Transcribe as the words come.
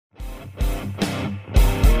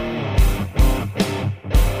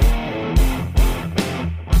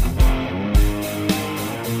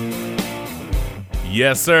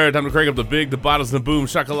Yes, sir. Time to crank up the big, the bottles, and the boom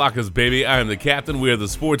shakalakas, baby. I am the captain. We are the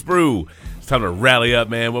Sports Brew. It's time to rally up,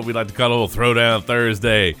 man. What we like to call a little Throwdown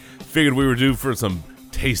Thursday. Figured we were due for some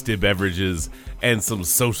tasty beverages and some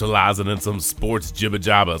socializing and some sports jibba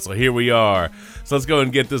jabba. So here we are. So let's go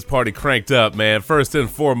and get this party cranked up, man. First and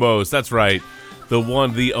foremost, that's right, the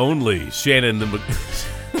one, the only, Shannon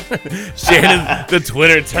Shannon, the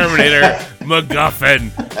Twitter Terminator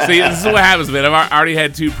McGuffin. See, this is what happens, man. I've already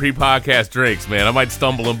had 2 pre-podcast drinks, man. I might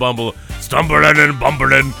stumbling and bumbling.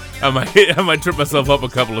 I might trip myself up a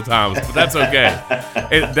couple of times, but that's okay.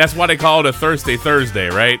 That's why they call it a Thursday Thursday,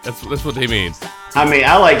 right? That's what they mean. I mean,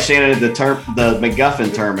 I like Shannon the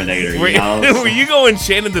McGuffin Terminator. Were you going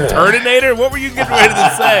Shannon the Terminator? What were you getting ready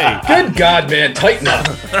to say? Good God, man, tighten up.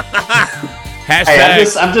 Hashtag. Hey,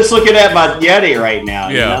 I'm just looking at my Yeti right now.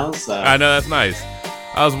 Yeah, you know, so. I know, that's nice.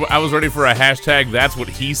 I was ready for a hashtag. That's what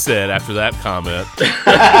he said after that comment. But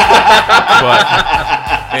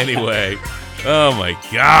anyway, oh my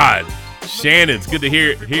God, Shannon, it's good to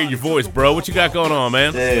hear your voice, bro. What you got going on,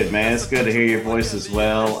 man? Dude, man, it's good to hear your voice as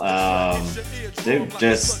well. Dude,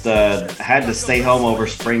 just had to stay home over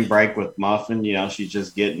spring break with Muffin. You know, she's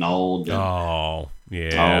just getting old. And oh,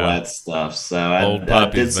 yeah, all that stuff. So I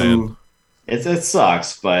did some. Man. It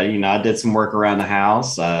sucks, but you know, I did some work around the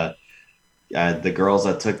house. The girls,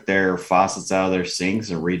 I took their faucets out of their sinks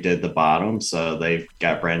and redid the bottom, so they've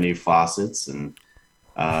got brand new faucets, and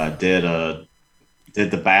did the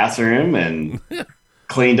bathroom and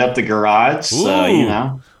cleaned up the garage. Ooh, so you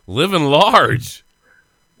know, living large.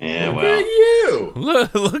 Yeah, look well, at you.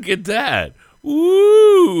 Look at that.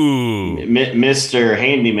 Ooh, Mr.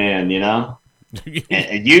 Handyman, you know.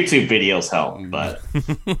 And YouTube videos help, but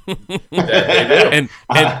and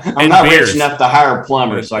I'm not rich enough to hire a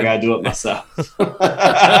plumber, so I got to do it myself.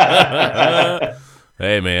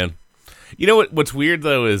 Hey, man. You know what's weird,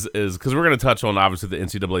 though, is because we're going to touch on, obviously, the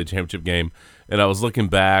NCAA championship game, and I was looking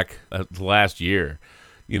back at last year,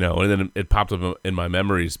 you know, and then it popped up in my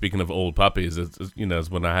memory. Speaking of old puppies, it's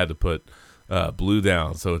when I had to put Blue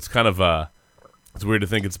down. So it's kind of it's weird to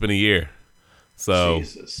think it's been a year. So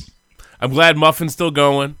Jesus. I'm glad Muffin's still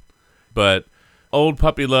going, but old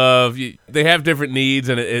puppy love, they have different needs,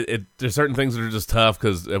 and there's certain things that are just tough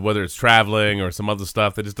because whether it's traveling or some other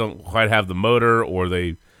stuff, they just don't quite have the motor or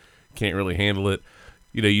they can't really handle it.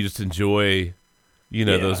 You know, you just enjoy,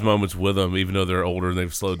 those moments with them, even though they're older and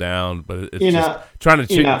they've slowed down. But it's just trying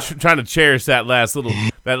to cherish that last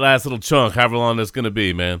little chunk, however long that's going to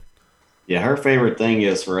be, man. Yeah, her favorite thing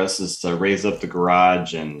is for us is to raise up the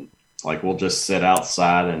garage and. Like, we'll just sit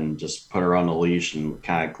outside and just put her on the leash and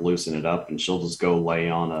kind of loosen it up, and she'll just go lay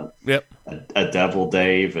on a Devil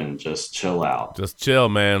Dave and just chill out. Just chill,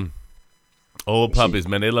 man. Old puppies,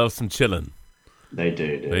 man, they love some chilling. They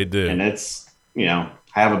do, dude. They do. And it's,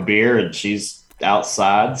 have a beer, and she's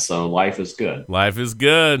outside, so life is good. Life is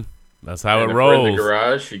good. That's how and it rolls. We're in the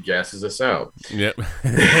garage, she gasses us out. Yep.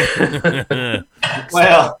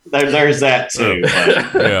 Well, there's that too. But.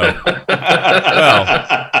 Yeah. Well,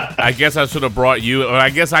 I guess I should have brought you. Or I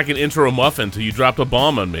guess I can intro a Muffin until you dropped a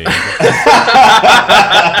bomb on me. Fair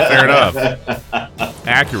enough.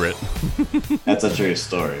 Accurate. That's a true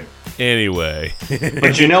story. Anyway.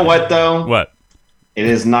 But you know what, though? What? It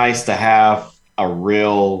is nice to have a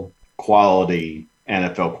real quality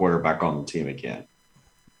NFL quarterback on the team again.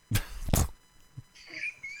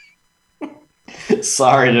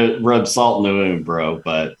 Sorry to rub salt in the wound, bro,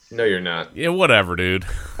 but... No, you're not. Yeah, whatever, dude.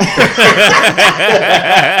 By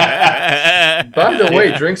the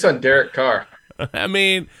way, drinks on Derek Carr. I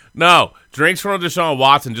mean, no. Drinks from Deshaun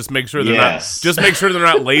Watson. Just make sure they're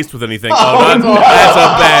not laced with anything. That's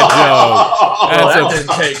a bad joke. That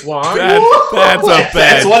didn't take long. That's a bad.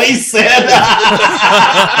 That's what he said.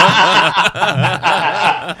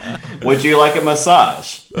 Would you like a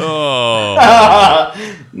massage? Oh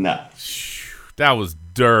no. That was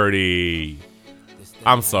dirty.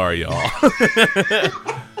 I'm sorry, y'all.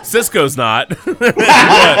 Cisco's not.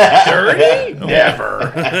 Dirty?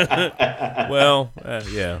 Never. Well,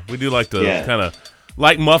 yeah. We do like to kind of,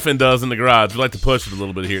 like Muffin does in the garage, we like to push it a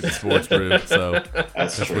little bit here at the Sports Brew. So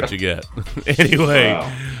that's what you get. Anyway.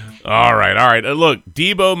 Wow. All right. Look,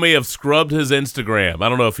 Debo may have scrubbed his Instagram. I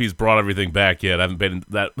don't know if he's brought everything back yet. I haven't paid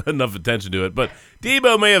enough attention to it. But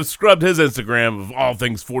Debo may have scrubbed his Instagram of all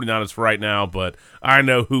things 49ers for right now. But I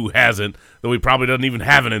know who hasn't, though he probably doesn't even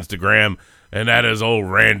have an Instagram, and that is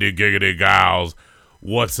old Randy Giggity Giles.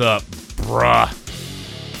 What's up, bruh?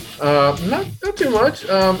 Not too much.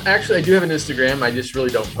 Actually, I do have an Instagram. I just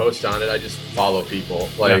really don't post on it. I just follow people,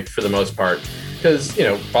 for the most part. Because,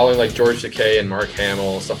 following like George Takei and Mark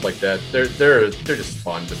Hamill, stuff like that, they're just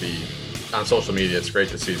fun to be on social media. It's great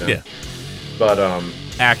to see them. Yeah. But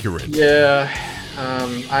accurate. Yeah,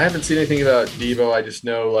 I haven't seen anything about Debo. I just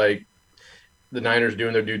know like the Niners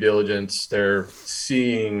doing their due diligence. They're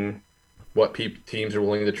seeing what teams are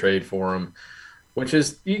willing to trade for him, which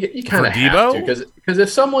is you kind of have to, because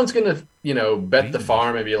if someone's gonna bet the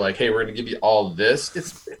farm and be like, hey, we're gonna give you all this,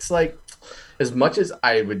 it's like, as much as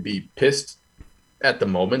I would be pissed at the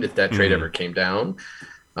moment if that trade ever came down,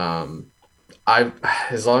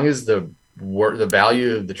 as long as the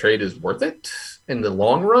value of the trade is worth it in the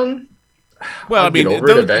long run. Well, I'll get over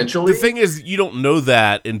it eventually. The thing is, you don't know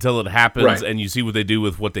that until it happens, and you see what they do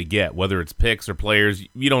with what they get, whether it's picks or players.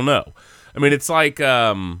 You don't know. I mean, it's like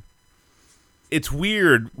it's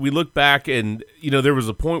weird. We look back, and there was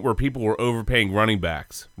a point where people were overpaying running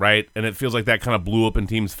backs, right? And it feels like that kind of blew up in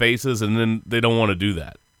teams' faces, and then they don't want to do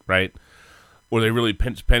that, right? Or they really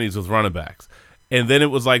pinch pennies with running backs. And then it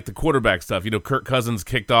was like the quarterback stuff. Kirk Cousins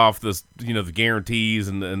kicked off this, the guarantees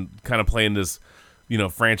and kind of playing this,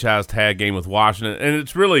 franchise tag game with Washington. And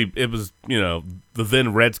it was, the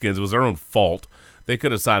then Redskins. It was their own fault. They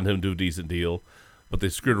could have signed him to a decent deal, but they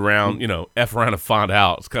screwed around, F around and find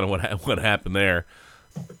out. It's kind of what happened there.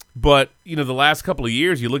 But, the last couple of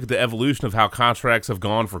years, you look at the evolution of how contracts have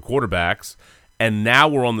gone for quarterbacks, and now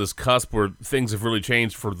we're on this cusp where things have really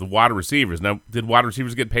changed for the wide receivers. Now, did wide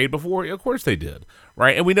receivers get paid before? Yeah, of course they did,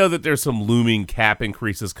 right? And we know that there's some looming cap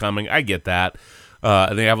increases coming. I get that.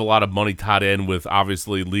 And they have a lot of money tied in with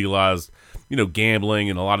obviously legalized, gambling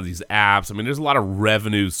and a lot of these apps. I mean, there's a lot of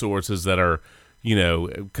revenue sources that are,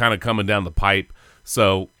 kind of coming down the pipe.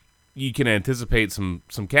 So you can anticipate some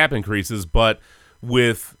cap increases, but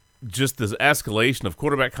with just this escalation of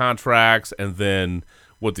quarterback contracts and then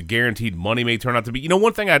what the guaranteed money may turn out to be.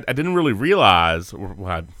 One thing I didn't really realize,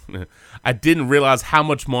 I didn't realize how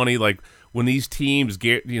much money, like when these teams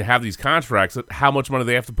have these contracts, how much money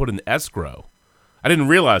they have to put in escrow. I didn't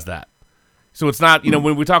realize that. So it's not,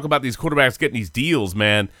 when we talk about these quarterbacks getting these deals,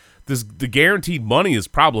 man, the guaranteed money is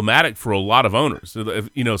problematic for a lot of owners.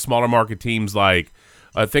 Smaller market teams like,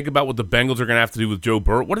 think about what the Bengals are going to have to do with Joe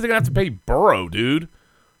Burrow. What are they going to have to pay Burrow, dude?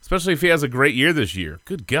 Especially if he has a great year this year.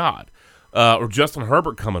 Good God. Or Justin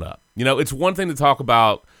Herbert coming up. It's one thing to talk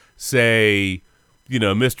about, say,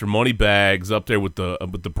 Mr. Moneybags up there with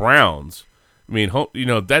the Browns. I mean,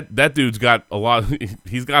 that dude's got a lot.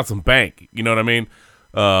 He's got some bank. You know what I mean?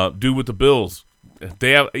 Dude with the Bills.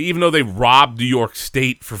 They have, even though they robbed New York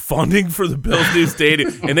State for funding for the Bills' new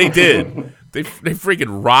stadium, and they did. They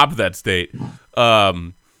freaking robbed that state.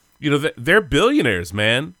 They're billionaires,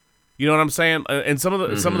 man. You know what I'm saying? And some of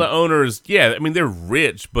the owners, yeah, I mean, they're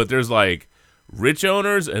rich, but there's like rich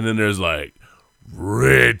owners, and then there's like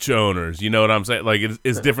rich owners. You know what I'm saying? Like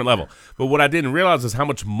it's different level. But what I didn't realize is how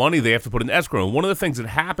much money they have to put in escrow. And one of the things that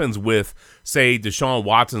happens with, say, Deshaun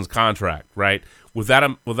Watson's contract, right? With that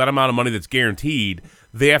amount of money that's guaranteed,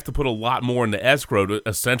 they have to put a lot more into escrow to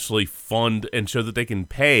essentially fund and show that they can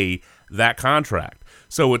pay that contract.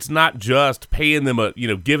 So it's not just paying them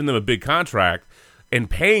giving them a big contract and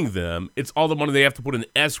paying them. It's all the money they have to put in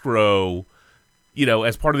escrow,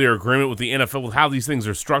 as part of their agreement with the NFL with how these things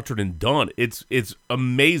are structured and done. It's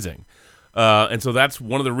amazing. And so that's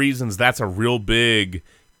one of the reasons that's a real big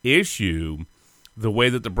issue, the way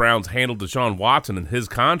that the Browns handled Deshaun Watson and his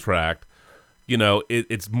contract.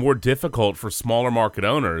 It's more difficult for smaller market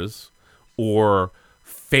owners or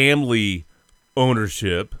family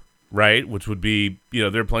ownership, right? Which would be,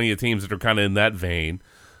 there are plenty of teams that are kind of in that vein.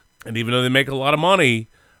 And even though they make a lot of money,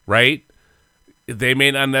 right, they're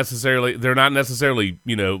not necessarily,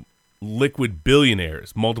 liquid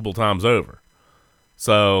billionaires multiple times over.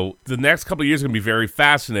 So the next couple of years are going to be very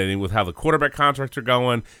fascinating with how the quarterback contracts are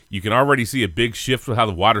going. You can already see a big shift with how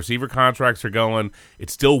the wide receiver contracts are going.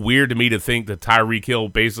 It's still weird to me to think that Tyreek Hill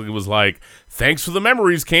basically was like, thanks for the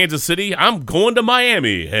memories, Kansas City. I'm going to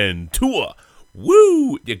Miami. And Tua,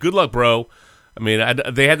 woo. Yeah, good luck, bro. I mean,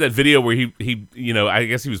 they had that video where he I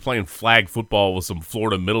guess he was playing flag football with some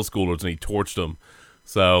Florida middle schoolers and he torched them.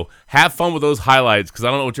 So have fun with those highlights, because I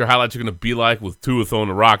don't know what your highlights are going to be like with Tua throwing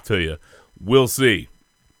the rock to you. We'll see.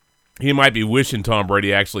 He might be wishing Tom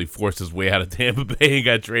Brady actually forced his way out of Tampa Bay and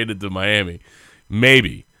got traded to Miami.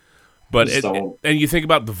 Maybe. But and you think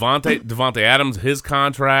about Devontae Adams, his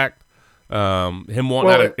contract, him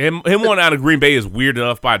wanting out of Green Bay is weird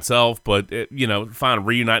enough by itself, but fine,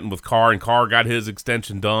 reuniting with Carr, and Carr got his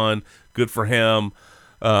extension done. Good for him.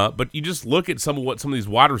 But you just look at some of these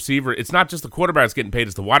wide receivers. It's not just the quarterbacks getting paid;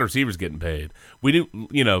 it's the wide receivers getting paid. We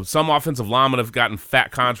do, some offensive linemen have gotten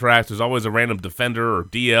fat contracts. There's always a random defender or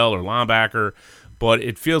DL or linebacker, but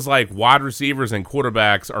it feels like wide receivers and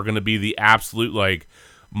quarterbacks are going to be the absolute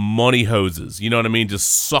money hoses. You know what I mean? Just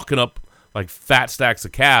sucking up like fat stacks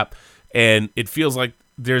of cap. And it feels like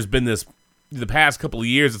there's been this, the past couple of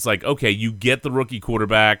years, it's like, okay, you get the rookie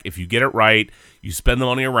quarterback. If you get it right, you spend the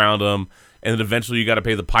money around them, and then eventually you got to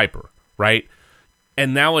pay the piper, right?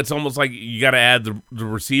 And now it's almost like you got to add the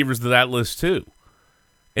receivers to that list too.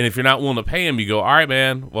 And if you're not willing to pay him, you go, all right,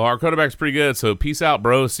 man, well, our quarterback's pretty good, so peace out,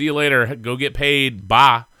 bro. See you later. Go get paid.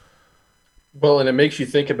 Bye. Well, and it makes you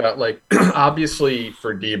think about, like, obviously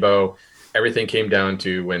for Debo, everything came down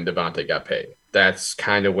to when Devontae got paid. That's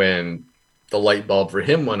kind of when the light bulb for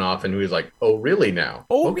him went off, and he was like, oh, really now?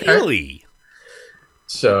 Oh, okay. Really?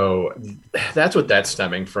 So that's what that's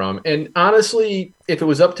stemming from. And honestly, if it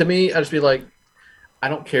was up to me, I'd just be like, I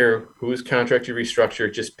don't care whose contract you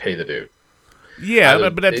restructure, just pay the dude. Yeah,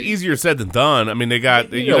 but that's easier said than done. I mean, they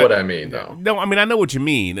got... You know what I mean, though. No, I mean, I know what you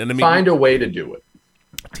mean. And I mean, find a way to do it.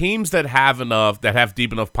 Teams that have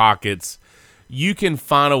deep enough pockets, you can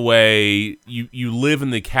find a way. You live in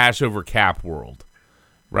the cash over cap world,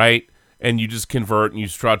 right? And you just convert and you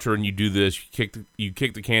structure and you do this. You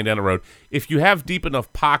kick the can down the road. If you have deep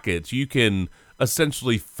enough pockets, you can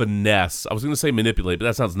essentially finesse. I was going to say manipulate, but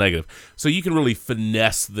that sounds negative. So you can really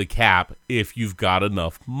finesse the cap if you've got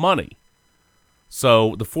enough money.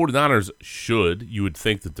 So the 49ers should, you would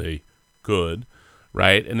think that they could,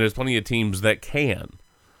 right? And there's plenty of teams that can.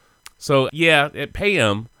 So, yeah, pay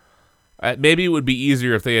him. Maybe it would be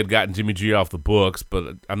easier if they had gotten Jimmy G off the books,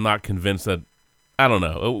 but I'm not convinced that. I don't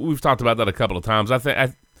know. We've talked about that a couple of times. I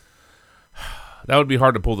think that would be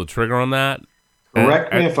hard to pull the trigger on that.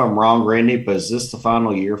 Correct me if I'm wrong, Randy, but is this the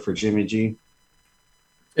final year for Jimmy G?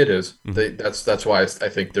 It is. Mm-hmm. That's why I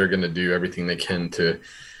think they're going to do everything they can to.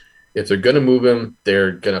 If they're going to move him,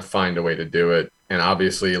 they're going to find a way to do it. And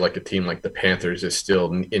obviously, like a team like the Panthers is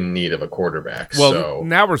still in need of a quarterback. Well, so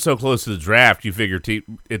now we're so close to the draft, you figure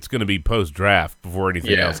it's going to be post-draft before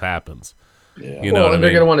anything else happens. Yeah. You know what I mean?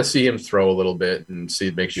 They're going to want to see him throw a little bit and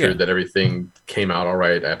make sure that everything came out all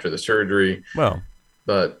right after the surgery. Well,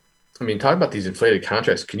 but I mean, talk about these inflated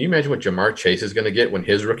contracts. Can you imagine what Jamar Chase is going to get when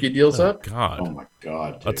his rookie deal's up? God. Oh my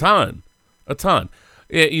God. Dude. A ton.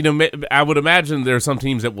 You know, I would imagine there are some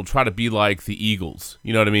teams that will try to be like the Eagles,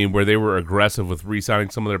 you know what I mean, where they were aggressive with re-signing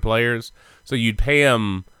some of their players. So you'd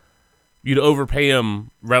overpay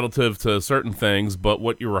them relative to certain things, but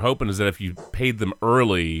what you were hoping is that if you paid them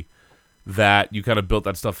early, that you kind of built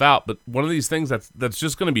that stuff out. But one of these things that's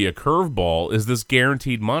just going to be a curveball is this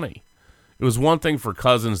guaranteed money. It was one thing for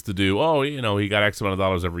Cousins to do, you know, he got X amount of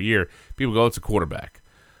dollars every year. People go, it's a quarterback,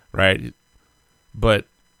 right? But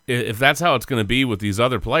if that's how it's going to be with these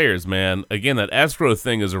other players, man, again, that escrow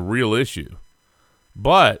thing is a real issue.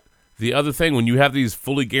 But the other thing, when you have these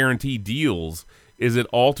fully guaranteed deals, is it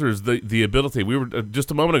alters the ability. We were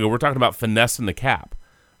just a moment ago, we're talking about finessing the cap,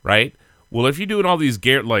 right? Well, if you're doing all these,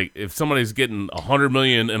 like if somebody's getting $100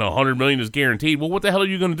 million and $100 million is guaranteed, well, what the hell are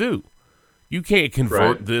you going to do? You can't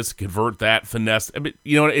convert this, convert that, finesse. I mean,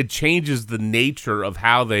 you know, it changes the nature of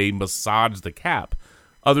how they massage the cap.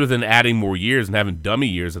 Other than adding more years and having dummy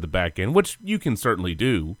years at the back end, which you can certainly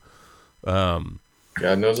do. God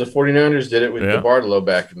knows the 49ers did it with DeBartolo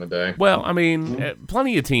back in the day. Well, I mean,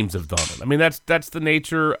 plenty of teams have done it. I mean, that's the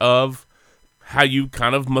nature of how you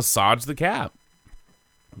kind of massage the cap.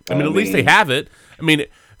 I mean, at least they have it. I mean,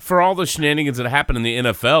 for all the shenanigans that happen in the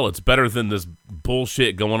NFL, it's better than this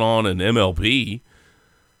bullshit going on in MLB.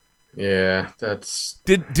 Yeah, that's...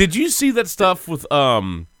 Did you see that stuff with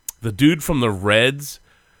the dude from the Reds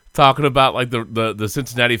talking about like the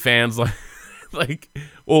Cincinnati fans like,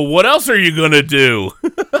 well, what else are you gonna do?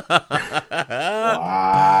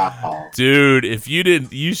 Wow, dude! If you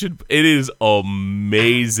didn't, you should. It is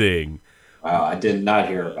amazing. Wow, I did not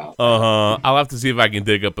hear about that. I'll have to see if I can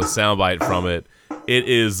dig up a soundbite from it. It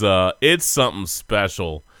is it's something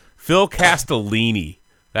special. Phil Castellini,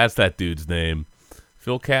 that's that dude's name.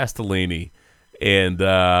 Phil Castellini. And,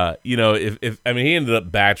 you know, if I mean, he ended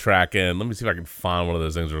up backtracking. Let me see if I can find one of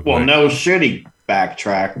those things real quick. Well, no shit, he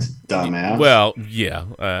backtracked, dumbass. Well, yeah.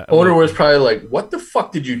 Owner was probably like, what the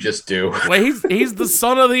fuck did you just do? Well, he's the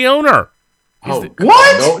son of the owner.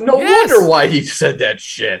 What? No wonder why he said that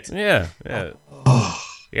shit. Yeah. Yeah,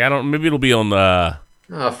 I don't, maybe it'll be on the...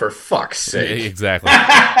 Oh, for fuck's sake. Yeah, exactly.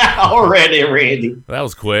 Already, Randy. That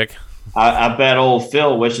was quick. I bet old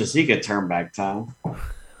Phil wishes he could turn back time.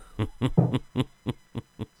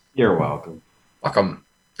 You're welcome. Fuck him.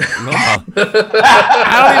 No.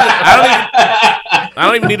 I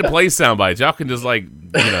don't even need to play sound bites. Y'all can just like,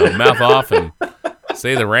 you know, mouth off and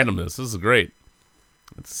say the randomness. This is great.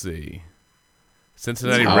 Let's see.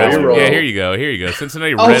 Cincinnati Reds. Yeah, here you go.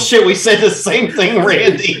 Cincinnati Reds. Oh shit, we said the same thing,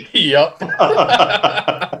 Randy. Yep. Go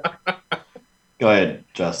ahead,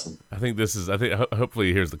 Justin. I think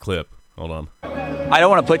hopefully here's the clip. Hold on. I don't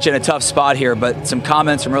want to put you in a tough spot here, but some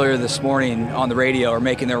comments from earlier this morning on the radio are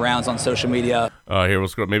making their rounds on social media. Here, we'll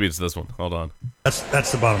scroll. Maybe it's this one. Hold on.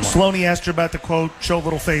 That's the bottom line. Sloaney asked you about the quote, show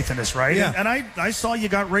little faith in us, right? Yeah. And I saw you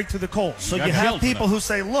got raked through the coals. So you have people who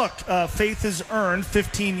say, look, faith is earned,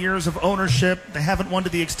 15 years of ownership. They haven't won to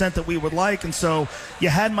the extent that we would like. And so you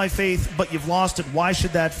had my faith, but you've lost it. Why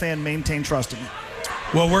should that fan maintain trust in you?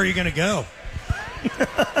 Well, where are you going to go?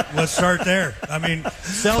 Let's start there. I mean,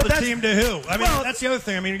 sell the team to who? I mean, that's the other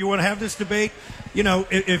thing. I mean, you want to have this debate. You know,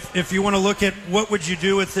 if you want to look at what would you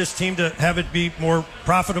do with this team to have it be more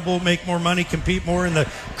profitable, make more money, compete more in the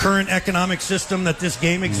current economic system that this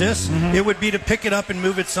game exists, it would be to pick it up and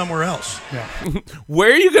move it somewhere else. Yeah.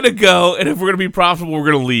 Where are you going to go? And if we're going to be profitable,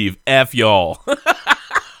 we're going to leave. F y'all.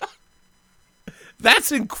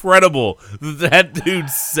 That's incredible that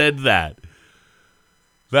dude said that.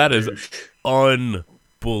 That is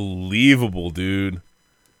unbelievable, dude.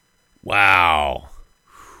 Wow.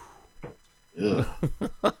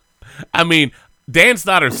 I mean, Dan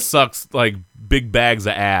Snyder sucks like big bags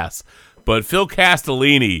of ass, but Phil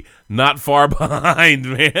Castellini not far behind,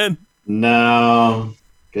 man. No.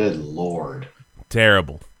 Good Lord.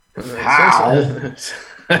 Terrible. How?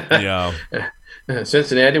 Yeah.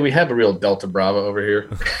 Cincinnati, we have a real Delta Bravo over here.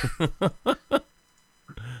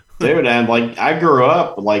 Dude, and like I grew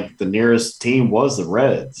up, like the nearest team was the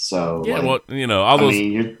Reds. So yeah, like, well, you know, all those.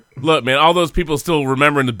 Look, man, all those people still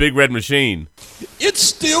remembering the Big Red Machine. It's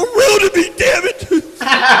still real to me, damn it!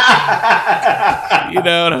 You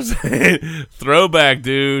know what I'm saying? Throwback,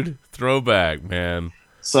 dude. Throwback, man.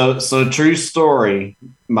 So true story.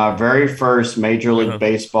 My very first Major League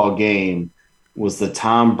Baseball game was the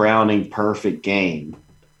Tom Browning perfect game.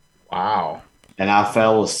 Wow. And I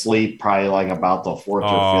fell asleep probably like about the fourth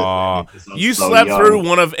or fifth inning. You slept through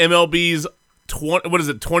one of MLB's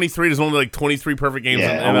 23? There's only like 23 perfect games in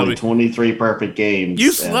MLB. Only 23 perfect games.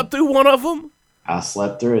 You slept through one of them? I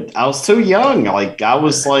slept through it. I was too young. Like I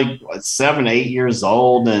was like 7, 8 years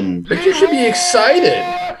old, and but you should be excited.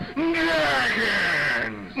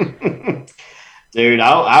 Dude,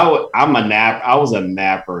 I'm a nap. I was a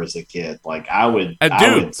napper as a kid. Like I would,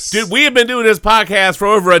 dude. We have been doing this podcast for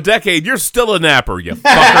over a decade. You're still a napper, you fucker.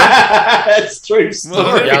 That's true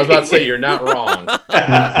story. Yeah, I was about to say you're not wrong.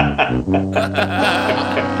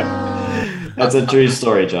 That's a true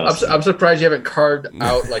story, Justin. I'm surprised you haven't carved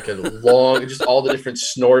out like a long, just all the different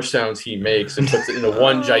snore sounds he makes and puts it into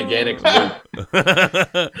one gigantic loop.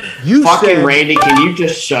 You fucking Randy, can you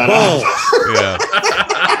just shut up? Yeah.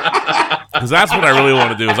 Because that's what I really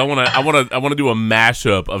want to do. Is I want to do a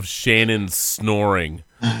mashup of Shannon snoring,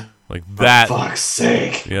 like that. For fuck's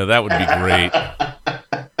sake! Yeah, that would be great.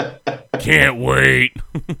 Can't wait.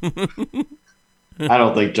 I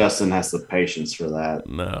don't think Justin has the patience for that.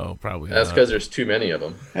 No, probably that's not. because there's too many of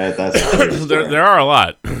them. There are a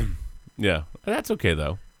lot. Yeah, that's okay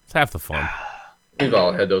though. It's half the fun. We've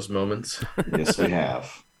all had those moments. Yes, we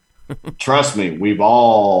have. Trust me, we've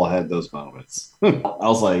all had those moments. I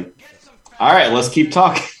was like, all right, let's keep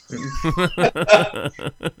talking.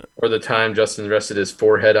 Or the time Justin rested his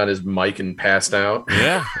forehead on his mic and passed out.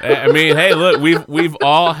 Yeah, I mean, hey, look, we've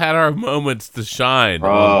all had our moments to shine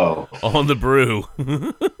on the brew.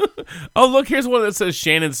 Oh, look, here's one that says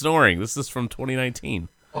Shannon snoring. This is from 2019.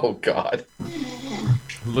 Oh God!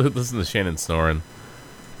 Listen to Shannon snoring.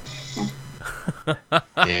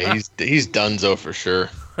 Yeah, he's donezo for sure.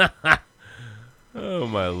 Oh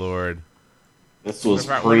my Lord! This was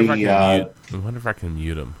I wonder if I can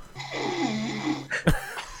mute him.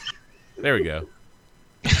 There we go.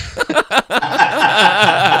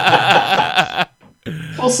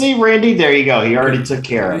 Well, see, Randy, there you go. He already took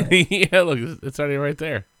care of it. Yeah, look, it's already right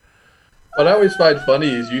there. What I always find funny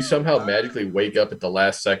is you somehow magically wake up at the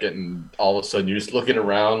last second and all of a sudden you're just looking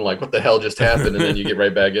around like, what the hell just happened? And then you get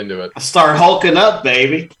right back into it. I start hulking up,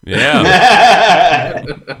 baby. Yeah.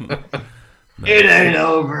 It ain't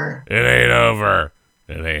over. It ain't over.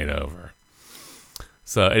 It ain't over.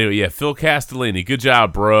 So, anyway, yeah, Phil Castellini. Good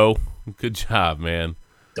job, bro. Good job, man.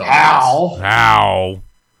 How?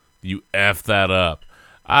 You F that up.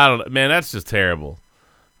 I don't, man, that's just terrible.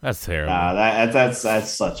 That's terrible. Nah, that's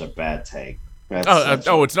such a bad take. It's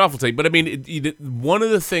an awful take. But I mean, one of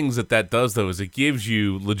the things that does though is it gives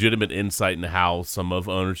you legitimate insight into how some of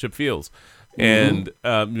ownership feels, and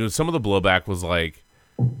some of the blowback was like,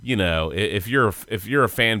 if you're a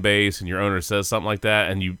fan base and your owner says something like that,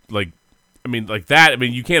 and you you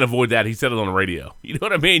can't avoid that. He said it on the radio. You know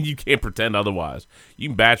what I mean? You can't pretend otherwise. You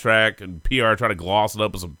can backtrack and PR, try to gloss it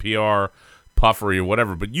up with some PR puffery or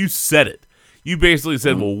whatever, but you said it. You basically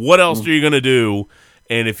said, well, what else are you going to do?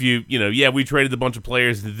 And if we traded a bunch of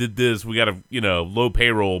players and did this, we got a, low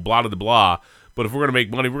payroll, blah, blah, blah. But if we're going to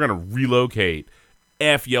make money, we're going to relocate.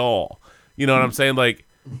 F y'all. You know what I'm saying? Like,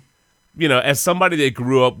 as somebody that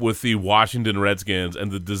grew up with the Washington Redskins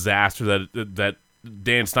and the disaster that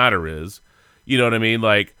Dan Snyder is, you know what I mean?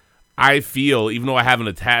 Like, I feel, even though I have an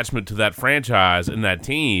attachment to that franchise and that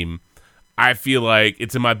team, I feel like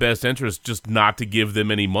it's in my best interest just not to give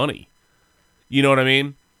them any money. You know what I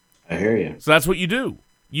mean? I hear you. So that's what you do.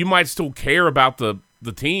 You might still care about the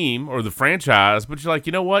team or the franchise, but you're like,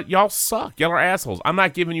 you know what? Y'all suck. Y'all are assholes. I'm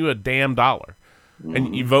not giving you a damn dollar. Mm-hmm.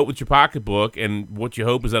 And you vote with your pocketbook, and what you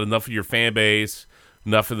hope is that enough of your fan base,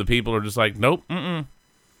 enough of the people are just like, nope, mm-mm.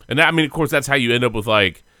 And that, of course, that's how you end up with,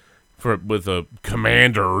 like, with the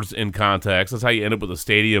Commanders in context. That's how you end up with a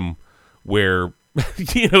stadium where,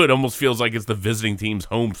 it almost feels like it's the visiting team's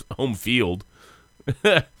home field.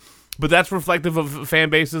 But that's reflective of fan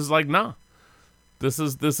bases like, nah, this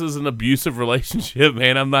is an abusive relationship,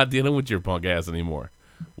 man. I'm not dealing with your punk ass anymore.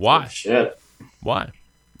 Why? Oh, shit. Why?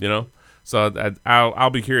 So I'll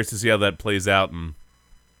be curious to see how that plays out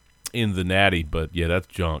in the Natty. But yeah, that's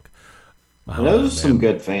junk. Those are some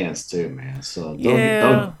good fans too, man. So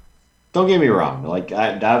don't get me wrong. Like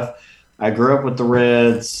I grew up with the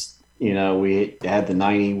Reds. We had the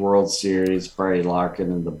 '90 World Series, Brady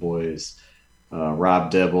Larkin and the boys.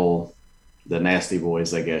 Rob Dibble, the Nasty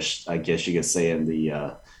Boys, I guess you could say, in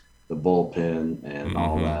the bullpen and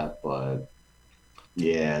all that. But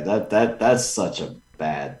yeah, that's such a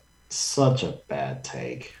bad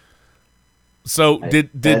take. So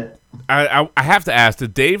I have to ask,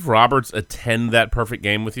 did Dave Roberts attend that perfect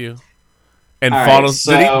game with you? And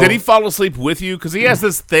did he fall asleep with you? Because he has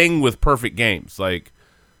this thing with perfect games, like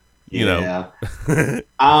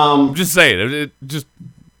I'm just saying, just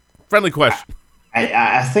friendly question.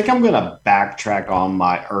 I think I'm going to backtrack on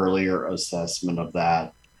my earlier assessment of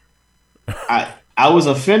that. I was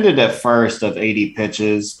offended at first of 80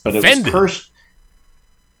 pitches, but it was Kershaw.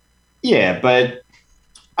 Yeah, but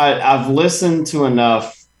I've listened to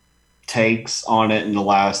enough takes on it in the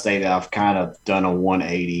last day that I've kind of done a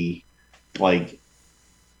 180. Like,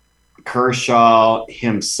 Kershaw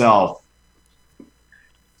himself,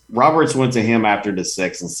 Roberts went to him after the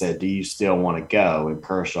 6th and said, "Do you still want to go?" And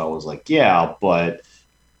Kershaw was like, "Yeah, but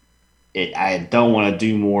I don't want to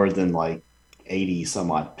do more than like 80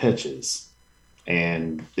 some odd pitches."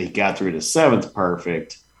 And he got through the 7th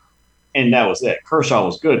perfect, and that was it. Kershaw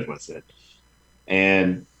was good with it.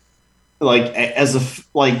 And like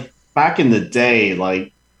back in the day,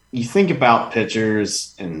 like, you think about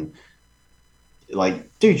pitchers and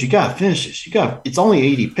like, dude, you gotta finish this. It's only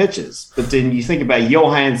 80 pitches. But then you think about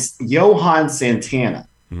Johan Santana,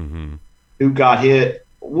 who got hit.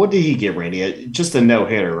 What did he get, Randy? Just a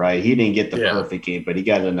no-hitter, right? He didn't get the perfect game, but he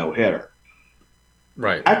got a no-hitter.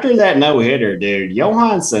 Right. After that no-hitter, dude,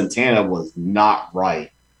 Johan Santana was not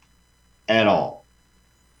right at all.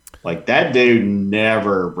 Like, that dude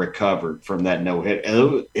never recovered from that no-hit.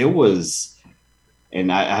 It was,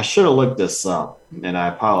 and I should have looked this up, and I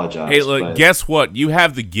apologize. Hey, look, guess what? You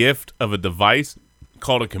have the gift of a device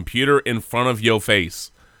called a computer in front of your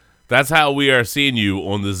face. That's how we are seeing you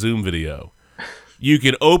on the Zoom video. You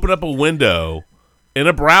can open up a window in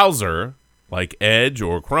a browser like Edge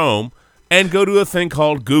or Chrome and go to a thing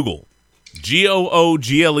called Google,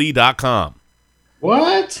 Google.com.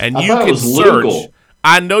 What? And you can search. Lugal.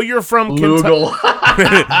 I know you're from Kentucky.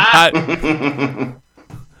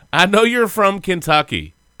 I know you're from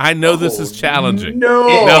Kentucky. I know this is challenging. No.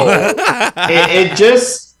 It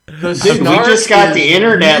just we just got the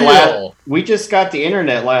internet we just got the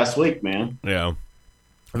internet last week, man. Yeah.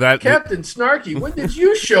 Captain Snarky, when did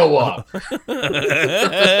you show up?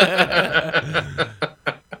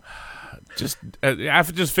 I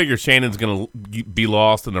just figure Shannon's gonna be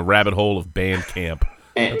lost in the rabbit hole of band camp.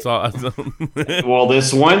 That's all. Well,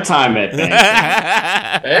 this one time at band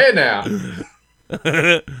camp. Hey now.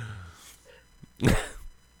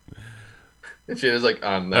 And she was like,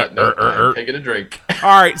 on that note, I'm taking a drink.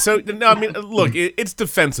 All right, so no, I mean, look, it's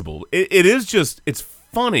defensible. It is just, it's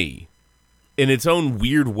funny in its own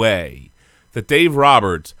weird way that Dave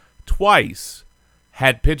Roberts twice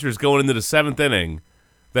had pitchers going into the 7th inning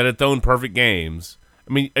that had thrown perfect games.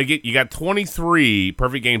 I mean, again, you got 23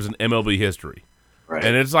 perfect games in MLB history. Right.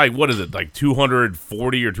 And it's like, what is it, like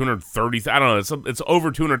 240 or 230? I don't know. It's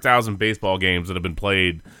over 200,000 baseball games that have been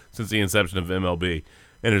played since the inception of MLB.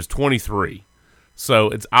 And there's 23. So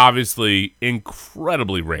it's obviously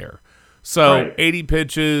incredibly rare. So right. 80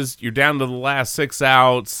 pitches, you're down to the last 6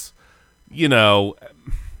 outs. You know,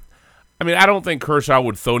 I mean, I don't think Kershaw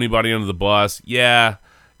would throw anybody under the bus. Yeah,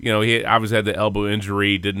 you know, he obviously had the elbow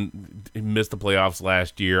injury, didn't missed the playoffs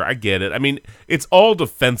last year. I get it. I mean, it's all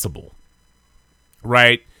defensible,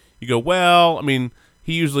 right? You go, well, I mean,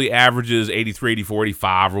 he usually averages 83, 84,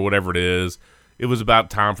 85 or whatever it is. It was about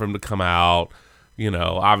time for him to come out.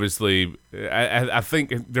 Obviously, I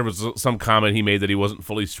think there was some comment he made that he wasn't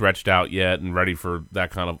fully stretched out yet and ready for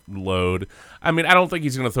that kind of load. I mean, I don't think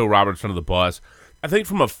he's going to throw Roberts under the bus. I think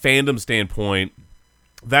from a fandom standpoint,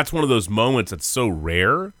 that's one of those moments that's so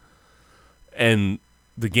rare, and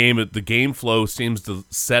the game flow seems to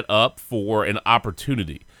set up for an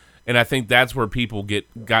opportunity. And I think that's where people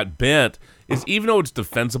got bent, is even though it's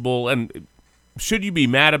defensible, and should you be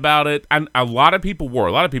mad about it? A lot of people were.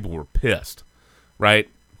 A lot of people were pissed. Right?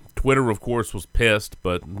 Twitter, of course, was pissed,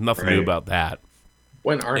 but nothing new about that.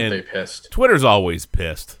 When aren't they pissed? Twitter's always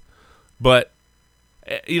pissed. But,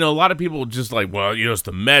 a lot of people just like, well, it's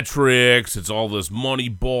the metrics, it's all this money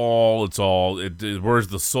ball, where's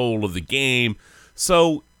the soul of the game?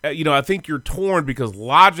 So, I think you're torn because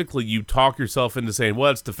logically you talk yourself into saying,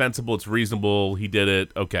 well, it's defensible, it's reasonable, he did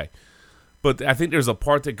it, okay. But I think there's a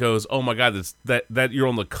part that goes, oh my God, that you're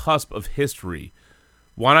on the cusp of history.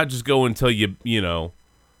 Why not just go until you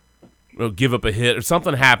give up a hit or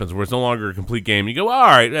something happens where it's no longer a complete game? You go, all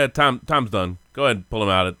right, time's done. Go ahead and pull him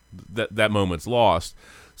out. That moment's lost.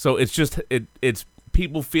 So it's just it's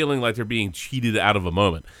people feeling like they're being cheated out of a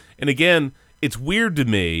moment. And again, it's weird to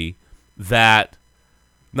me that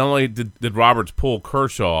not only did Roberts pull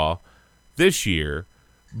Kershaw this year,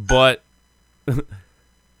 but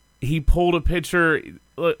he pulled a pitcher.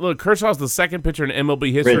 Look, Kershaw's the second pitcher in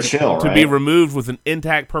MLB history to be removed with an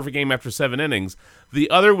intact perfect game after 7 innings.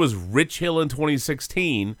 The other was Rich Hill in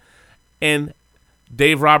 2016, and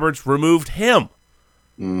Dave Roberts removed him.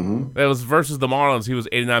 Mm-hmm. That was versus the Marlins. He was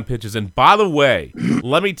 89 pitches. And by the way,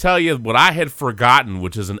 let me tell you what I had forgotten,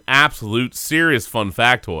 which is an absolute serious fun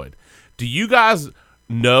factoid. Do you guys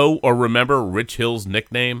know or remember Rich Hill's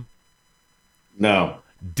nickname? No.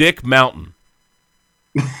 Dick Mountain.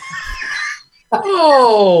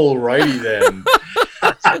 All righty then.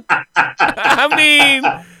 I mean,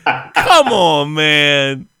 come on,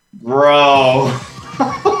 man. Bro.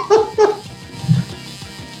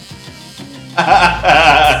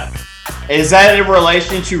 Is that in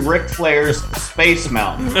relation to Ric Flair's Space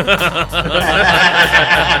Mountain?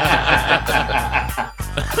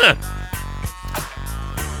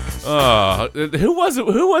 Who was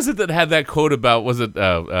it that had that quote about, was it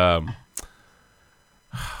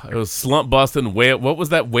it was Slumpbusting whale. What was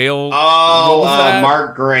that whale? Oh,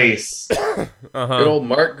 Mark Grace. Good old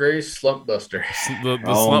Mark Grace, Slumpbuster. The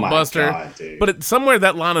Slumpbuster. But somewhere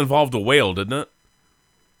that line involved a whale, didn't it?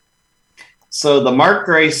 So the Mark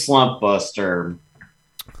Grace Slumpbuster,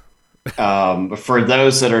 for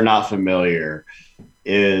those that are not familiar,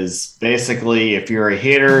 is basically if you're a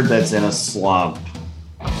hitter that's in a slump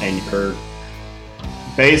and you're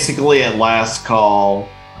basically at last call,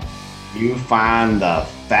 you find the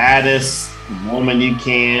fattest woman you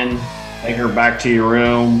can, take her back to your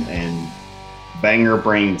room, and bang her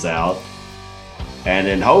brains out. And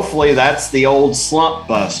then hopefully that's the old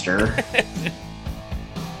Slumpbuster.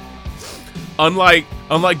 Unlike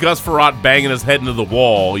Gus Frerotte banging his head into the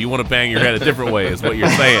wall, you want to bang your head a different way, is what you're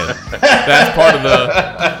saying. That's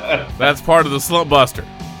part of the Slumpbuster.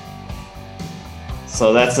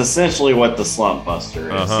 So that's essentially what the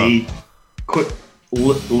Slumpbuster is. He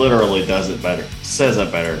literally does it better, says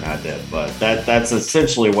it better than I did, but that's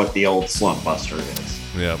essentially what the old Slumpbuster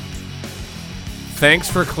is. Yeah. Thanks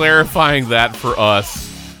for clarifying that for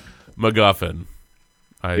us, McGuffin.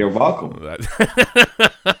 You're welcome.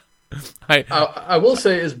 I will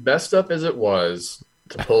say, as messed up as it was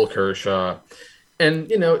to pull Kershaw, and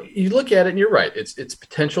you look at it and you're right, it's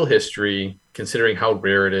potential history considering how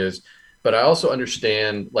rare it is, but I also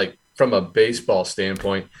understand, like, from a baseball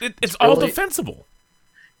standpoint, it's all defensible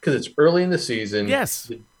because it's early in the season. Yes,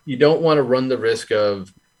 you don't want to run the risk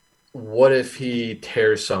of what if he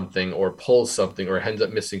tears something or pulls something or ends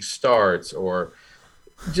up missing starts or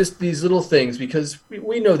just these little things, because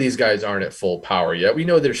we know these guys aren't at full power yet. We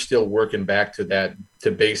know they're still working back to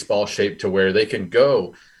baseball shape to where they can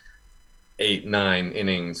go 8-9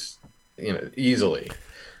 innings, easily.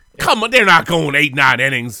 Come on, they're not going 8-9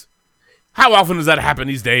 innings. How often does that happen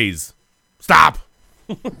these days? Stop.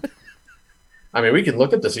 I mean, we can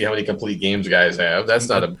look up to see how many complete games guys have. That's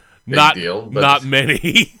not a big deal. But not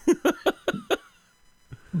many.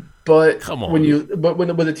 But come on.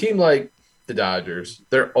 With a team like the Dodgers,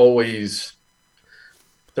 they're always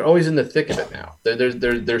in the thick of it now.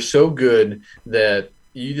 They're so good that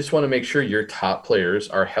you just want to make sure your top players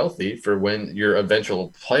are healthy for when your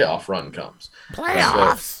eventual playoff run comes.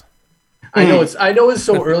 Playoffs. I know it's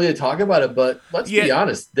so early to talk about it, but let's be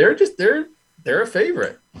honest. They're a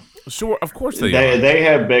favorite. Sure, of course they are. They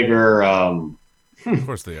have bigger of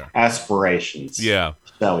course they are. aspirations. Yeah.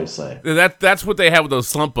 Shall we say. That's what they have with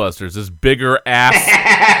those Slumpbusters, is bigger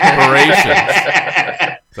aspirations.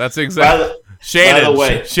 That's exactly Shannon. By the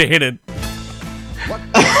way, Shannon.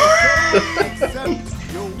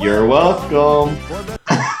 You're welcome.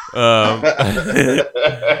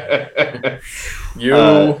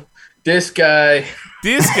 This guy.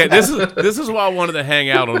 This is why I wanted to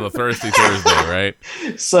hang out on a Thursday, right?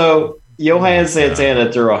 So Johan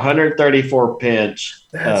Santana threw 134 pitches.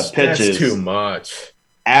 That's too much.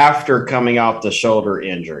 After coming off the shoulder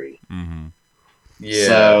injury. Mm-hmm. Yeah.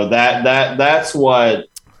 So that's what,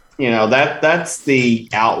 that's the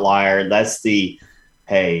outlier. That's the,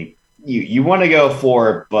 hey, you want to go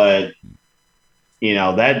for it, but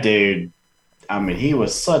that dude, I mean, he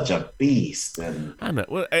was such a beast. And I know.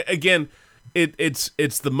 Well, again, it's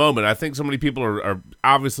the moment. I think so many people are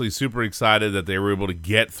obviously super excited that they were able to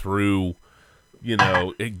get through,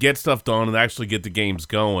 get stuff done and actually get the games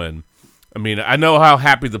going. I mean, I know how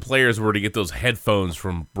happy the players were to get those headphones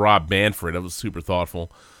from Rob Manfred. That was super thoughtful.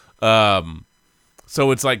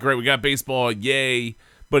 So it's like, great, we got baseball, yay.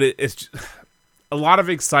 But it's just a lot of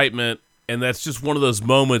excitement, and that's just one of those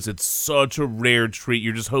moments. It's such a rare treat.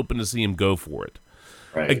 You're just hoping to see him go for it.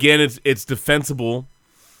 right. Again, it's defensible.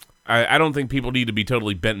 I don't think people need to be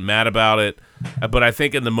totally bent mad about it. But I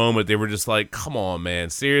think in the moment they were just like, come on, man.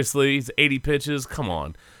 Seriously? It's 80 pitches? Come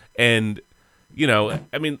on. And I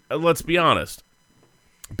mean, let's be honest.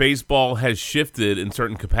 Baseball has shifted in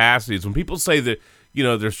certain capacities. When people say that,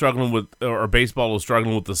 they're struggling with, or baseball is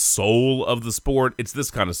struggling with the soul of the sport, it's this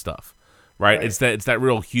kind of stuff, right? It's that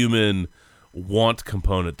real human want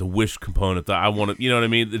component, the wish component, the I want to, you know what I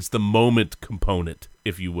mean? It's the moment component,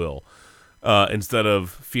 if you will, instead of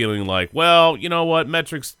feeling like, well, you know what,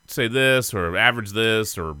 metrics say this, or average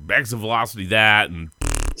this, or exit velocity that, and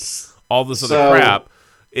all this other crap.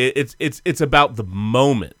 It's about the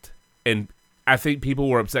moment, and I think people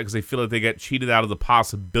were upset because they feel like they got cheated out of the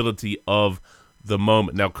possibility of the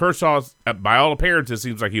moment. Now Kershaw, by all appearances,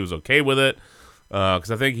 seems like he was okay with it, because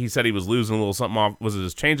I think he said he was losing a little something off. Was it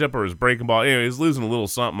his changeup or his breaking ball? Anyway, he was losing a little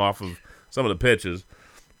something off of some of the pitches,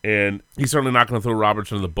 and he's certainly not going to throw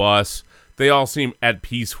Robertson to the bus. They all seem at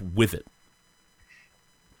peace with it,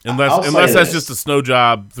 unless that's just a snow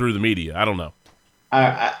job through the media. I don't know.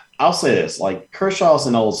 I'll say this, like, Kershaw's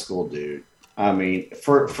an old school dude. I mean,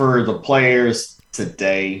 for the players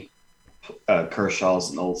today,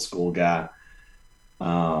 Kershaw's an old school guy.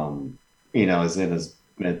 He's in his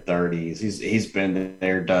mid-30s. He's been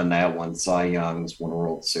there, done that, won Cy Young's, won a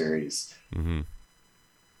World Series. Mm-hmm.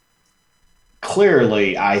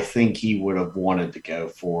 Clearly, I think he would have wanted to go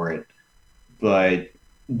for it, but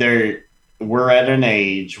we're at an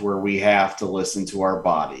age where we have to listen to our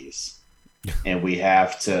bodies. And we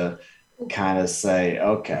have to kind of say,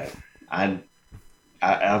 okay, I've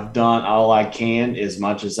done all I can. As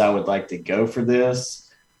much as I would like to go for this,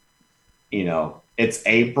 it's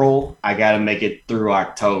April. I got to make it through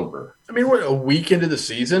October. I mean, we're a week into the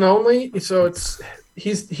season only, so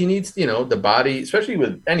he needs the body, especially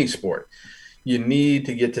with any sport. You need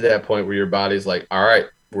to get to that point where your body's like, all right,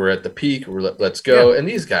 we're at the peak. Let's go. Yeah. And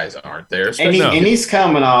these guys aren't there. And he's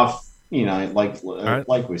coming off.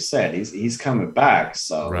 Like we said, he's coming back.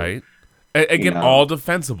 So right, again, all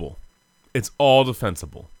defensible. It's all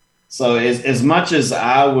defensible. So as much as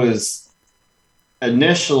I was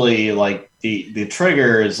initially like the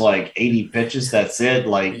trigger is like 80 pitches. That's it.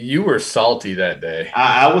 Like, you were salty that day.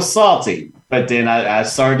 I was salty, but then I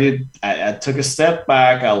took a step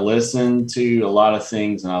back. I listened to a lot of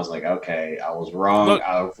things, and I was like, okay, I was wrong. Look,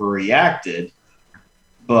 I overreacted,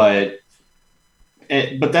 but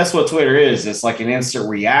that's what Twitter is. It's like an instant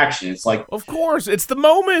reaction. It's like, of course, it's the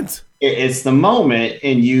moment. It's the moment,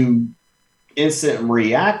 and you instant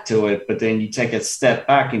react to it. But then you take a step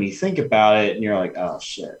back and you think about it, and you're like, oh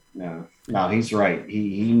shit, no, he's right.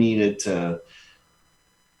 He needed to.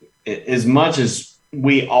 As much as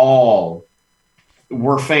we're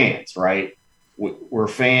fans, right? We're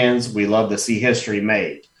fans. We love to see history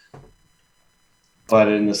made, but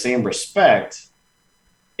in the same respect,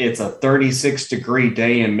 it's a 36-degree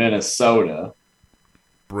day in Minnesota.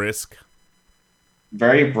 Brisk.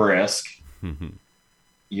 Very brisk. Mm-hmm.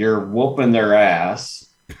 You're whooping their ass.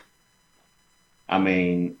 I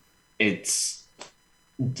mean, it's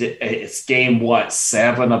game,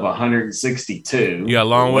 7 of 162? You got a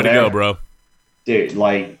long way to go, bro. Dude,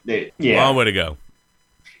 yeah. Long way to go.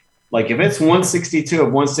 Like, if it's 162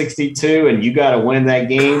 of 162 and you got to win that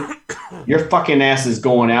game, your fucking ass is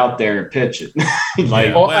going out there and pitching.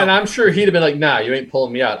 And I'm sure he'd have been like, nah, you ain't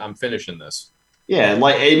pulling me out. I'm finishing this. Yeah,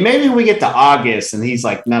 like, maybe we get to August and he's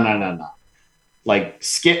like, no. Like,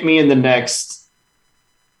 skip me in the next.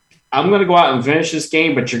 I'm going to go out and finish this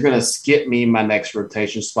game, but you're going to skip me in my next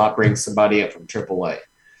rotation spot, bring somebody up from AAA.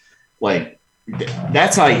 Like,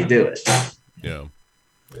 that's how you do it. Yeah.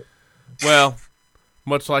 Well,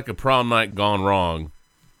 much like a prom night gone wrong,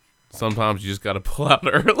 sometimes you just got to pull out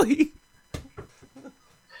early.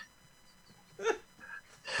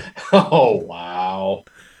 Oh, wow.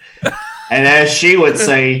 And as she would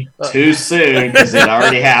say, too soon, because it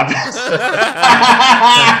already happened.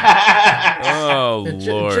 Oh,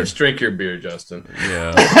 Lord. Just drink your beer, Justin.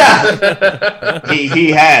 Yeah.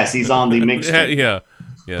 He has. He's on the mixed drink. Yeah.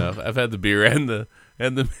 I've had the beer and the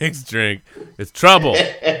mixed drink. It's trouble.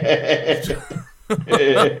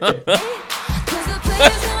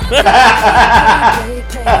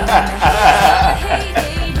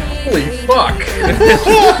 Holy fuck.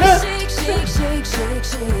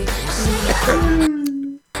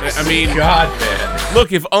 I mean, God, man.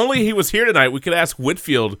 Look, if only he was here tonight, we could ask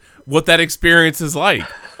Whitfield what that experience is like.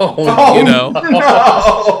 No.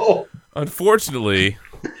 Unfortunately.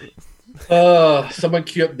 Someone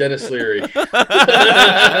cue up Dennis Leary.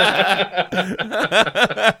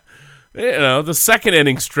 The second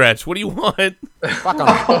inning stretch. What do you want? Fuck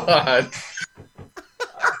on.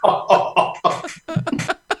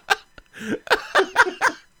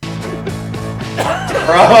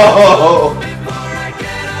 Bro.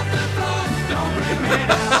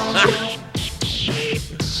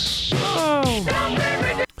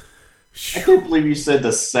 I can't believe you said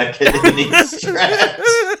the second inning stretch.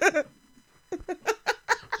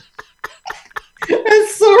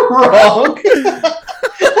 It's so wrong. Do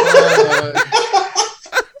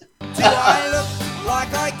I look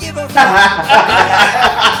like I give a fuck?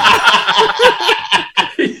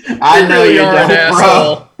 I know you are an don't,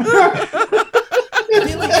 asshole. Do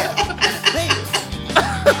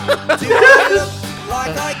I look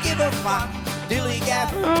like I give a fuck?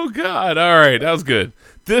 Oh, God. All right. That was good.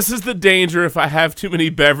 This is the danger if I have too many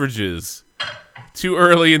beverages too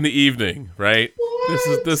early in the evening, right?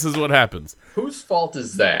 What? This is what happens. Whose fault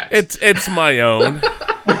is that? It's my own.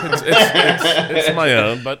 It's my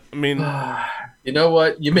own, but I mean, you know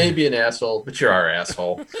what? You may be an asshole, but you're our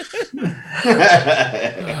asshole.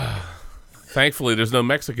 Thankfully, there's no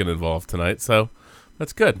Mexican involved tonight, so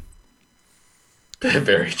that's good.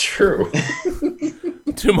 Very true.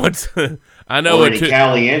 Too much. I know what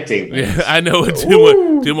caliente. Yeah, I know what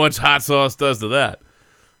too much hot sauce does to that.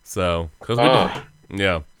 So, because we don't.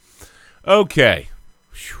 Yeah. Okay.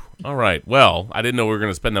 Whew. All right. Well, I didn't know we were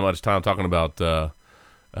going to spend that much time talking about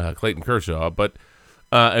Clayton Kershaw, but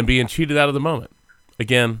and being cheated out of the moment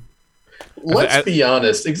again. Let's be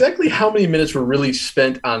honest. Exactly how many minutes were really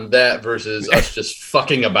spent on that versus us just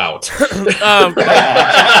fucking about?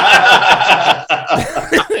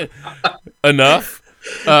 Enough.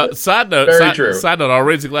 Side note. I'll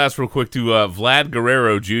raise a glass real quick to Vlad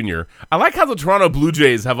Guerrero Jr. I like how the Toronto Blue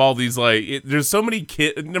Jays have all these there's so many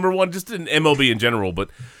kids. Number one, just in MLB in general,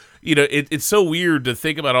 but it's so weird to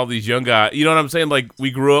think about all these young guys. You know what I'm saying? Like,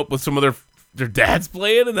 we grew up with some of their dads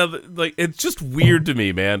playing, and it's just weird to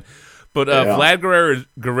me, man. But Vlad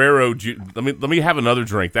Guerrero let me have another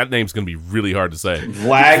drink. That name's gonna be really hard to say.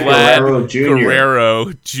 Vlad Guerrero Jr.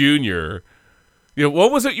 Guerrero Jr.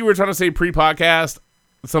 What was it you were trying to say pre-podcast?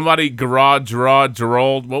 Somebody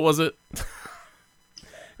Gerald. What was it?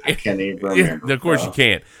 I can't even remember. Of course you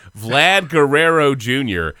can't. Vlad Guerrero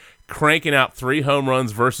Jr. cranking out 3 home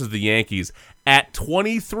runs versus the Yankees at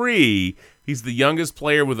 23. He's the youngest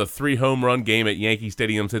player with a 3 home run game at Yankee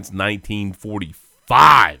Stadium since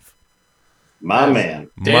 1945. My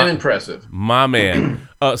man. Damn impressive. My man.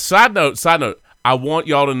 Side note. I want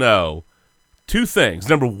y'all to know 2 things.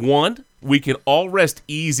 Number 1, we can all rest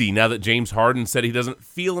easy now that James Harden said he doesn't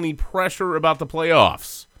feel any pressure about the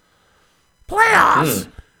playoffs.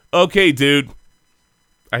 Okay, dude.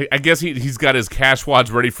 I guess he's got his cash wads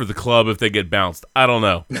ready for the club if they get bounced. I don't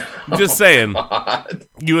know. I'm just saying. God.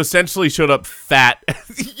 You essentially showed up fat. At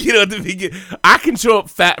the beginning. I can show up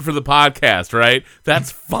fat for the podcast, right?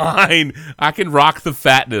 That's fine. I can rock the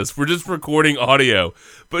fatness. We're just recording audio.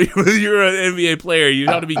 But you're an NBA player. You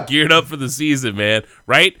have to be geared up for the season, man.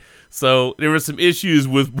 Right? So there were some issues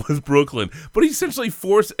with Brooklyn. But he essentially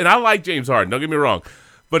forced, and I like James Harden, don't get me wrong,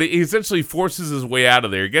 but he essentially forces his way out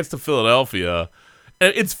of there. He gets to Philadelphia.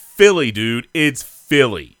 And it's Philly, dude. It's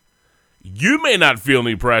Philly. You may not feel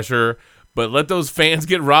any pressure, But let those fans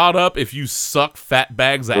get riled up. If you suck fat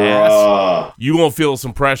bags of ass, you won't feel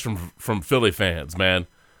some pressure from Philly fans, man.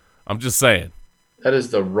 I'm just saying. That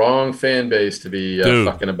is the wrong fan base to be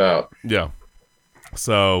fucking about. Yeah.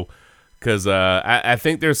 So, because I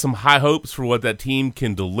think there's some high hopes for what that team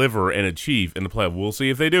can deliver and achieve in the playoff. We'll see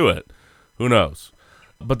if they do it. Who knows?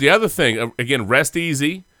 But the other thing, again, rest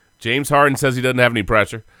easy. James Harden says he doesn't have any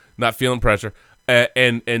pressure, not feeling pressure.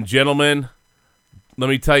 And gentlemen, let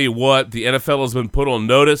me tell you what, the NFL has been put on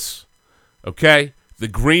notice, okay? The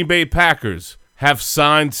Green Bay Packers have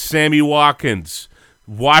signed Sammy Watkins.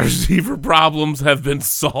 Wide receiver problems have been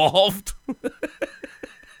solved.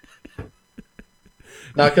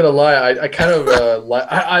 Not going to lie, I kind of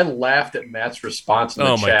I laughed at Matt's response in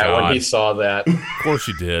the chat when he saw that. Of course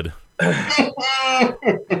you did.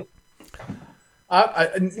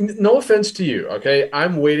 No offense to you, okay?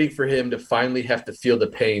 I'm waiting for him to finally have to feel the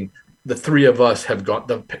pain the three of us have gone,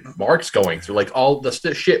 Mark's going through, like all the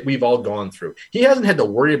shit we've all gone through. He hasn't had to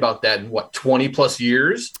worry about that in, 20 plus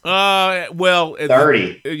years? Well,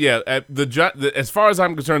 30. As far as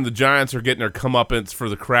I'm concerned, the Giants are getting their comeuppance for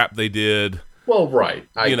the crap they did. Well, right.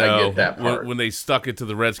 I get that part. When they stuck it to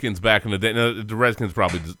the Redskins back in the day. Now, the Redskins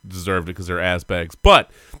probably deserved it because they're ass bags. But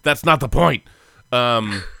that's not the point.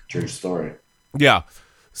 True story. Yeah.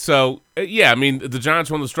 So, I mean, the Giants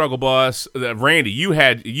won the struggle bus. Randy, you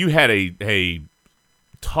had a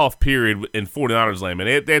tough period in 49ers land,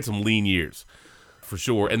 man. They had some lean years, for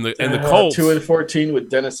sure. And the Colts 2-14 with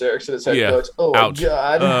Dennis Erickson as head coach. Oh, ouch.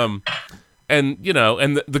 God. And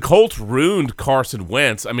the Colts ruined Carson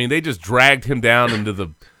Wentz. I mean, they just dragged him down into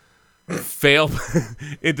the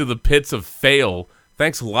into the pits of fail.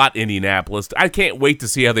 Thanks a lot, Indianapolis. I can't wait to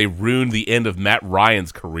see how they ruined the end of Matt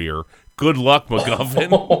Ryan's career. Good luck, McGuffin.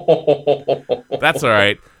 That's all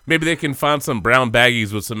right. Maybe they can find some brown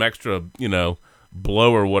baggies with some extra,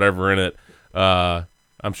 blow or whatever in it.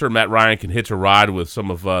 I'm sure Matt Ryan can hitch a ride with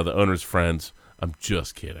some of the owner's friends. I'm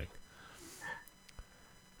just kidding.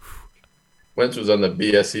 Wentz was on the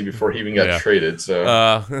BSC before he even got traded,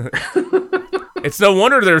 so. It's no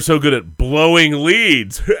wonder they're so good at blowing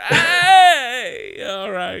leads. Hey!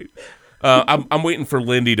 All right. I'm waiting for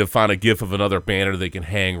Lindy to find a gif of another banner they can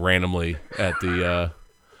hang randomly at the.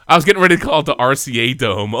 I was getting ready to call it the RCA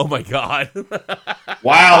Dome. Oh my God!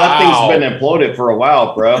 Wow, that thing's been imploded for a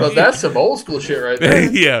while, bro. Well, that's some old school shit right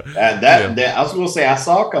there. Yeah. I was going to say I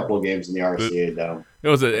saw a couple of games in the RCA Dome. It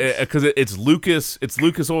was because it's Lucas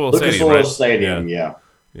Oil Stadium. Lucas Oil Stadium, yeah.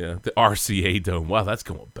 Yeah, the RCA Dome. Wow, that's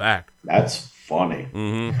going back. That's funny.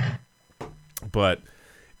 Mm-hmm. But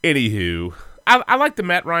anywho. I like the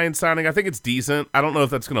Matt Ryan signing. I think it's decent. I don't know if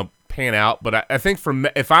that's going to pan out, but I think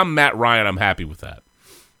if I'm Matt Ryan, I'm happy with that.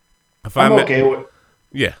 If I'm okay with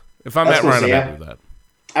Matt Ryan, I'm happy with that.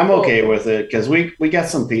 I'm okay with it because we got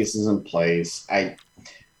some pieces in place.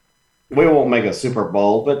 We won't make a Super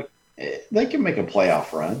Bowl, but they can make a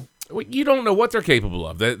playoff run. You don't know what they're capable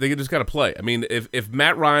of. They just got to play. I mean, if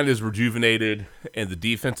Matt Ryan is rejuvenated and the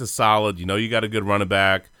defense is solid, you got a good running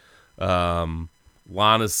back. Line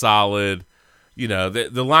is solid.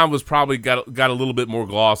 The line was probably got a little bit more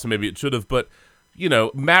gloss than maybe it should have, but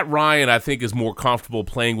Matt Ryan I think is more comfortable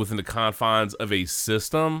playing within the confines of a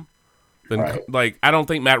system than I don't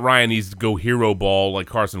think Matt Ryan needs to go hero ball like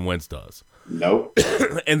Carson Wentz does. Nope.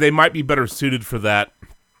 And they might be better suited for that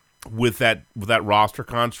with that roster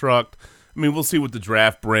construct. I mean, we'll see what the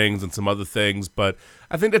draft brings and some other things, but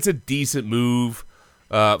I think that's a decent move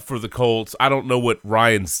for the Colts. I don't know what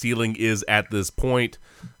Ryan's ceiling is at this point,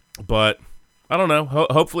 but I don't know.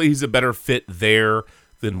 Hopefully he's a better fit there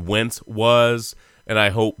than Wentz was, and I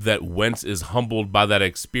hope that Wentz is humbled by that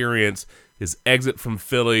experience, his exit from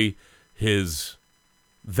Philly,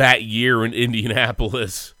 that year in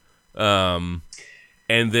Indianapolis, and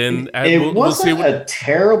then we'll see a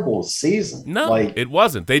terrible season. No, it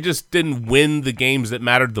wasn't. They just didn't win the games that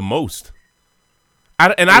mattered the most.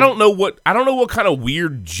 I don't know what kind of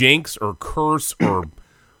weird jinx or curse or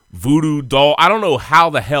voodoo doll. I don't know how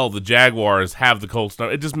the hell the Jaguars have the Colts.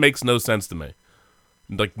 It just makes no sense to me.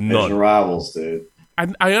 Like none. It's rivals, dude.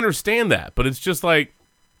 I understand that, but it's just like,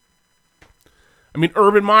 I mean,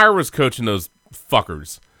 Urban Meyer was coaching those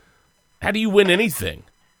fuckers. How do you win anything?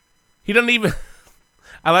 He doesn't even.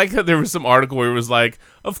 I like that there was some article where it was like,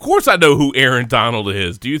 "Of course I know who Aaron Donald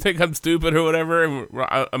is. Do you think I'm stupid or whatever?"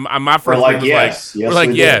 And my first thing was yes, we're like,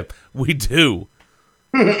 yeah, we do.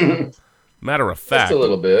 Matter of fact, just a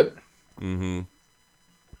little bit. Mm-hmm.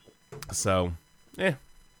 So, yeah.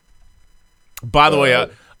 By the way, I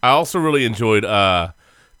also really enjoyed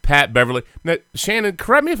Pat Beverly. Now, Shannon,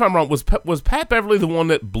 correct me if I'm wrong. Was Pat Beverly the one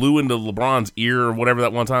that blew into LeBron's ear or whatever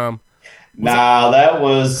that one time? That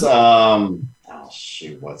was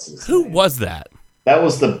shoot, what's his Who name? was that? That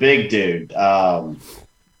was the big dude.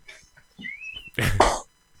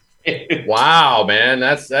 Wow, man,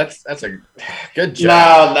 that's a good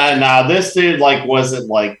job. No. This dude wasn't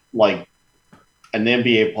like an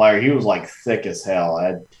NBA player. He was thick as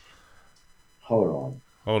hell. Hold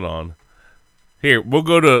on. Here, we'll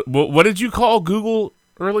go to what did you call Google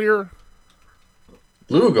earlier?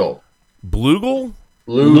 Lugal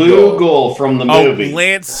from the movie.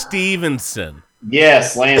 Lance Stevenson.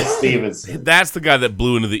 Yes, Lance Stevenson. That's the guy that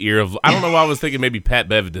blew into the ear of. I don't know why I was thinking maybe Pat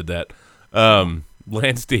Bev did that.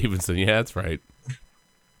 Lance Stevenson. Yeah, that's right.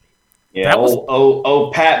 Yeah,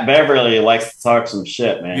 Pat Beverly likes to talk some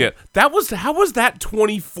shit, man. Yeah, how was that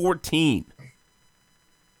 2014?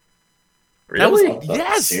 Really?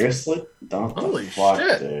 Yes. Seriously? Holy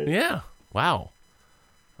shit. Dude. Yeah. Wow.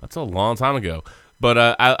 That's a long time ago. But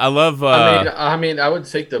I love. I mean, I would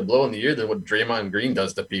take the blow in the ear that what Draymond Green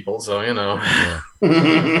does to people. So Yeah.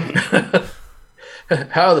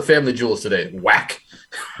 How are the family jewels today? Whack.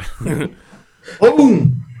 Boom.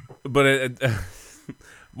 But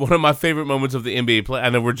one of my favorite moments of the NBA play. I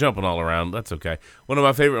know we're jumping all around. That's okay. One of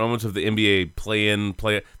my favorite moments of the NBA play.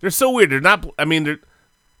 They're so weird. They're not. I mean,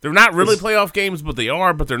 they're not really playoff games, but they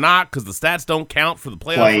are. But they're not because the stats don't count for the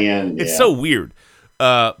playoff. It's so weird.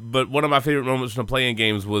 But one of my favorite moments from the play-in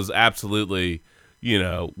games was absolutely,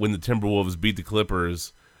 when the Timberwolves beat the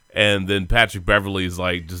Clippers, and then Patrick Beverley's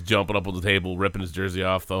just jumping up on the table, ripping his jersey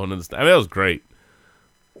off, throwing in the. That was great.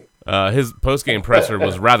 His post-game presser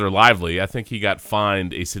was rather lively. I think he got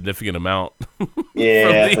fined a significant amount.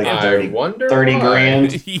 Yeah, I wonder 30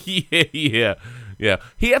 grand. Yeah.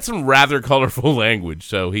 He had some rather colorful language,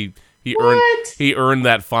 so he earned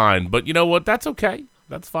that fine. But you know what? That's okay.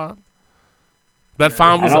 That's fine. That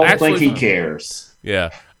fine was. I don't think he cares. Yeah.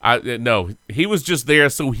 No, he was just there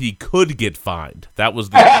so he could get fined. That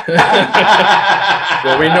was the.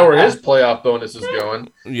 Well, we know where his playoff bonus is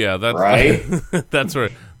going. Yeah, that's right.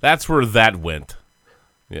 that's where that went.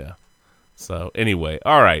 Yeah. So anyway,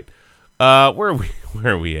 all right. Where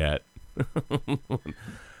are we at?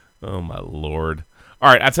 Oh my Lord!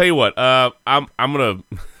 All right, I tell you what. We're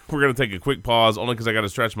gonna take a quick pause only because I got to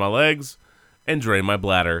stretch my legs and drain my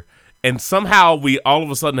bladder. And somehow we all of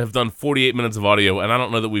a sudden have done 48 minutes of audio, and I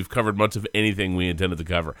don't know that we've covered much of anything we intended to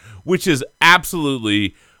cover, which is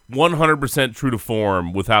absolutely 100% true to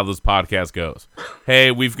form with how this podcast goes.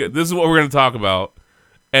 Hey, this is what we're going to talk about,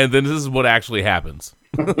 and then this is what actually happens.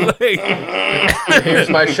 Here's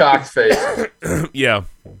my shocked face. Yeah.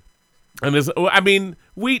 And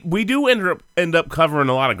we do end up covering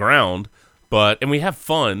a lot of ground, and we have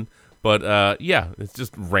fun, but it's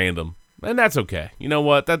just random. And that's okay. You know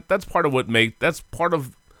what? That's part of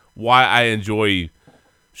why I enjoy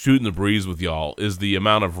shooting the breeze with y'all is the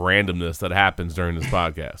amount of randomness that happens during this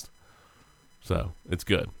podcast. So it's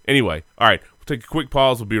good. Anyway, all right. We'll take a quick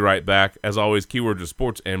pause. We'll be right back. As always, keywords are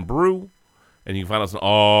sports and brew, and you can find us on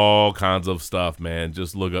all kinds of stuff, man.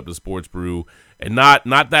 Just look up the Sports Brew, and not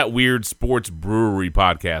that weird sports brewery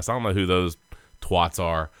podcast. I don't know who those twats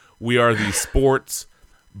are. We are the Sports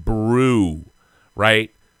Brew,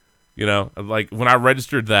 right? When I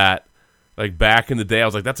registered that, back in the day, I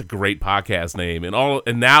was like, "That's a great podcast name." And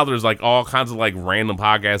now there's all kinds of random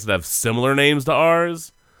podcasts that have similar names to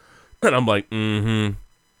ours, and I'm like, yeah.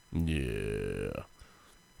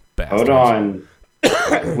 Bastards. Hold on,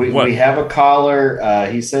 we have a caller.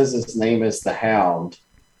 He says his name is the Hound.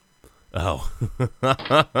 Oh, fuck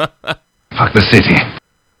the city.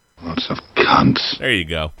 Lots of cunts. There you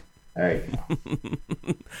go. All right.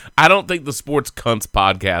 I don't think the Sports Cunts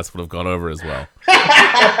podcast would have gone over as well.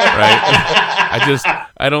 Right?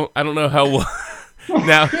 I don't know how well.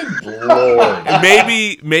 Now,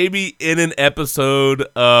 maybe in an episode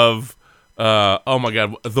of oh my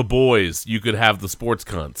God, The Boys, you could have the Sports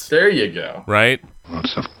Cunts. There you go. Right?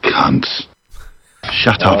 Lots of cunts.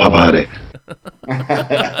 Shut up about it.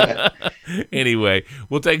 Anyway,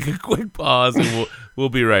 we'll take a quick pause and we'll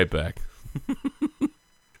be right back.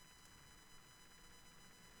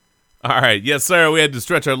 All right. Yes, sir. We had to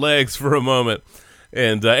stretch our legs for a moment.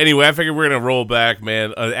 And anyway, I figured we're going to roll back,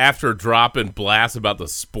 man. After dropping blasts about the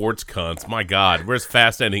Sports Cunts, my God, where's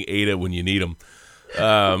Fast Ending Ada when you need them?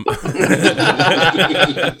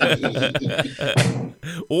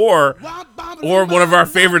 Or one of our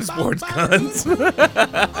favorite sports cunts. Oh,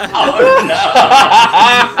 no.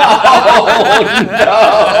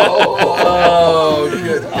 Oh,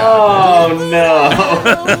 good God. Oh, no.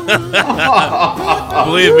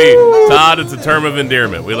 Believe me, Todd, it's a term of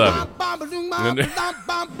endearment. We love you.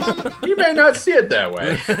 You may not see it that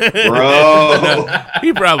way. Bro.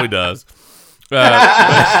 He probably does.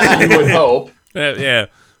 You would hope. Yeah.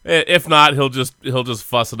 If not, he'll just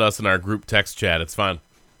fuss at us in our group text chat. It's fine.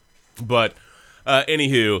 But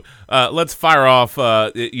anywho, let's fire off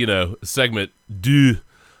segment 2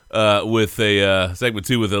 with a segment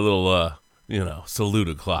 2 with a little salute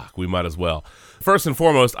o'clock. We might as well. First and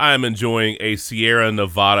foremost, I am enjoying a Sierra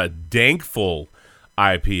Nevada Dankful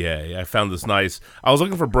IPA. I found this nice. I was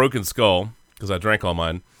looking for Broken Skull because I drank all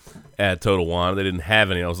mine at Total Wine. They didn't have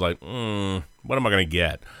any. I was like, what am I going to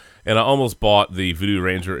get? And I almost bought the Voodoo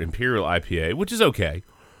Ranger Imperial IPA, which is okay.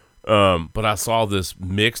 But I saw this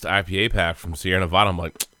mixed IPA pack from Sierra Nevada. I'm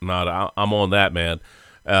like, nah, I'm on that, man.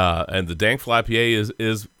 And the Dankful IPA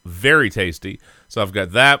is very tasty. So I've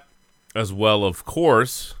got that as well, of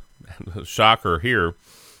course. Shocker here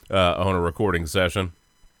on a recording session.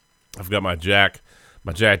 I've got my Jack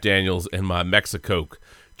Daniels and my Mexicoke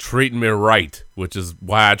treating me right, which is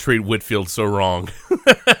why I treat Whitfield so wrong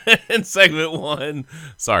in segment 1.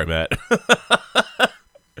 Sorry, Matt.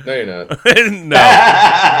 No, you're not.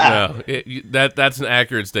 No. That's an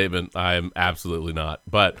accurate statement. I am absolutely not.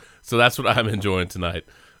 But so that's what I'm enjoying tonight.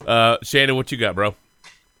 Shannon, what you got, bro?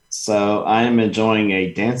 So I am enjoying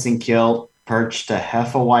a Dancing Kilt Perch to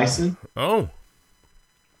Hefeweizen. Oh.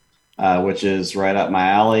 Which is right up my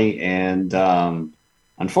alley. And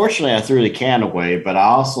unfortunately, I threw the can away, but I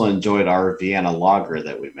also enjoyed our Vienna lager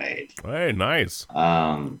that we made. Hey, nice.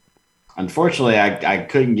 Unfortunately, I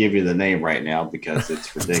couldn't give you the name right now because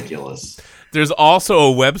it's ridiculous. There's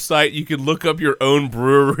also a website you can look up your own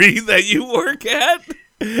brewery that you work at.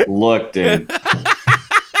 Look, dude.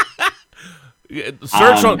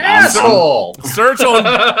 Search on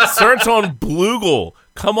Bloogle.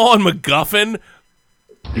 Come on, MacGuffin.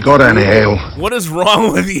 You got any ale? What is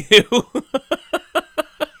wrong with you?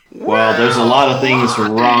 Well, there's a lot of things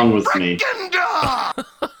wrong with me.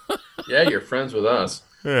 Yeah, you're friends with us.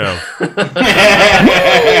 Yeah.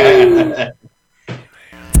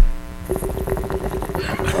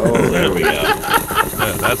 Oh, there we go.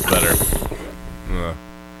 Yeah, that's better.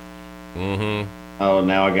 Oh,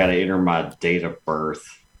 now I got to enter my date of birth.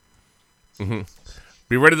 Mm-hmm.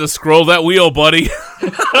 Be ready to scroll that wheel, buddy.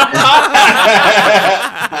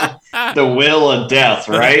 The wheel of death,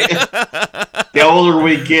 right? The older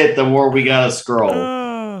we get, the more we got to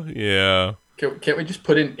scroll. Yeah. Can't we just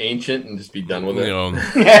put in ancient and just be done with it?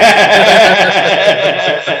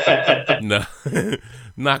 No,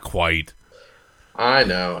 not quite. I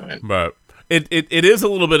know. But it is a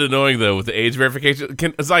little bit annoying, though, with the age verification.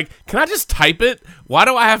 Can I just type it? Why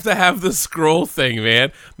do I have to have this scroll thing,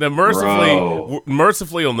 man? Now,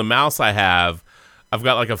 mercifully on the mouse I've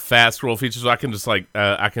got like a fast scroll feature, so I can just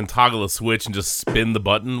I can toggle a switch and just spin the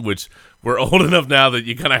button, which we're old enough now that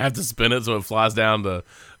you kind of have to spin it so it flies down to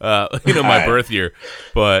my birth year.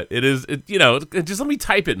 But just let me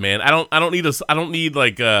type it, man. I don't need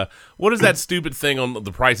what is that stupid thing on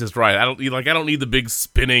The Price is Right? I don't need the big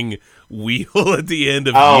spinning wheel at the end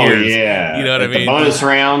of years. Yeah. You know what I mean? The bonus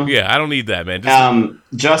round. Yeah, I don't need that, man.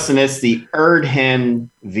 Justin, it's the Erdhen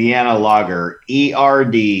Vienna Lager,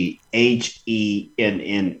 ERDHENNE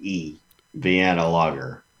Vienna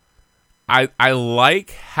Lager. I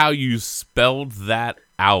like how you spelled that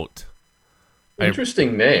out.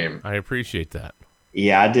 Interesting name. I appreciate that.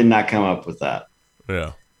 Yeah, I did not come up with that.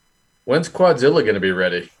 Yeah. When's Quadzilla going to be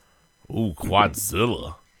ready? Ooh,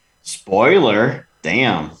 Quadzilla. Spoiler.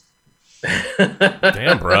 Damn.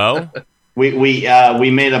 Damn, bro. We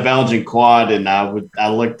made a Belgian quad, and I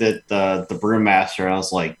looked at the brewmaster, and I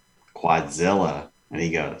was like, Quadzilla, and he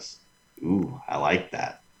goes, "Ooh, I like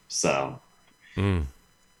that." So we're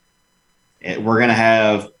gonna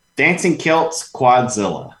have Dancing Kilts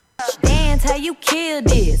Quadzilla. Dance how you killed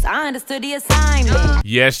this. I understood the assignment.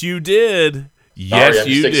 Yes, you did. Yes, I'm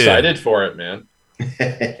just excited for it, man.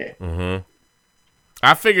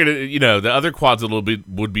 I figured, the other Quadzilla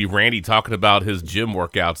would be Randy talking about his gym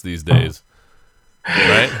workouts these days.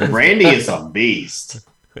 Right? Randy is a beast.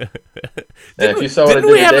 Didn't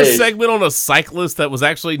we have a segment on a cyclist that was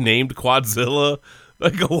actually named Quadzilla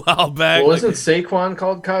like a while back? Well, wasn't Saquon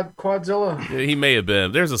called Quadzilla? Yeah, he may have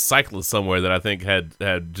been. There's a cyclist somewhere that I think had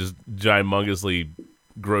just ginormously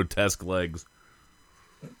grotesque legs.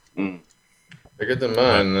 Bigger than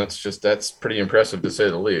mine. That's pretty impressive to say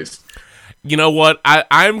the least. You know what?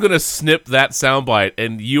 I'm gonna snip that soundbite,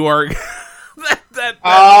 and you are.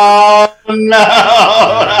 Oh no!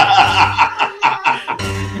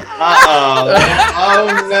 Oh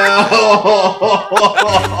no!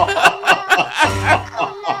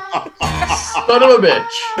 Son of a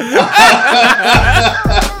bitch!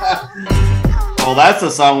 Well, that's a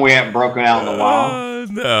song we haven't broken out in a while.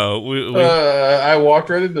 No, I walked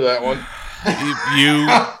right into that one.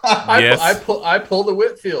 Yes. I pulled a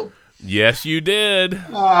Whitfield. Yes, you did.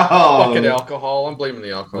 Fucking alcohol. I'm blaming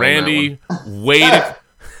the alcohol. Randy,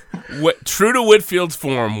 true to Whitfield's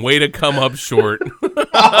form, way to come up short.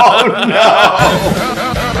 Oh, no.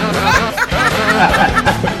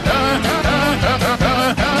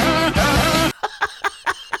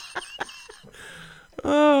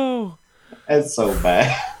 Oh. That's so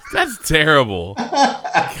bad. That's terrible.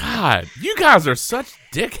 God, you guys are such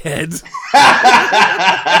dickheads.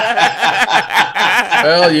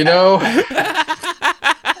 Well, you know,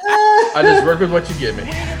 I just work with what you give me.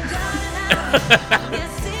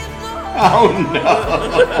 Oh, no.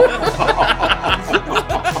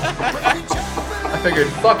 I figured,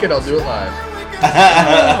 fuck it, I'll do it live.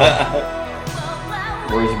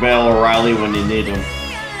 Where's Bill O'Reilly when you need him?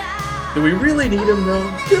 Do we really need him,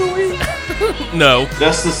 though? Do we? No.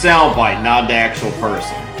 Just the soundbite, not the actual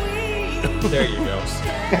person. There you go.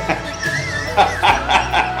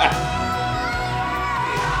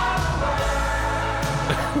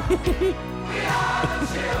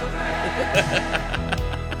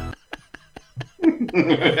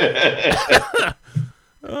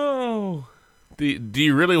 Oh. Do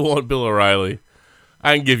you really want Bill O'Reilly?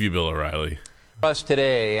 I can give you Bill O'Reilly. Us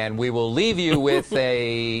today, and we will leave you with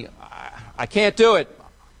a. I can't do it.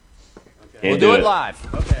 We'll do it live.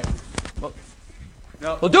 Okay.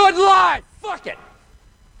 We'll do it live. Fuck it.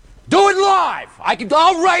 Do it live.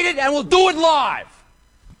 I'll write it, and we'll do it live.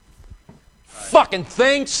 Fucking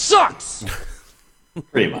thing sucks.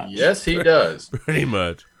 Pretty much. Yes, he does. Pretty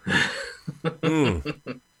much.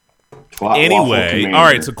 Anyway, all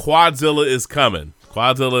right. So Quadzilla is coming.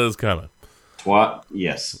 Quadzilla is coming.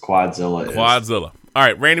 Yes, Quadzilla is. Quadzilla. All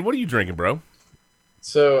right, Randy, what are you drinking, bro?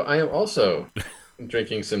 So I am also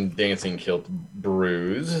drinking some Dancing Kilt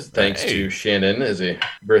brews, thanks to Shannon as a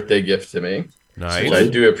birthday gift to me. Nice. Which I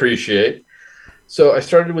do appreciate. So I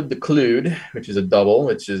started with the Clued, which is a double,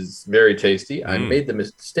 which is very tasty. I made the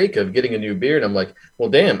mistake of getting a new beer, and I'm like, well,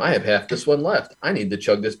 damn, I have half this one left. I need to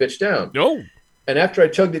chug this bitch down. Oh. And after I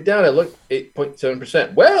chugged it down, I looked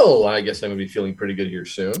 8.7%. Well, I guess I'm going to be feeling pretty good here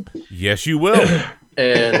soon. Yes, you will.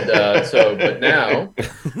 And but now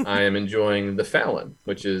I am enjoying the Fallon,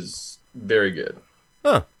 which is very good.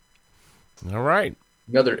 Huh. All right.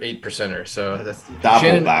 Another 8%er. So that's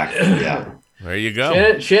double back. Yeah. There you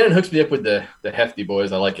go. Shannon hooks me up with the hefty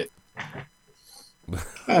boys. I like it.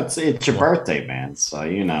 It's your birthday, man. So,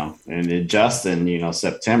 and Justin,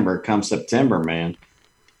 September, man.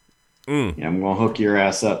 Yeah, I'm going to hook your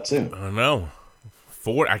ass up, too. I know.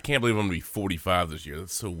 I can't believe I'm going to be 45 this year.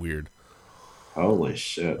 That's so weird. Holy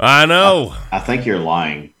shit. I know. I think you're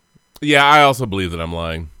lying. Yeah, I also believe that I'm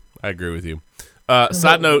lying. I agree with you.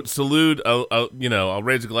 Side note, salute, I'll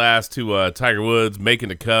raise a glass to Tiger Woods making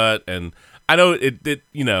the cut. And I know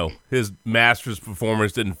his Masters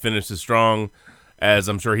performance didn't finish as strong as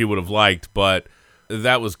I'm sure he would have liked, but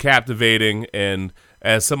that was captivating. And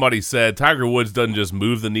as somebody said, Tiger Woods doesn't just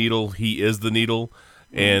move the needle, he is the needle.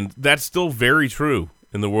 And that's still very true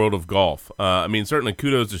in the world of golf. Certainly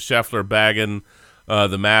kudos to Scheffler bagging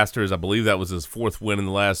the Masters. I believe that was his fourth win in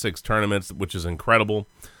the last 6 tournaments, which is incredible.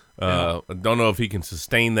 I don't know if he can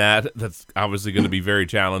sustain that. That's obviously going to be very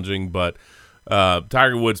challenging, but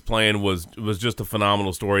Tiger Woods playing was just a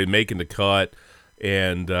phenomenal story, making the cut.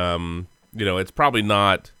 And, it's probably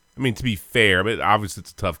not, to be fair, but obviously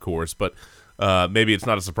it's a tough course, but maybe it's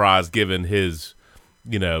not a surprise given his,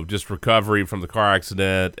 just recovery from the car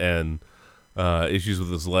accident and issues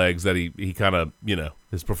with his legs that he kind of,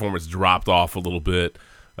 his performance dropped off a little bit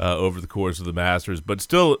over the course of the Masters. But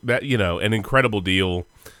still, that an incredible deal.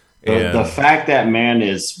 The fact that man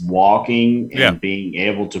is walking and being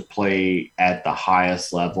able to play at the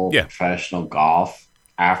highest level of professional golf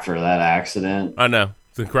after that accident. I know.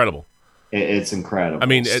 It's incredible. It's incredible.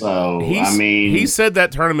 He said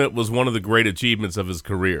that tournament was one of the great achievements of his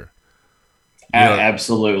career.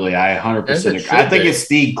 Absolutely. I 100% agree. I think it's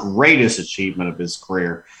the greatest achievement of his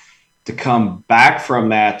career to come back from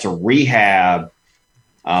that to rehab.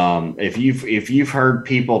 If you've heard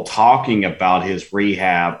people talking about his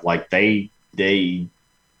rehab, like they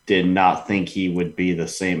did not think he would be the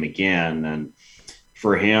same again. And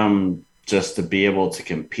for him just to be able to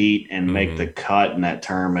compete and make the cut in that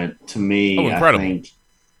tournament, to me,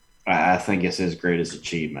 I think it's his greatest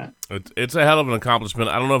achievement. It's a hell of an accomplishment.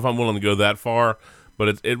 I don't know if I'm willing to go that far,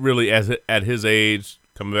 but it really, at his age,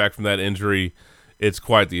 coming back from that injury, it's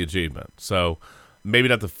quite the achievement. So maybe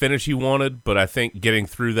not the finish he wanted, but I think getting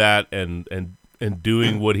through that and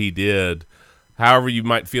doing what he did, however you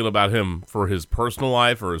might feel about him for his personal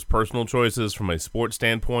life or his personal choices from a sports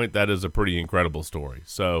standpoint, that is a pretty incredible story.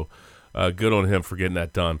 So Good on him for getting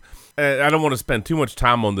that done. I don't want to spend too much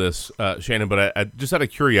time on this, Shannon, but I just out of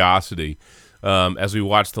curiosity, as we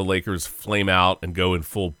watch the Lakers flame out and go in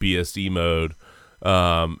full BSE mode,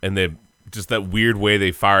 and they just that weird way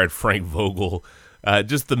they fired Frank Vogel,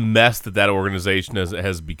 just the mess that organization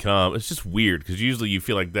has become. It's just weird because usually you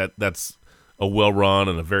feel like that's a well-run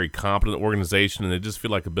and a very competent organization, and they just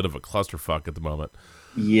feel like a bit of a clusterfuck at the moment.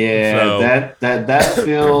 Yeah, that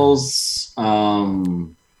feels,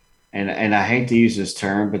 and I hate to use this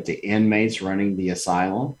term, but the inmates running the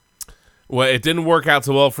asylum. Well, it didn't work out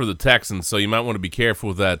so well for the Texans, so you might want to be careful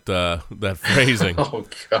with that phrasing. Oh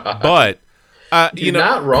God! But you're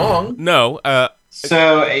not wrong. No.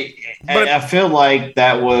 So I feel like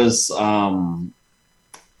that was a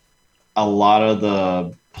lot of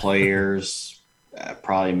the players.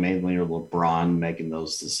 Probably mainly LeBron making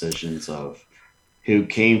those decisions of who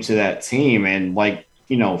came to that team. And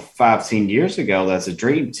 15 years ago, that's a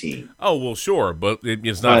dream team. Oh, well, sure. But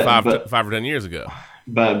it's not 5 or 10 years ago.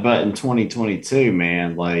 But in 2022,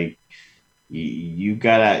 man, you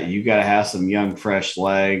gotta have some young, fresh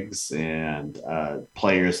legs and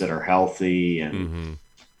players that are healthy. And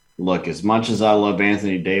look, as much as I love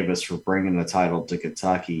Anthony Davis for bringing the title to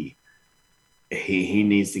Kentucky, he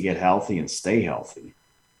needs to get healthy and stay healthy.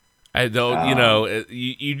 I don't,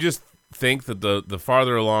 you just think that the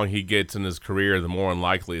farther along he gets in his career, the more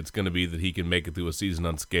unlikely it's going to be that he can make it through a season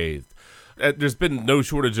unscathed. There's been no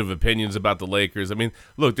shortage of opinions about the Lakers. I mean,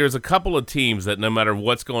 look, there's a couple of teams that no matter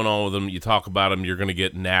what's going on with them, you talk about them, you're going to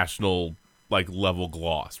get national level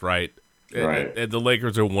gloss, right? Right. And the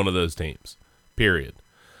Lakers are one of those teams, period.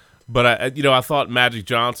 But I thought Magic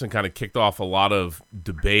Johnson kind of kicked off a lot of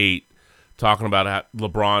debate talking about how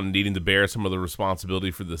LeBron needing to bear some of the responsibility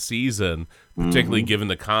for the season, particularly given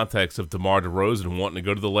the context of DeMar DeRozan wanting to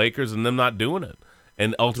go to the Lakers and them not doing it,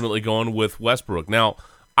 and ultimately going with Westbrook. Now,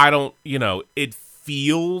 I don't, it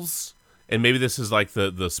feels, and maybe this is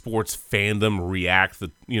the sports fandom react,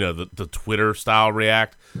 the Twitter style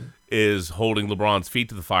react, is holding LeBron's feet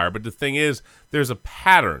to the fire. But the thing is, there's a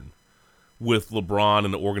pattern with LeBron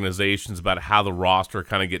and the organizations about how the roster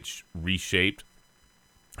kind of gets reshaped,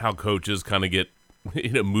 how coaches kind of get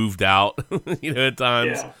moved out at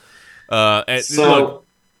times.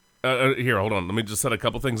 Here, hold on, let me just set a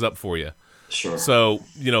couple things up for you. Sure. So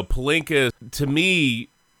Pelinka, to me,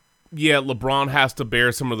 LeBron has to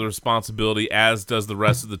bear some of the responsibility, as does the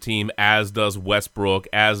rest of the team, as does Westbrook,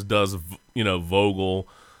 as does Vogel,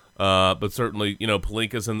 but certainly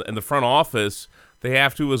Pelinka's in the front office, they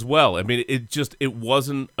have to as well. I mean, it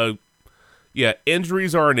wasn't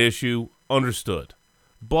injuries are an issue, understood.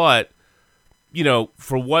 But,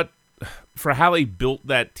 for how they built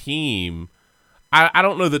that team, I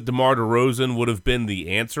don't know that DeMar DeRozan would have been the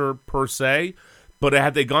answer per se, but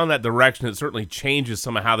had they gone that direction, it certainly changes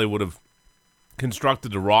some of how they would have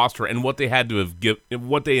constructed the roster and what they had to have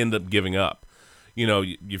what they end up giving up.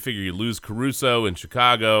 You figure you lose Caruso in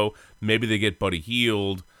Chicago, maybe they get Buddy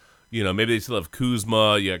Hield, maybe they still have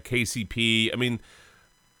Kuzma, KCP. I mean,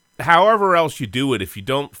 however else you do it, if you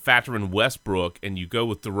don't factor in Westbrook and you go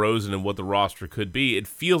with DeRozan and what the roster could be, it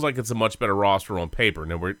feels like it's a much better roster on paper.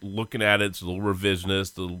 Now, we're looking at it, it's a little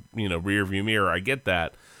revisionist, rear view mirror. I get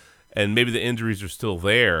that. And maybe the injuries are still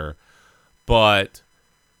there. But,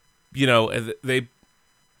 it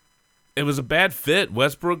was a bad fit.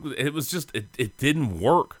 Westbrook, it was just, it didn't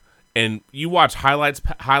work. And you watch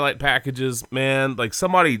highlight packages, man,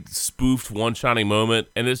 somebody spoofed One Shining Moment,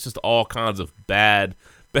 and it's just all kinds of bad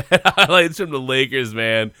highlights from the Lakers,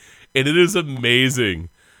 man. And it is amazing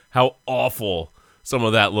how awful some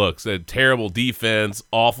of that looks. A terrible defense,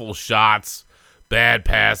 awful shots, bad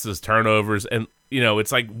passes, turnovers. And,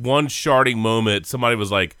 it's like one sharding moment. Somebody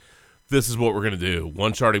was like, this is what we're going to do.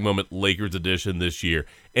 One sharding moment, Lakers edition this year.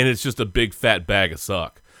 And it's just a big fat bag of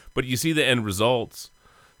suck. But you see the end results.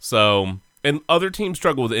 So, and other teams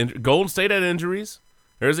struggle with Golden State had injuries.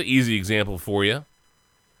 There's an easy example for you.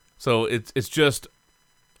 So it's just,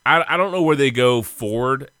 I don't know where they go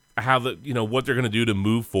forward, how what they're going to do to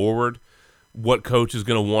move forward, what coach is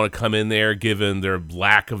going to want to come in there given their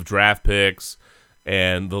lack of draft picks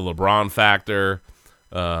and the LeBron factor.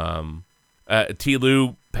 T.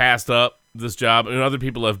 Lue passed up this job, and other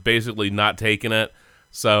people have basically not taken it.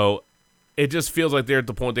 So it just feels like they're at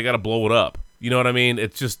the point they got to blow it up. You know what I mean?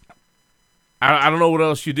 It's just, I don't know what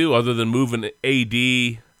else you do other than move an AD,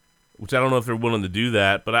 which I don't know if they're willing to do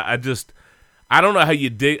that, but I don't know how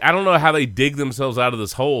you dig. I don't know how they dig themselves out of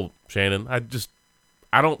this hole, Shannon. I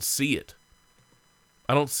don't see it.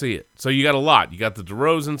 I don't see it. So you got a lot. You got the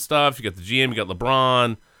DeRozan stuff. You got the GM. You got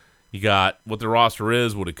LeBron. You got what the roster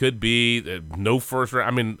is, what it could be. No first round.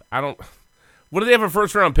 I mean, What do they have a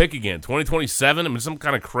first-round pick again? 2027? I mean, some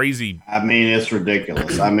kind of crazy. I mean, it's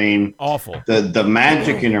ridiculous. I mean, awful. The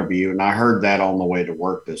Magic interview, and I heard that on the way to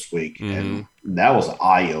work this week, and that was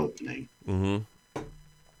eye-opening.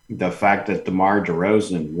 The fact that DeMar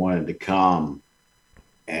DeRozan wanted to come,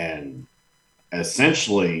 and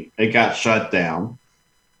essentially it got shut down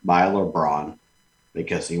by LeBron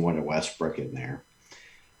because he wanted Westbrook in there.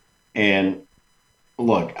 And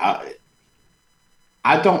look,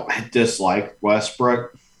 I don't dislike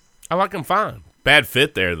Westbrook. I like him fine. Bad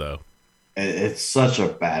fit there, though. It's such a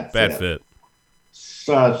bad fit.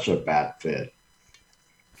 Such a bad fit.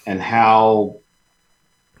 And how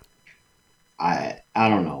I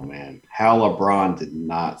don't know, man. How LeBron did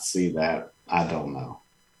not see that, I don't know.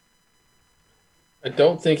 I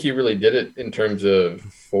don't think he really did it in terms of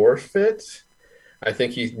forfeit. I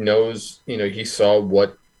think he knows, he saw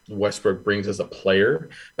what Westbrook brings as a player.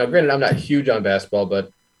 Now, granted, I'm not huge on basketball,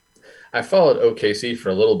 but I followed OKC for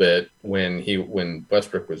a little bit when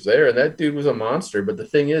Westbrook was there, and that dude was a monster. But the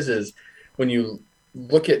thing is when you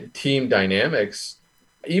look at team dynamics,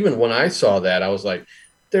 even when I saw that, I was like,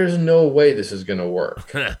 there's no way this is going to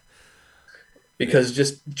work. Because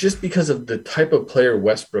just because of the type of player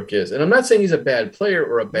Westbrook is. And I'm not saying he's a bad player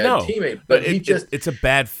or a bad teammate, but it's a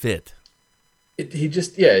bad fit.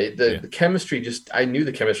 The chemistry I knew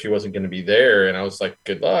the chemistry wasn't going to be there, and I was like,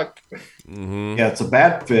 good luck. Yeah, it's a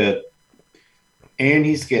bad fit, and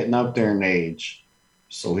he's getting up there in age,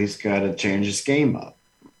 so he's got to change his game up.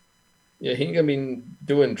 Yeah, he ain't going to be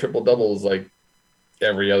doing triple doubles like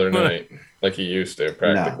every other night, like he used to,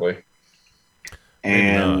 practically. No.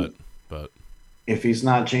 And but if he's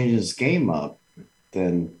not changing his game up,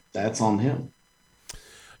 then that's on him.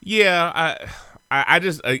 Yeah, I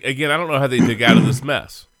just, again, I don't know how they dig out of this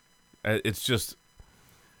mess. It's just,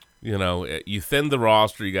 you thin the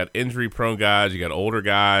roster. You got injury-prone guys. You got older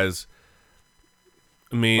guys.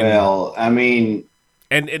 And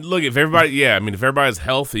look, if everybody's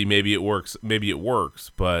healthy, maybe it works.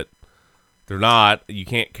 But they're not. You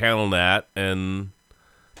can't count on that, and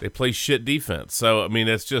they play shit defense. So, I mean,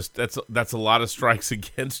 it's just that's a lot of strikes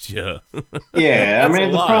against you. Yeah, I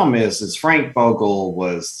mean, the problem is Frank Vogel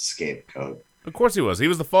was the scapegoat. Of course he was. He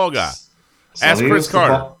was the fall guy. Ask Chris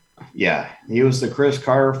Carter. He was the Chris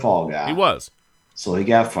Carter fall guy. He was. So he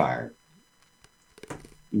got fired.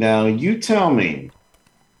 Now, you tell me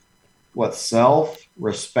what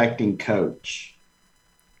self-respecting coach.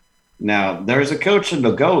 Now, there's a coach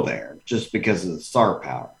that'll go there just because of the star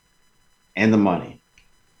power and the money.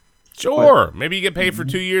 Sure. Maybe you get paid for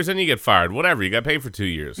 2 years and you get fired. Whatever. You got paid for 2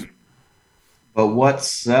 years. But what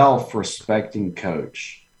self-respecting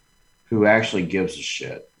coach who actually gives a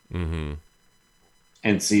shit and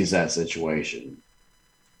sees that situation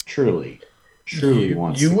truly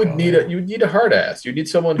wants you would need a hard ass. You need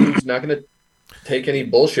someone who's not going to take any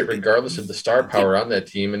bullshit regardless of the star power on that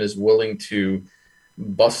team and is willing to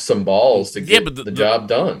bust some balls to get the job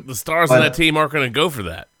done. The stars on that team aren't going to go for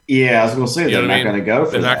that. Yeah, I was going to say they're not going to go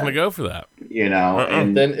for that. They're not going to go for that.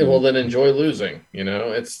 And then enjoy losing.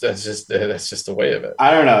 That's just the way of it.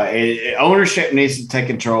 I don't know. Ownership needs to take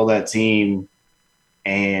control of that team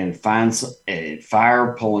and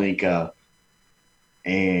fire Pelinka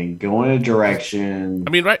and go in a direction. I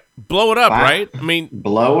mean, right? Blow it up, right? I mean,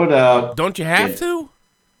 blow it up. Don't you have to?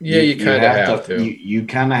 Yeah, you kind of have to. You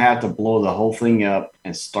kind of have to blow the whole thing up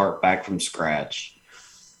and start back from scratch.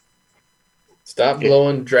 Stop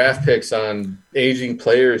blowing draft picks on aging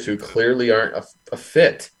players who clearly aren't a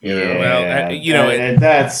fit. And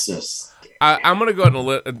that's just. I'm going to go ahead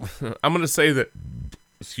and I'm going to say that.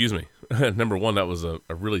 Excuse me. Number one, that was a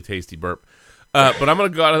really tasty burp. But I'm going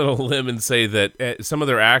to go out on a limb and say that some of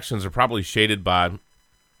their actions are probably shaded by,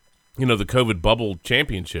 the COVID bubble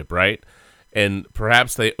championship, right? And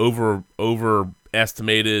perhaps they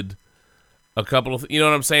overestimated a couple of, you know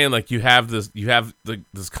what I'm saying? Like you have this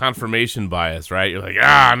confirmation bias, right? You're like,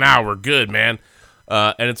 now we're good, man.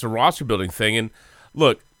 And it's a roster building thing. And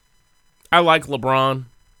look, I like LeBron.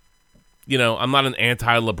 I'm not an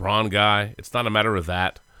anti-LeBron guy. It's not a matter of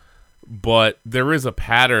that. But there is a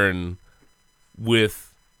pattern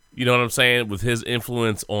with, you know what I'm saying, with his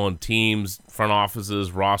influence on teams, front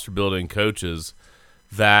offices, roster building, coaches,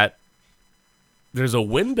 that there's a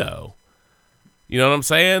window. You know what I'm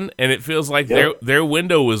saying? And it feels like their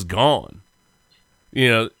window is gone.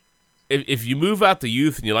 If you move out the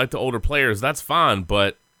youth and you like the older players, that's fine.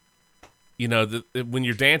 But, when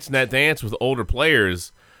you're dancing that dance with older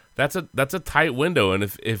players, that's a tight window. And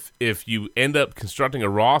if you end up constructing a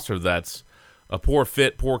roster that's a poor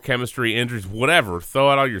fit, poor chemistry, injuries, whatever, throw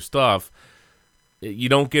out all your stuff, you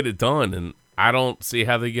don't get it done. And I don't see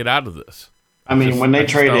how they get out of this. I mean, when they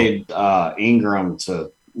traded Ingram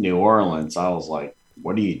to New Orleans, I was like,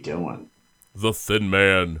 what are you doing? The thin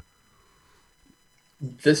man.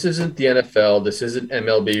 This isn't the NFL. This isn't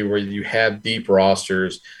MLB where you have deep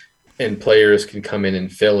rosters and players can come in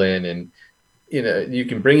and fill in. And, you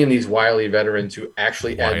can bring in these wily veterans who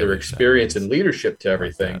actually add their experience and leadership to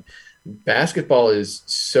everything. Basketball is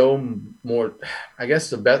so more, I guess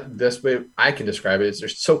the best way I can describe it is they're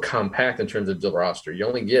so compact in terms of the roster. You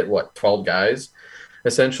only get, 12 guys,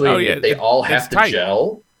 essentially. Oh, yeah. They all have to tight.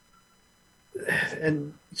 gel.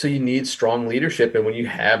 And so you need strong leadership. And when you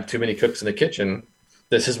have too many cooks in the kitchen,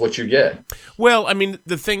 this is what you get. Well, I mean,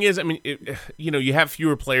 the thing is, you have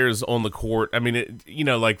fewer players on the court. I mean,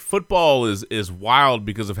 like football is wild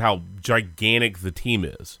because of how gigantic the team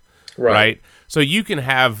is, right? So you can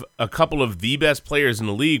have a couple of the best players in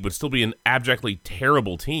the league, but still be an abjectly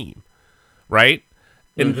terrible team, right?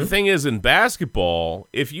 And the thing is, in basketball,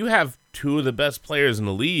 if you have two of the best players in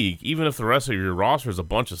the league, even if the rest of your roster is a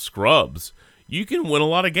bunch of scrubs, you can win a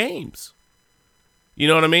lot of games. You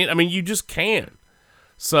know what I mean? I mean, you just can.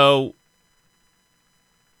 So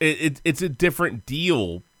it's a different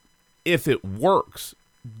deal if it works.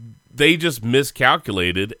 They just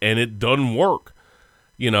miscalculated, and it doesn't work.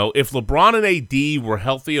 If LeBron and AD were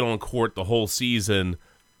healthy and on court the whole season,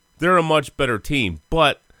 they're a much better team.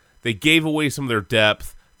 But they gave away some of their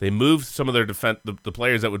depth. They moved some of their defense, the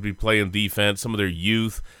players that would be playing defense, some of their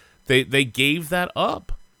youth. They gave that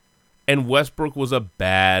up, and Westbrook was a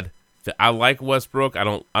bad. I like Westbrook. I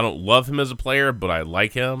don't love him as a player, but I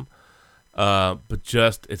like him. But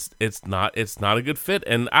just it's not a good fit,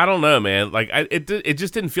 and I don't know, man. Like it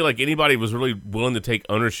just didn't feel like anybody was really willing to take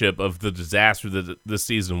ownership of the disaster that this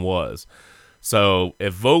season was. So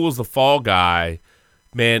if Vogel's the fall guy,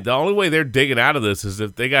 man, the only way they're digging out of this is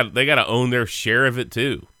if they got to own their share of it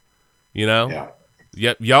too. Yeah.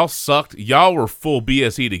 Yep. Y'all sucked. Y'all were full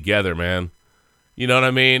BSE together, man. You know what I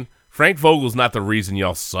mean? Frank Vogel's not the reason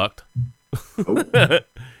y'all sucked.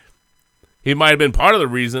 He might have been part of the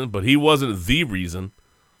reason, but he wasn't the reason.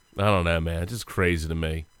 I don't know, man. It's just crazy to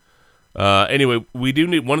me. Anyway, we do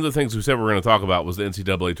need, one of the things we said we were going to talk about was the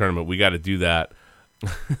NCAA tournament. We got to do that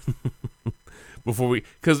before we,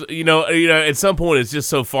 because at some point it's just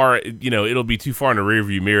so far, it'll be too far in the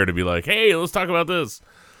rearview mirror to be like, hey, let's talk about this.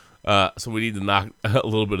 So we need to knock a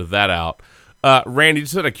little bit of that out. Randy,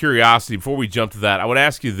 just out of curiosity, before we jump to that, I would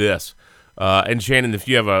ask you this. And Shannon, if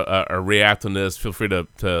you have a react on this, feel free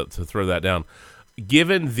to throw that down.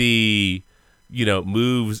 Given the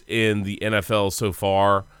moves in the NFL so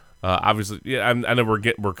far, obviously, I know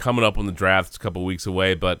we're coming up on the draft. It's a couple of weeks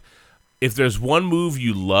away, but if there's one move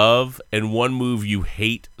you love and one move you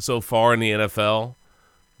hate so far in the NFL,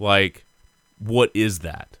 like, what is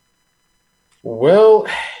that? Well,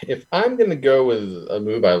 if I'm going to go with a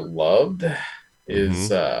move I loved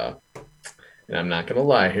is, and I'm not going to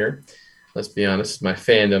lie here, let's be honest, my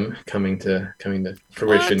fandom coming to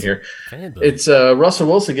fruition here. Fandom. It's Russell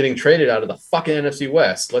Wilson getting traded out of the fucking NFC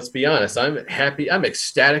West. Let's be honest. I'm happy. I'm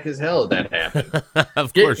ecstatic as hell that happened.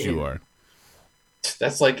 Of course you are.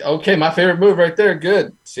 That's like, okay, my favorite move right there.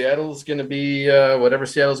 Good. Seattle's going to be whatever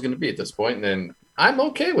Seattle's going to be at this point, and then I'm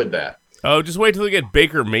okay with that. Oh, just wait till they get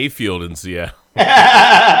Baker Mayfield in Seattle.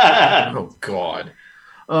 Oh, God.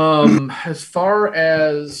 As far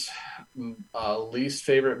as least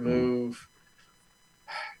favorite move,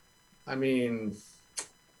 I mean,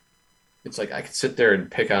 it's like I could sit there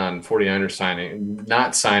and pick on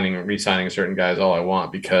 49ers re-signing certain guys all I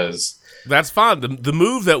want because that's fine. The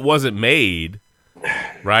move that wasn't made,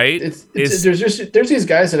 right? There's these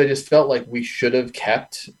guys that I just felt like we should have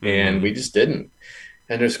kept and we just didn't.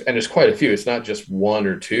 And there's quite a few. It's not just one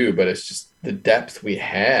or two, but it's just the depth we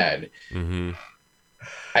had. Mm-hmm.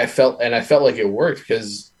 I felt like it worked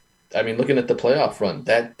because, I mean, looking at the playoff run,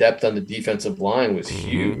 that depth on the defensive line was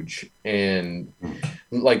huge. And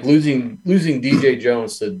like losing DJ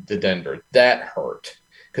Jones to Denver, that hurt.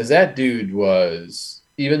 Because that dude was,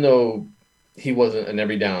 even though he wasn't an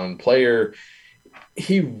every down player,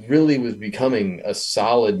 he really was becoming a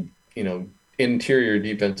solid, interior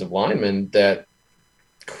defensive lineman that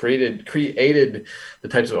created the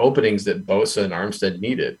types of openings that Bosa and Armstead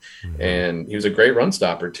needed. And he was a great run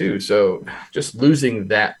stopper too. So just losing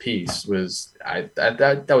that piece was, I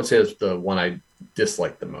would say was the one I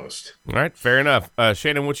disliked the most. All right. Fair enough.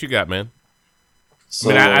 Shannon, what you got, man?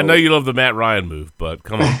 So, I know you love the Matt Ryan move, but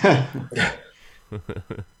come on.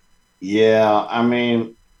 Yeah. I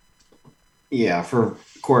mean, yeah, for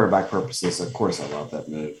quarterback purposes, of course I love that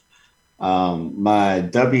move. My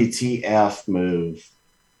WTF move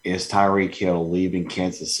is Tyreek Hill leaving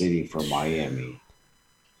Kansas City for Miami.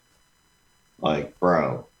 Like,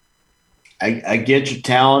 bro, I get you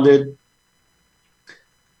talented,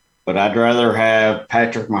 but I'd rather have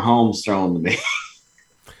Patrick Mahomes thrown to me.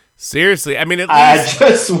 Seriously, I mean, I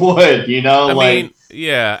just would, I mean,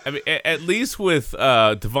 at least with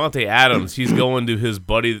Devontae Adams, he's going to his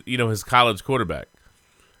buddy, his college quarterback.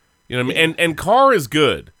 You know what I mean? And Carr is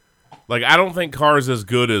good. Like, I don't think Carr is as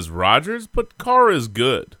good as Rodgers, but Carr is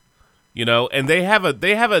good. And they have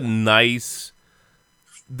a nice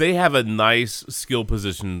skill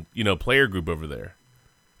position, player group over there.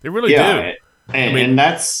 They really do. And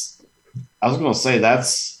that's, I was going to say,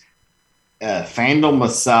 that's fandom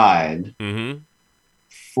aside,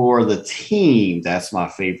 for the team, that's my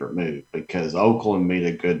favorite move because Oakland made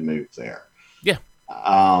a good move there. Yeah.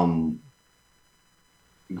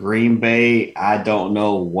 Green Bay, I don't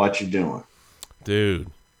know what you're doing. Dude.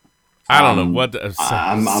 I don't know what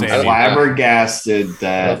I'm flabbergasted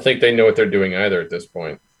that I don't think they know what they're doing either at this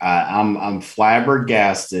point. I'm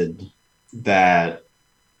flabbergasted that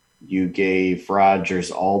you gave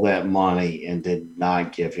Rodgers all that money and did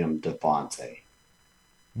not give him Devontae.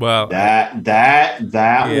 Well, that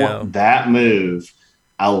move,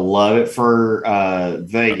 I love it for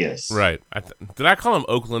Vegas. Right. Did I call him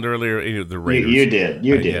Oakland earlier? The Raiders. You did.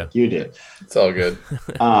 You did. It's all good.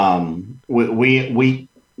 We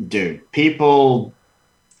dude, people,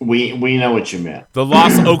 we know what you meant. The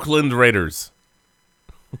Los Oakland Raiders.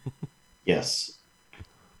 Yes.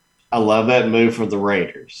 I love that move for the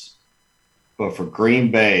Raiders. But for Green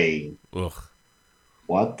Bay,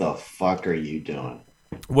 what the fuck are you doing?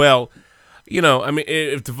 Well, I mean,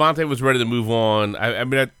 if Devontae was ready to move on, I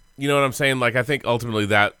mean, you know what I'm saying? Like, I think ultimately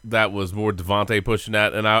that was more Devontae pushing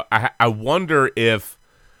that. And I wonder if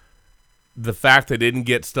the fact they didn't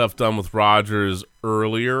get stuff done with Rodgers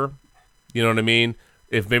earlier, you know what I mean?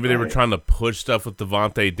 If maybe they were trying to push stuff with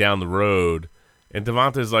Devontae down the road, and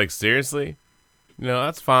Devontae's like, seriously?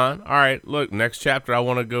 That's fine. All right, look, next chapter, I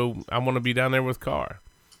want to be down there with Carr.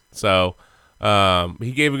 So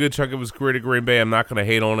he gave a good chunk of his career to Green Bay. I'm not going to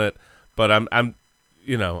hate on it, but I'm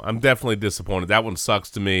definitely disappointed. That one sucks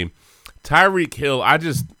to me. Tyreek Hill, I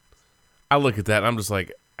look at that and I'm just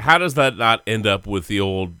like, how does that not end up with the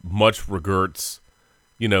old much regrets,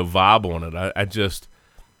 vibe on it? I just,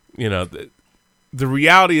 the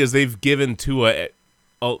reality is they've given Tua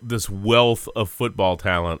this wealth of football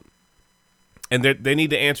talent, and they need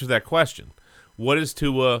to answer that question. What is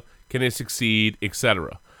Tua? Can he succeed,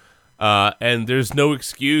 etc.? And there's no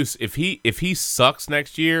excuse if he sucks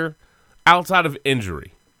next year, outside of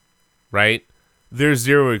injury, right? There's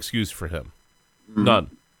zero excuse for him,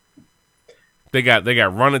 none. They got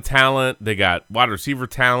running talent, they got wide receiver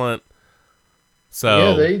talent.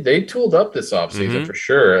 So yeah, they tooled up this offseason for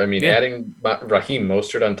sure. I mean, adding Raheem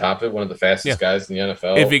Mostert on top of it, one of the fastest guys in the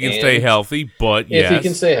NFL. If he can stay healthy, but if he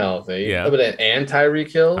can stay healthy. But and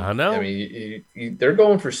Tyreek Hill. I know. I mean, they're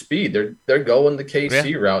going for speed. They're going the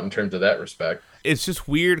KC route in terms of that respect. It's just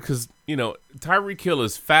weird because, Tyreek Hill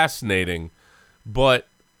is fascinating, but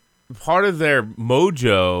part of their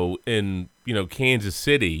mojo in, Kansas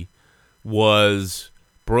City was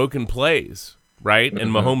broken plays. Right, and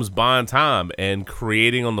Mahomes buying time and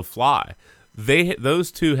creating on the fly. Those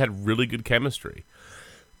two had really good chemistry,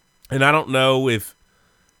 and I don't know if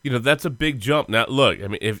that's a big jump. Now, look, I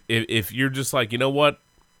mean, if you're just like, what,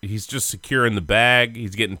 he's just securing the bag,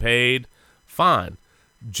 he's getting paid, fine.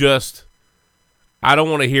 Just I don't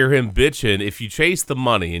want to hear him bitching. If you chase the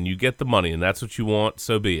money and you get the money and that's what you want,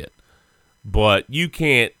 so be it. But you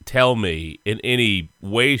can't tell me in any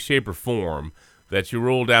way, shape, or form that you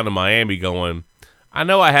roll down to Miami going, I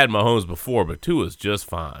know I had Mahomes before, but Tua's just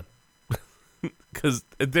fine. Because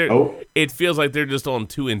it feels like they're just on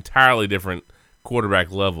two entirely different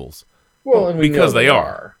quarterback levels. Well, and because they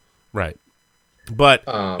are. Right. But,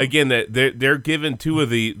 again, they're giving Tua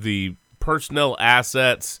the personnel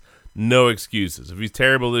assets, no excuses. If he's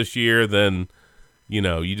terrible this year, then,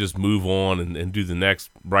 you just move on and do the next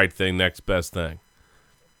right thing, next best thing.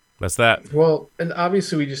 That's that. Well, and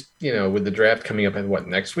obviously we just, with the draft coming up in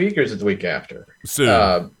next week, or is it the week after? Soon.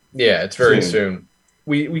 Yeah, it's very soon.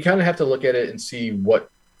 We kind of have to look at it and see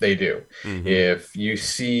what they do. Mm-hmm. If you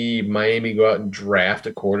see Miami go out and draft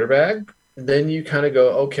a quarterback, then you kind of go,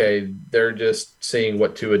 okay, they're just seeing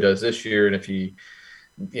what Tua does this year, and if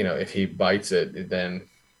he bites it, then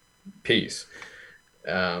peace.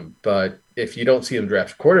 But if you don't see him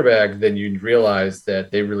draft a quarterback, then you realize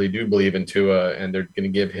that they really do believe in Tua, and they're going to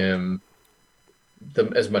give him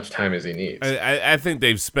as much time as he needs. I think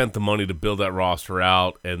they've spent the money to build that roster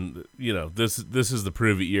out, and this is the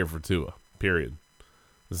prove it year for Tua. Period.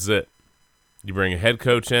 This is it. You bring a head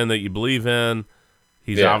coach in that you believe in.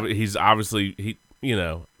 He's obviously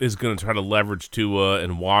is going to try to leverage Tua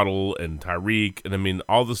and Waddle and Tyreek, and I mean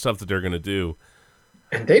all the stuff that they're going to do.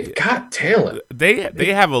 And they've got talent. They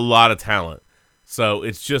have a lot of talent. So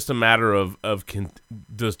it's just a matter of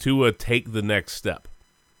does Tua take the next step,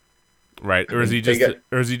 right? Or is he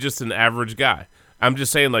just an average guy? I'm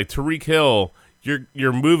just saying, like Tyreek Hill,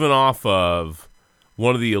 you're moving off of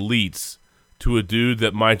one of the elites to a dude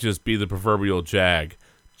that might just be the proverbial jag,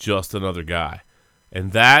 just another guy.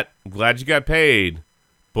 And that, I'm glad you got paid,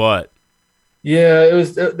 but yeah,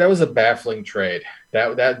 that was a baffling trade.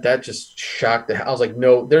 That just shocked the. I was like,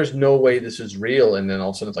 no, there's no way this is real. And then all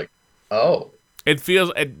of a sudden it's like, oh. That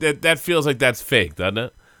feels like that's fake, doesn't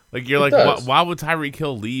it? Like you're like, why would Tyreek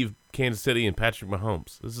Hill leave Kansas City and Patrick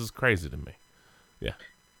Mahomes? This is crazy to me. Yeah,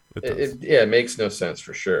 it makes no sense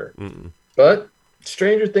for sure. But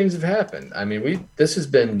stranger things have happened. I mean, this has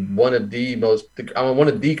been one of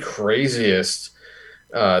the craziest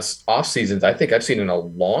off seasons I think I've seen in a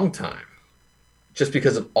long time. Just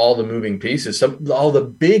because of all the moving pieces, all the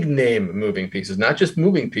big name moving pieces, not just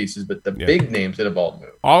moving pieces, but the big names that have all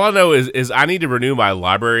moved. All I know is I need to renew my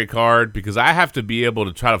library card because I have to be able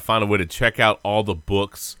to try to find a way to check out all the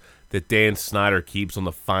books that Dan Snyder keeps on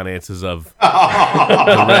the finances of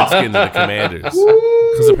the Redskins and the Commanders.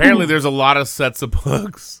 Because apparently there's a lot of sets of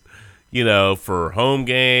books, for home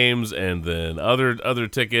games and then other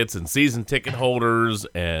tickets and season ticket holders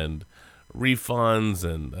and refunds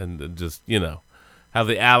and just, how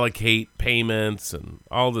they allocate payments and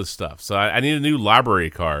all this stuff. So I need a new library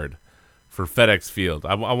card for FedEx Field.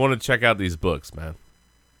 I want to check out these books, man.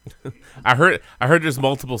 I heard there's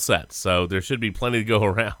multiple sets, so there should be plenty to go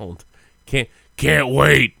around. Can't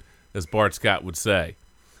wait, as Bart Scott would say.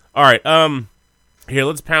 All right, here,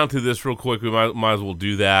 let's pound through this real quick. We might as well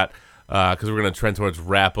do that because we're going to trend towards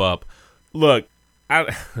wrap up. Look,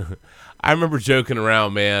 I remember joking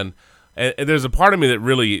around, man, and there's a part of me that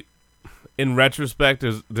really, in retrospect,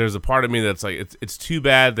 there's a part of me that's like, it's too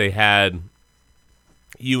bad they had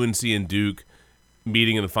UNC and Duke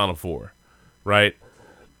meeting in the Final Four, right?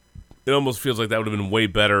 It almost feels like that would have been way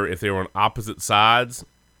better if they were on opposite sides,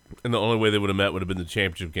 and the only way they would have met would have been the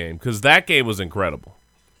championship game, because that game was incredible.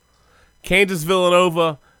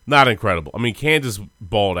 Kansas-Villanova, not incredible. I mean, Kansas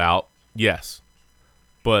balled out, yes,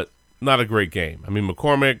 but not a great game. I mean,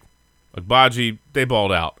 McCormick, Agbaji, they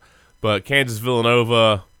balled out, but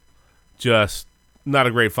Kansas-Villanova, just not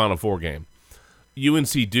a great Final Four game.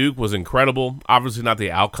 UNC Duke was incredible. Obviously not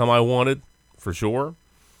the outcome I wanted, for sure.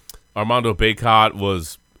 Armando Bacot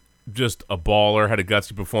was just a baller, had a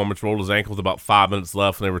gutsy performance, rolled his ankle with about 5 minutes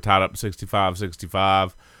left, and they were tied up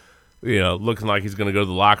 65-65. Looking like he's going to go to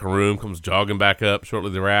the locker room, comes jogging back up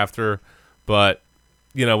shortly thereafter. But,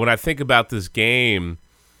 when I think about this game,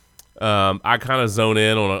 I kind of zone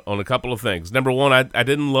in on a couple of things. Number one, I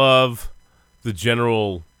didn't love the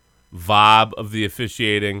general vibe of the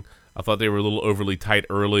officiating. I thought they were a little overly tight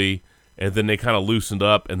early, and then they kind of loosened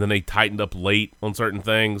up, and then they tightened up late on certain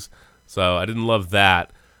things. So I didn't love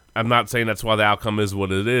that. I'm not saying that's why the outcome is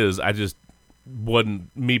what it is. I just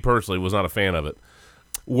me personally, was not a fan of it.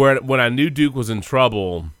 When I knew Duke was in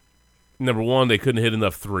trouble, number one, they couldn't hit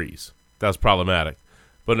enough threes. That was problematic.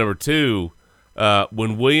 But number two,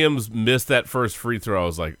 when Williams missed that first free throw, I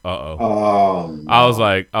was like, uh-oh. Oh, no. I was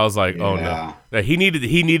like, oh, no. He needed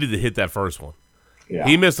to hit that first one. Yeah.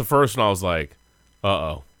 He missed the first one, I was like,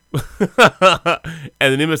 uh-oh. And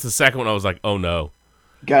then he missed the second one, I was like, oh, no.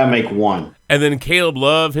 Got to make one. And then Caleb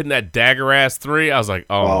Love hitting that dagger-ass three, I was like,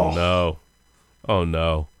 no. Oh,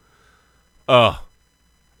 no.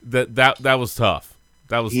 That was tough.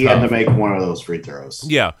 He had to make one of those free throws.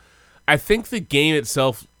 Yeah. I think the game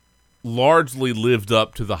itself largely lived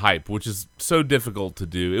up to the hype, which is so difficult to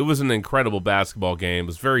do. It was an incredible basketball game. It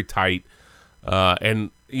was very tight.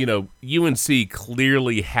 And, UNC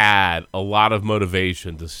clearly had a lot of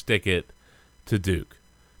motivation to stick it to Duke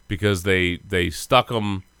because they stuck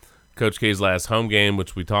them Coach K's last home game,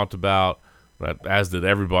 which we talked about, as did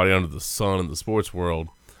everybody under the sun in the sports world.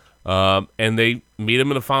 And they meet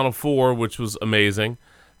him in the Final Four, which was amazing.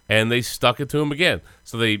 And they stuck it to him again.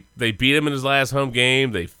 So they beat him in his last home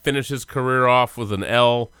game. They finished his career off with an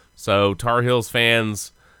L. So Tar Heels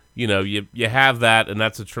fans, you have that, and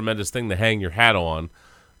that's a tremendous thing to hang your hat on.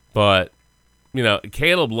 But,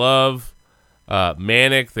 Caleb Love,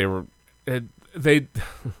 Manic,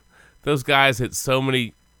 those guys hit so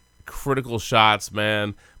many critical shots,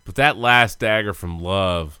 man. But that last dagger from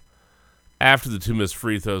Love, after the two missed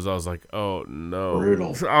free throws, I was like, oh, no.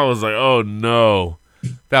 Brutal. I was like, oh, no.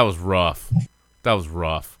 That was rough.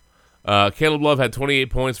 Caleb Love had 28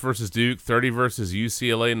 points versus Duke, 30 versus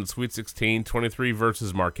UCLA in the Sweet 16, 23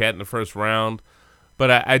 versus Marquette in the first round. But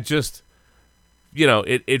I just,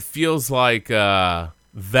 it feels like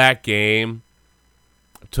that game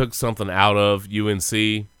took something out of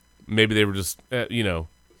UNC. Maybe they were just, the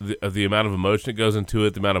amount of emotion that goes into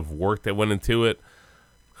it, the amount of work that went into it.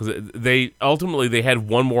 Because they had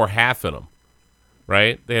one more half in them,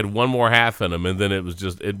 right? They had one more half in them, and then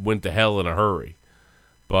it went to hell in a hurry.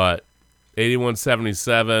 But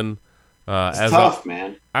 81-77. It's tough,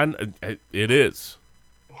 man. It is.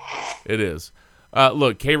 It is.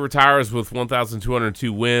 Look, K retires with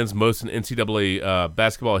 1,202 wins, most in NCAA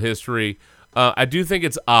basketball history. I do think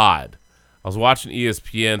it's odd. I was watching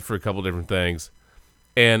ESPN for a couple different things,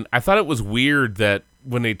 and I thought it was weird that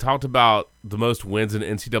when they talked about the most wins in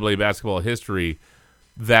NCAA basketball history,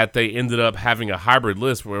 that they ended up having a hybrid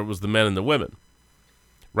list where it was the men and the women,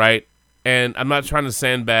 right? And I'm not trying to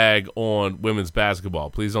sandbag on women's basketball.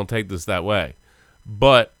 Please don't take this that way.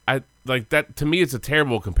 But I like that. To me, it's a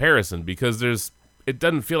terrible comparison because it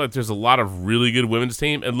doesn't feel like there's a lot of really good women's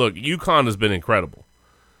team. And look, UConn has been incredible.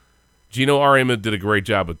 Gino Auriemma did a great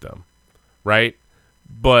job with them, right?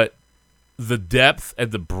 But the depth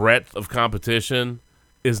and the breadth of competition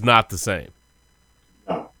is not the same.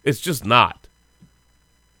 No. It's just not,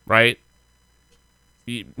 right?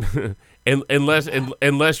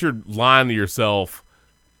 Unless you're lying to yourself,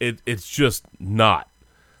 it's just not.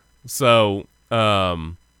 So,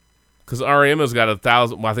 because Auriemma's got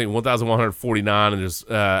 1,149, and there's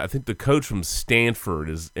I think the coach from Stanford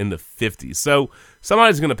is in the 50s. So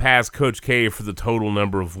somebody's going to pass Coach K for the total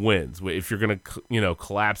number of wins if you're going to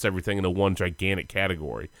collapse everything into one gigantic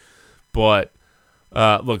category. But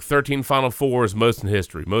look, 13 Final Fours, most in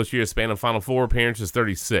history. Most years span of Final Four appearances,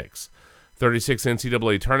 36. 36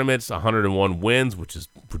 NCAA tournaments, 101 wins, which is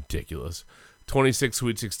ridiculous. 26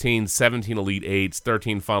 Sweet 16, 17 Elite Eights,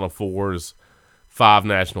 13 Final Fours, 5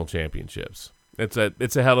 national championships. It's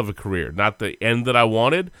a hell of a career. Not the end that I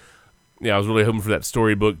wanted. I was really hoping for that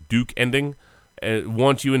storybook Duke ending. And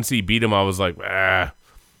once UNC beat him, I was like, ah.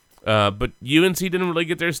 But UNC didn't really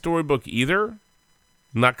get their storybook either.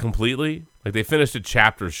 Not completely. Like, they finished a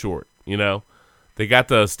chapter short, They got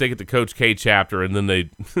the stick at the Coach K chapter, and then they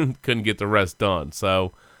couldn't get the rest done.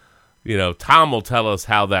 So, Tom will tell us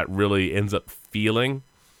how that really ends up feeling.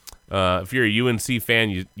 If you're a UNC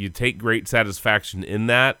fan, you take great satisfaction in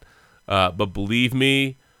that. But believe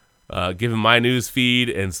me, given my news feed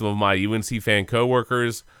and some of my UNC fan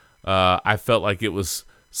coworkers, I felt like it was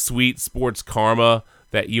sweet sports karma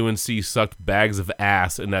that UNC sucked bags of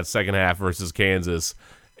ass in that second half versus Kansas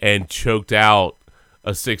and choked out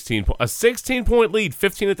a 16-point lead,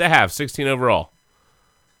 15 at the half, 16 overall.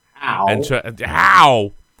 How?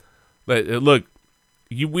 How? Look,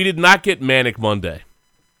 we did not get Manic Monday.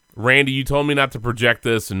 Randy, you told me not to project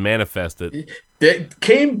this and manifest it. It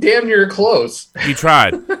came damn near close. You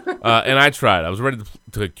tried, and I tried. I was ready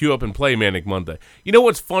to queue up and play Manic Monday. You know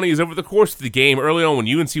what's funny is over the course of the game, early on when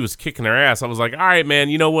UNC was kicking their ass, I was like, all right, man,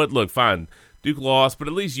 you know what? Look, fine. Duke lost, but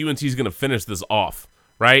at least UNC's going to finish this off,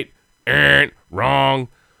 right? Wrong.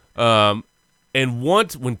 And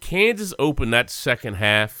when Kansas opened that second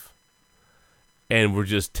half and we're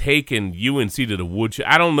just taking UNC to the woodshed,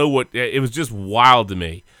 I don't know what – it was just wild to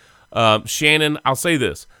me. Shannon, I'll say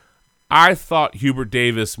this. I thought Hubert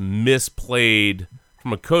Davis misplayed,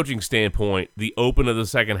 from a coaching standpoint, the open of the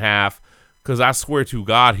second half because I swear to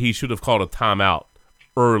God he should have called a timeout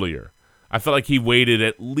earlier. I felt like he waited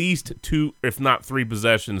at least 2, if not 3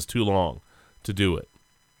 possessions too long to do it.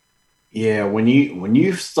 Yeah, when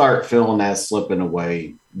you start feeling that slipping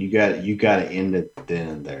away, you got to end it then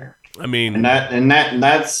and there. I mean, and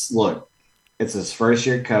that's look, it's his first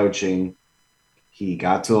year coaching. He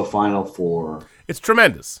got to a Final Four. It's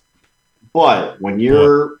tremendous. But when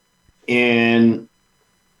you're in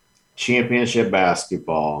championship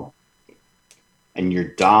basketball and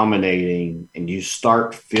you're dominating and you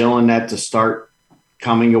start feeling that to start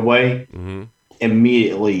coming away,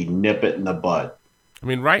 immediately nip it in the bud. I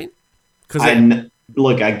mean, right?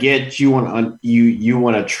 Look, I get you want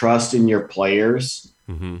to trust in your players,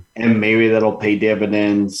 and maybe that'll pay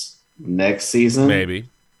dividends next season. Maybe.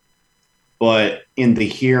 But in the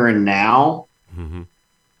here and now,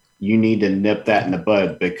 you need to nip that in the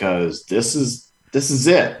bud because this is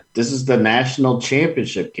it. This is the national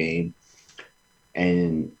championship game.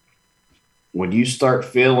 And when you start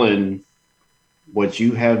feeling what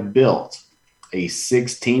you have built, a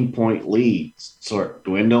 16-point lead start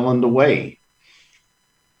dwindling away,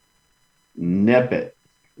 nip it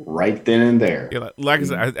right then and there. Yeah, like I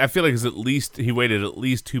said, I feel like he waited at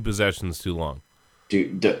least 2 possessions too long.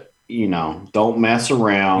 Dude, don't mess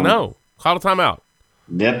around. No, call a timeout.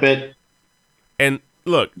 Nip it. And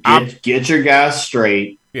look, get your guys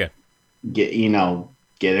straight. Yeah.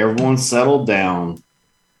 get everyone settled down,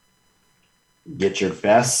 get your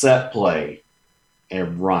best set play,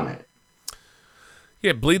 and run it.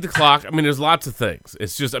 Yeah, bleed the clock. I mean, there's lots of things.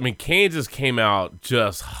 It's just, I mean, Kansas came out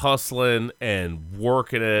just hustling and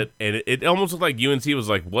working it, and it almost looked like UNC was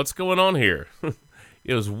like, what's going on here?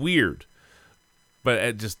 It was weird.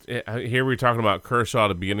 But here we're talking about Kershaw at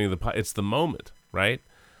the beginning of it's the moment, right?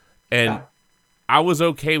 And I was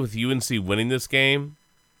okay with UNC winning this game,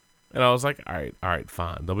 and I was like, all right,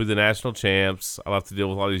 fine. They'll be the national champs. I'll have to deal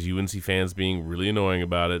with all these UNC fans being really annoying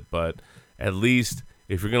about it, but at least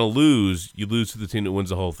if you're going to lose, you lose to the team that wins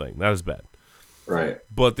the whole thing. Not as bad. Right.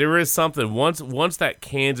 But there is something, once that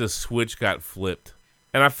Kansas switch got flipped,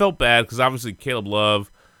 and I felt bad because obviously Caleb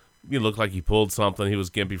Love, he looked like he pulled something. He was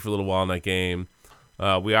gimpy for a little while in that game.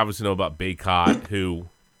 We obviously know about Bacot, who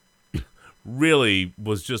really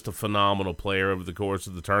was just a phenomenal player over the course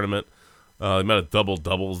of the tournament. The amount of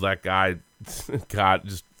double-doubles that guy got,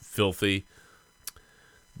 just filthy.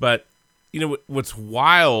 But, you know, what's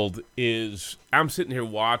wild is I'm sitting here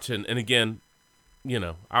watching, and again, you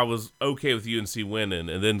know, I was okay with UNC winning,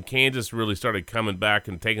 and then Kansas really started coming back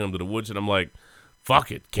and taking them to the woods, and I'm like,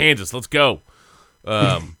 fuck it, Kansas, let's go.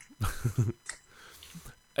 But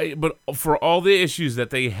for all the issues that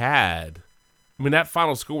they had, I mean, that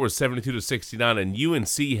final score was 72-69, and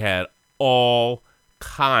UNC had all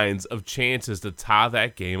kinds of chances to tie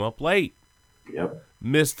that game up late. Yep.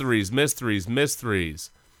 Missed threes.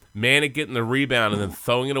 Manic getting the rebound and then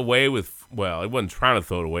throwing it away with, well, he wasn't trying to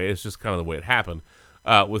throw it away. It's just kind of the way it happened,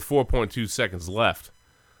 with 4.2 seconds left.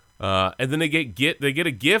 And then they get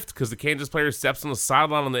a gift because the Kansas player steps on the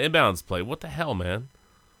sideline on the inbounds play. What the hell, man?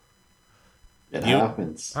 It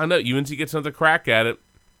happens. I know. UNC gets another crack at it.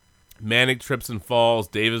 Manic trips and falls.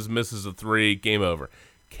 Davis misses a three. Game over.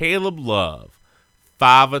 Caleb Love,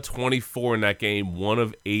 5 of 24 in that game, 1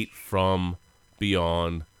 of 8 from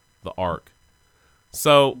beyond the arc.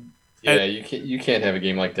 So, yeah, you can't have a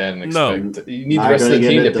game like that and expect you need the Not rest of the gonna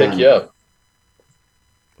team get to it pick done. you up.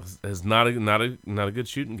 It's not a good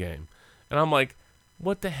shooting game. And I'm like,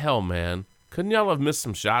 what the hell, man? Couldn't y'all have missed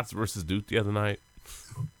some shots versus Duke the other night?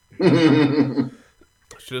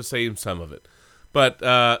 Should have saved some of it. But,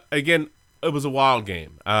 again, it was a wild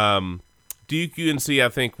game. Duke UNC, I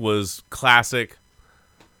think, was classic,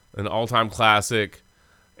 an all-time classic.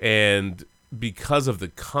 And because of the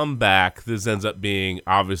comeback, this ends up being,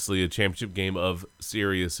 obviously, a championship game of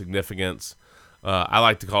serious significance. I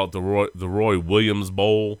like to call it the Roy Williams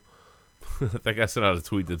Bowl. I think I sent out a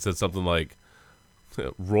tweet that said something like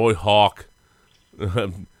Roy Hawk,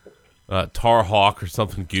 Tar Hawk or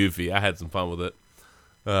something goofy. I had some fun with it.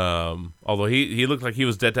 Although he looked like he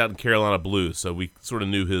was decked out in Carolina blue, so we sort of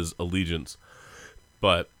knew his allegiance.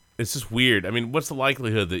 But it's just weird. I mean, what's the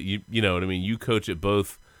likelihood that you know what I mean? You coach at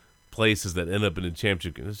both places that end up in a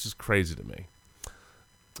championship game. It's just crazy to me.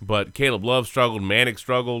 But Caleb Love struggled. Manic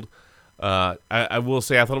struggled. I will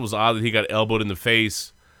say I thought it was odd that he got elbowed in the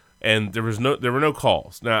face, and there were no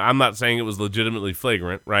calls. Now, I'm not saying it was legitimately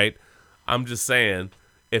flagrant, right? I'm just saying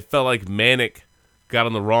it felt like Manic got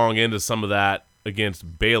on the wrong end of some of that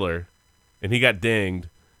against Baylor, and he got dinged,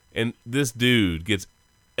 and this dude gets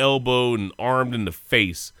elbowed and armed in the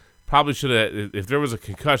face. Probably should have, if there was a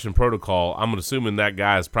concussion protocol, I'm assuming that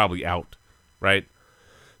guy is probably out, right?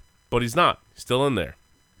 But he's not. He's still in there.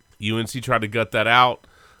 UNC tried to gut that out.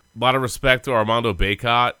 A lot of respect to Armando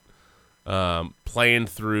Bacot, playing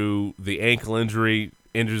through the ankle injury,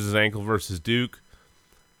 injures his ankle versus Duke.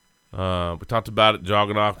 We talked about it,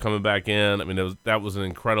 jogging off, coming back in. I mean, that was an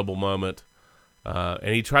incredible moment.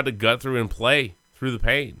 And he tried to gut through and play through the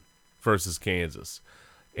pain versus Kansas.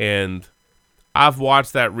 And I've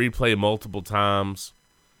watched that replay multiple times.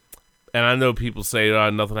 And I know people say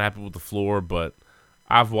nothing happened with the floor, but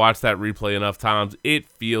I've watched that replay enough times. It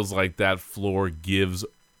feels like that floor gives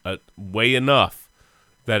way enough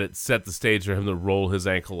that it set the stage for him to roll his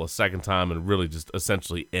ankle a second time and really just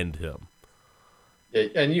essentially end him. Yeah,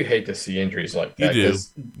 and you hate to see injuries like that. You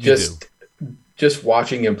do. Just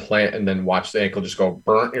watching him plant and then watch the ankle just go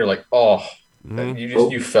burnt. You're like, oh, you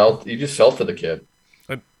just felt for the kid.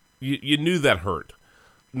 You knew that hurt.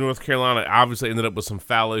 North Carolina obviously ended up with some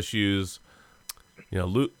foul issues. You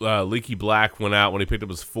know, Leaky Black went out when he picked up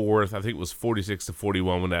his fourth. I think it was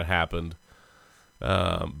 46-41 when that happened.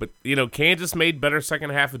 But, you know, Kansas made better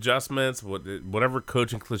second half adjustments. Whatever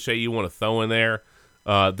coaching cliche you want to throw in there,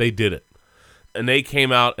 they did it. And they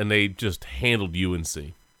came out and they just handled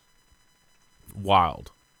UNC.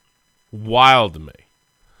 Wild to me.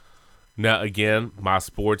 Now, again, my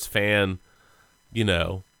sports fan, you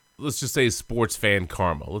know, let's just say sports fan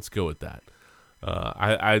karma. Let's go with that.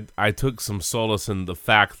 I took some solace in the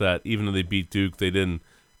fact that even though they beat Duke, they didn't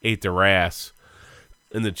ate their ass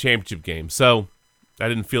in the championship game. So I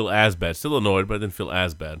didn't feel as bad. Still annoyed, but I didn't feel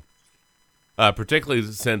as bad. Particularly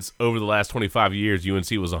since over the last 25 years,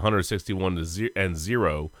 UNC was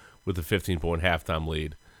 161-0 with a 15-point halftime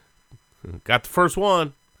lead. Got the first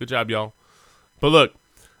one. Good job, y'all. But look,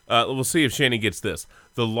 we'll see if Shannon gets this.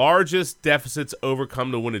 The largest deficits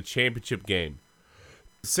overcome to win a championship game.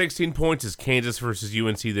 16 points is Kansas versus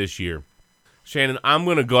UNC this year. Shannon, I'm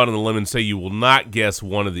going to go out on the limb and say you will not guess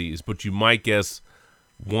one of these, but you might guess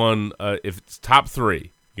one if it's top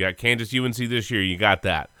three. You got Kansas, UNC this year. You got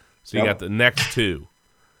that. So you got the next two.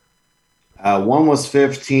 One was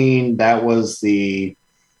 15. That was the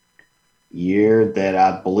year that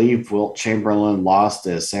I believe Wilt Chamberlain lost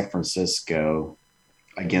to San Francisco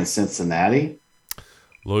against Cincinnati.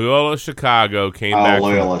 Loyola Chicago came back.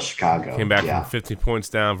 Chicago came back from 15 points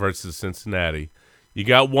down versus Cincinnati. You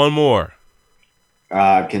got one more.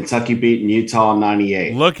 Kentucky beating Utah in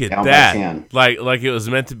 98. Look at that! Like it was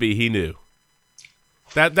meant to be. He knew.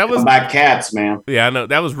 That was comeback Cats, man. Yeah, I know.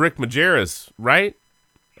 That was Rick Majerus, right?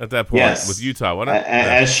 At that point, yes. With Utah.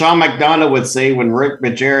 As Sean McDonough would say, when Rick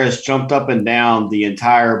Majerus jumped up and down, the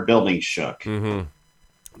entire building shook. Mm-hmm.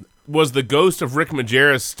 Was the ghost of Rick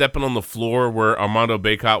Majerus stepping on the floor where Armando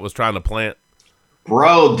Bacot was trying to plant?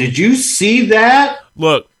 Bro, did you see that?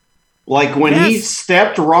 Look. Like when he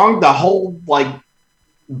stepped wrong, the whole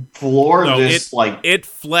floor it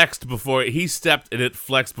flexed before he stepped and it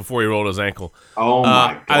flexed before he rolled his ankle. Oh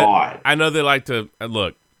my God. I know they like to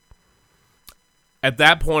look. At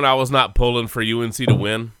that point I was not pulling for UNC to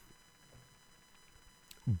win.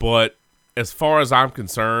 But as far as I'm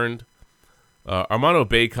concerned, Armando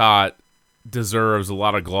Bacot deserves a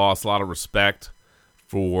lot of gloss, a lot of respect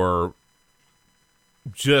for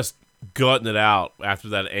just gutting it out after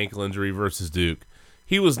that ankle injury versus Duke.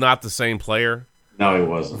 He was not the same player. No, he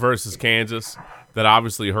wasn't. Versus Kansas. That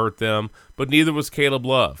obviously hurt them. But neither was Caleb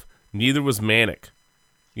Love. Neither was Manic.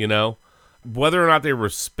 You know? Whether or not they were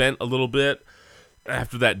spent a little bit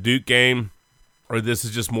after that Duke game, or this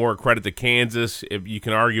is just more credit to Kansas, if you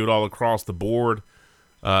can argue it all across the board,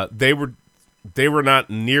 they were not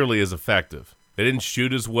nearly as effective. They didn't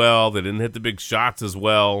shoot as well. They didn't hit the big shots as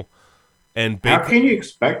well. And how can you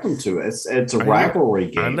expect them to? It's a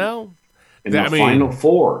rivalry game. I know. In the Final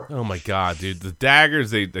Four. Oh my God, dude! The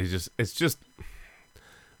daggers, it's just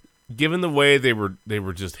given the way they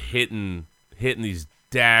were just hitting these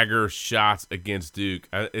dagger shots against Duke.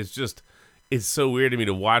 It's so weird to me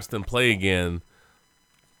to watch them play again.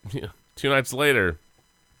 2 nights later,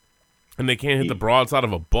 and they can't hit the broadside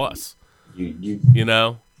of a bus. You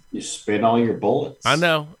know, you spin all your bullets. I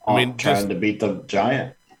know. I mean, trying to beat the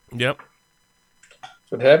Giant. Yep.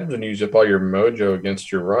 What happens when you use up all your mojo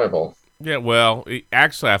against your rival? Yeah, well,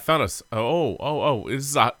 actually, I found this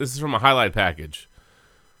is from a highlight package.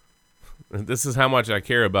 This is how much I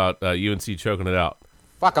care about UNC choking it out.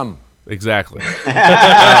 Fuck them. Exactly.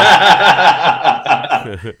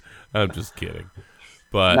 I'm just kidding.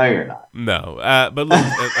 But no, you're not. No, but look,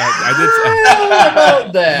 I did.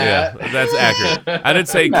 About that. Yeah, that's accurate. I did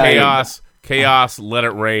say chaos, let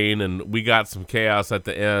it rain, and we got some chaos at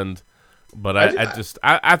the end. But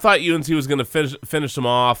I thought UNC was going to finish them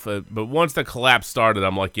off. But once the collapse started,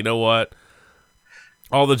 I'm like, you know what?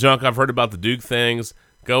 All the junk I've heard about the Duke things,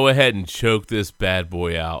 go ahead and choke this bad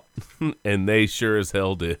boy out. And they sure as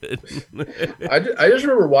hell did. I just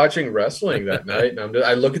remember watching wrestling that night, and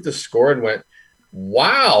I look at the score and went,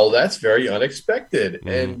 wow, that's very unexpected. Mm-hmm.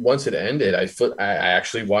 And once it ended, I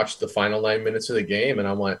actually watched the final 9 minutes of the game, and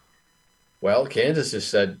I went, well, Kansas just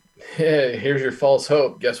said, hey, here's your false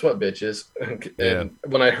hope. Guess what, bitches? And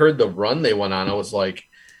when I heard the run they went on, I was like,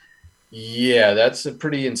 yeah, that's a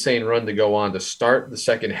pretty insane run to go on to start the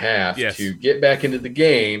second half, to get back into the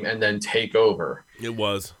game and then take over. It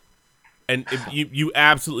was. And you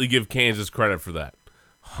absolutely give Kansas credit for that.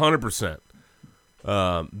 100%.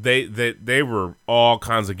 They were all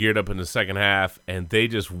kinds of geared up in the second half, and they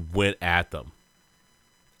just went at them.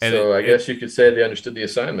 And so I guess you could say they understood the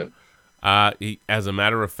assignment. As a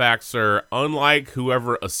matter of fact, sir, unlike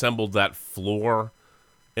whoever assembled that floor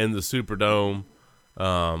in the Superdome,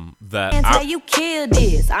 you killed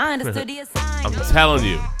this. I understood the assignment. I'm telling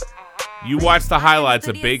you, you watch the highlights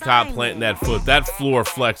of Bacot planting that foot. That floor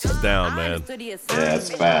flexes down, man. Yeah,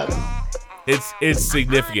 it's bad. It's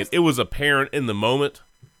significant. It was apparent in the moment,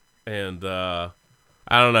 and I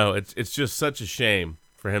don't know. It's just such a shame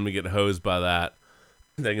for him to get hosed by that.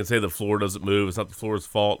 They can say the floor doesn't move. It's not the floor's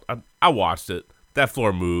fault. I watched it. That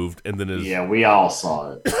floor moved, and then we all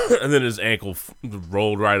saw it. And then his ankle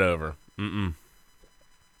rolled right over.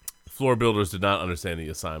 Floor builders did not understand the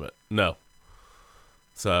assignment. No.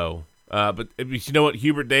 So But you know what,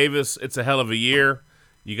 Hubert Davis, it's a hell of a year.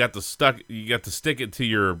 You got to stick it to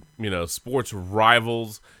your sports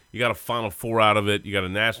rivals. You got a Final Four out of it. You got a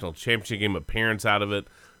national championship game appearance out of it.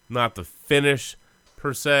 Not the finish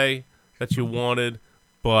per se that you wanted,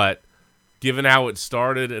 but given how it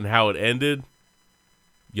started and how it ended,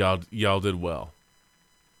 y'all did well.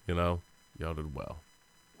 Y'all did well.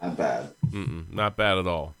 Not bad. Not bad at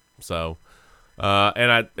all. So,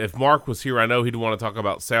 if Mark was here, I know he'd want to talk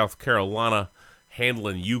about South Carolina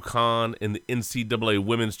handling UConn in the NCAA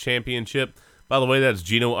Women's Championship. By the way, that's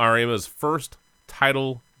Gino Ariema's first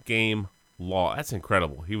title game loss. That's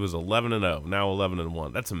incredible. He was 11-0, now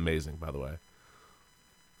 11-1. That's amazing, by the way.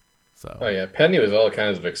 So. Oh yeah, Penny was all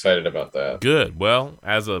kinds of excited about that. Good. Well,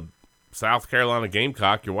 as a South Carolina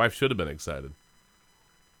Gamecock, your wife should have been excited.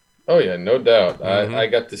 Oh yeah, no doubt. I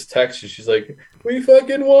got this text and she's like, "We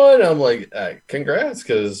fucking won!" I'm like, "Congrats!"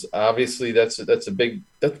 Because obviously that's big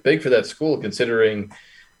for that school, considering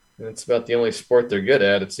it's about the only sport they're good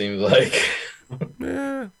at. It seems like.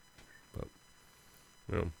 Yeah.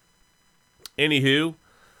 Anywho,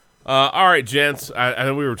 all right, gents. I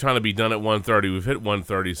know we were trying to be done at 1:30. We've hit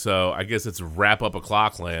 1:30, so I guess it's wrap up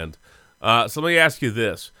o'clock land. So let me ask you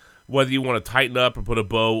this: whether you want to tighten up or put a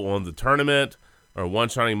bow on the tournament, or one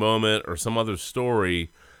shining moment, or some other story,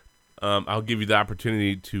 I'll give you the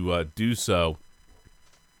opportunity to do so.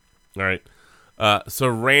 All right. So,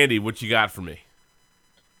 Randy, what you got for me?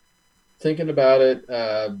 Thinking about it,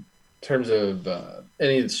 in terms of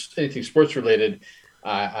anything sports related,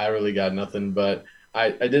 I really got nothing. But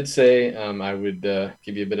I did say I would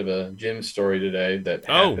give you a bit of a gym story today that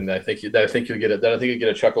happened. That I think you'll get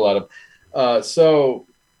a chuckle out of. So.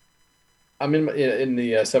 I'm in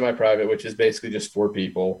the semi-private, which is basically just 4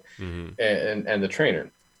 people and the trainer.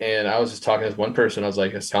 And I was just talking to this one person. I was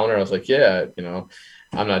telling her, yeah,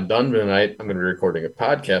 I'm not done tonight. I'm going to be recording a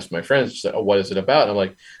podcast with my friends. She's like, "Oh, what is it about?" And I'm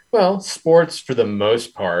like, "Well, sports for the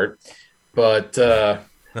most part, but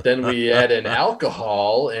then we add in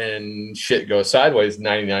alcohol and shit goes sideways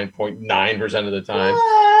 99.9% of the time."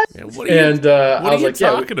 Yeah, what are you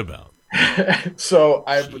talking about? So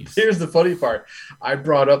here's the funny part. I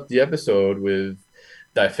brought up the episode with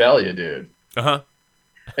Diphalia, dude. And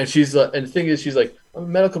she's and the thing is, she's like,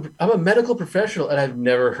 I'm a medical professional, and I've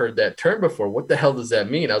never heard that term before. What the hell does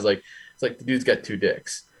that mean? I was like, it's like the dude's got 2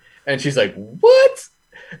 dicks. And she's like, what?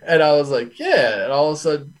 And I was like, yeah. And all of a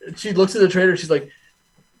sudden, she looks at the trainer. She's like,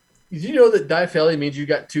 did you know that Diphalia means you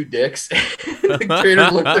got 2 dicks? The trainer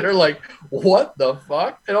looked at her like, what the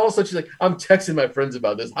fuck? And all of a sudden she's like, I'm texting my friends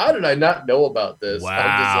about this. How did I not know about this?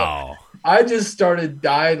 Wow. I just started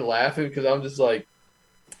dying laughing because I'm just like,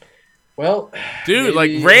 well, dude,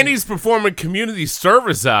 maybe... Randy's performing community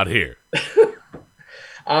service out here.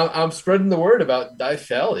 I'm spreading the word about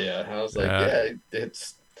Diphalia. I was like,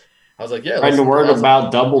 spreading the word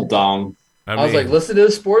about Double Dong. I was like, listen to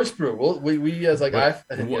the Sports Brew. We as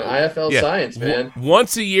IFL science, man.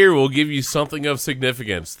 Once a year, we'll give you something of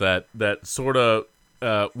significance that sort of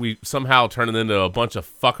we somehow turn it into a bunch of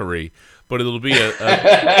fuckery, but it'll be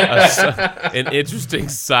an interesting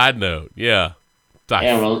side note. Yeah.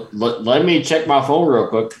 Yeah, well, let me check my phone real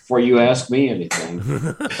quick before you ask me anything.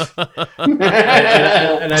 and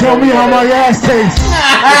Tell me how my ass tastes.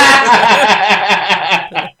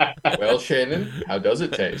 Well, Shannon, how does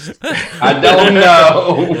it taste? I don't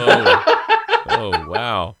know. Oh,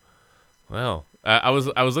 wow. Well, I was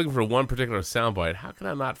looking for one particular soundbite. How can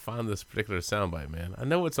I not find this particular soundbite, man? I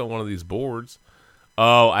know it's on one of these boards.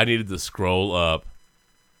 Oh, I needed to scroll up.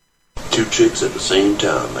 2 chicks at the same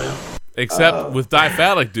time, man. Except with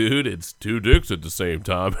Diphalic, dude, it's 2 dicks at the same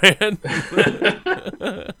time, man.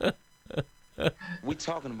 We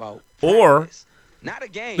talking about practice. Or not a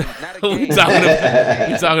game, not a game.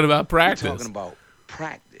 You're talking about practice. We're talking about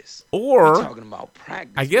practice. Or we're talking about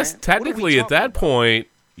practice. I guess technically at that point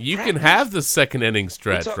you can have the 2nd inning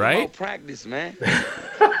stretch, right? About practice, man.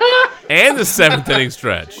 And the 7th inning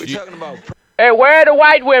stretch. We're talking about. Hey, where are the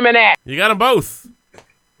white women at? You got them both.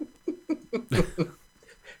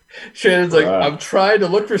 Shannon's like, I'm trying to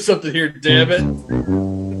look for something here, damn it.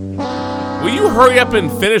 Will you hurry up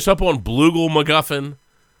and finish up on Bloogle McGuffin?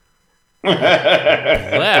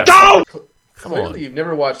 Go! Come on. You've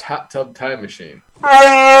never watched Hot Tub Time Machine.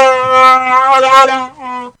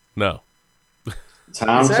 No.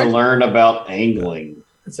 Time to learn about angling.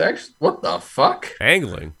 It's actually, what the fuck?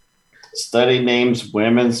 Angling? Study names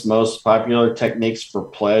women's most popular techniques for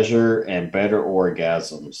pleasure and better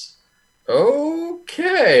orgasms.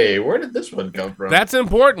 Okay, where did this one come from? That's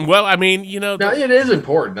important. Well, I mean, No, it is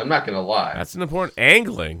important. I'm not going to lie. That's an important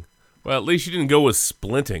angling. Well, at least you didn't go with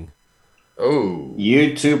splinting. Oh.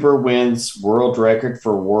 YouTuber wins world record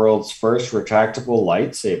for world's first retractable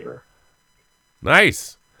lightsaber.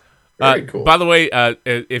 Nice. Very cool. By the way,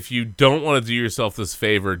 if you don't want to do yourself this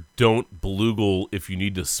favor, don't bloogle if you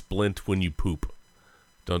need to splint when you poop.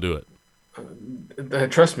 Don't do it.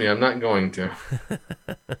 Trust me, I'm not going to.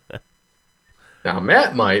 Now,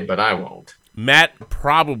 Matt might, but I won't. Matt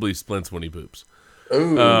probably splints when he poops.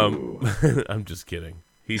 Ooh. I'm just kidding.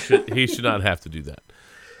 He should not have to do that.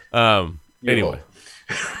 Anyway.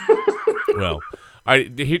 Well, all right,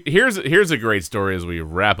 here's a great story as we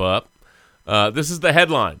wrap up. This is the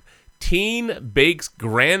headline. Teen bakes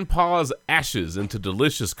grandpa's ashes into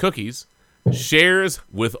delicious cookies, shares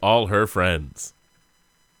with all her friends.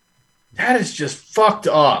 That is just fucked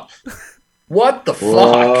up. What the fuck?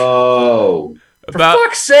 Whoa. For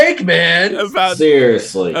fuck's sake, man.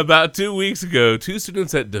 Seriously. About 2 weeks ago, 2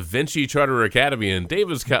 students at Da Vinci Charter Academy in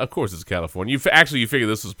Davis, of course it's California. You figure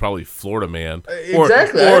this was probably Florida Man.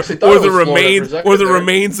 Exactly. Or the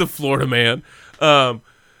remains of Florida Man.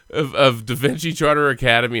 Of Da Vinci Charter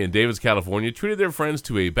Academy in Davis, California, treated their friends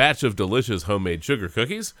to a batch of delicious homemade sugar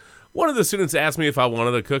cookies. One of the students asked me if I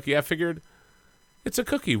wanted a cookie. I figured, it's a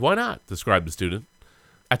cookie, why not? Described the student.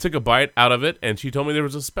 I took a bite out of it, and she told me there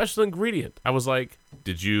was a special ingredient. I was like,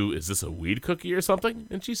 is this a weed cookie or something?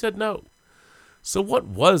 And she said no. So what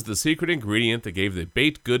was the secret ingredient that gave the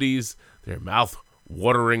baked goodies their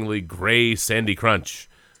mouth-wateringly gray sandy crunch?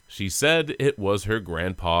 She said it was her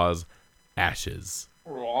grandpa's ashes.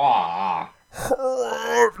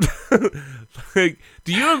 Like,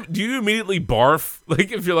 do you immediately barf?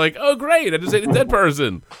 Like, if you're like, oh great, I just ate a dead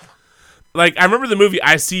person. Like, I remember the movie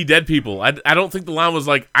I See Dead People. I don't think the line was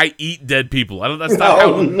like, I eat dead people. That was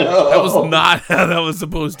not how that was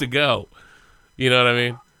supposed to go. You know what I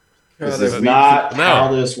mean? This is not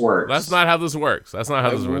how this works. That's not how this works. I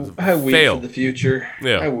weep for the future.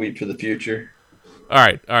 Yeah. I weep for the future. All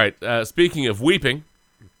right. Speaking of weeping,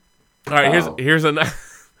 all right, here's a.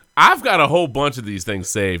 I've got a whole bunch of these things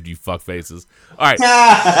saved, you fuck faces. All right.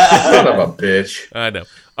 Son of a bitch. I know.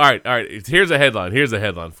 All right. Here's a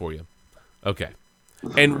headline for you. Okay.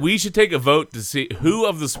 And we should take a vote to see who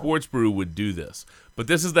of the Sports Brew would do this. But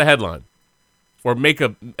this is the headline. Or make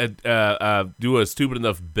do a stupid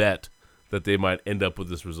enough bet that they might end up with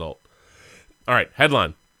this result. All right,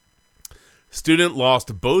 headline. Student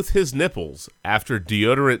lost both his nipples after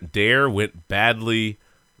deodorant dare went badly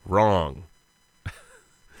wrong.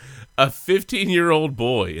 A 15-year-old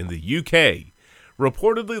boy in the UK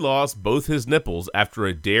reportedly lost both his nipples after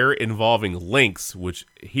a dare involving Lynx, which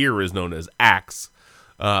here is known as Axe,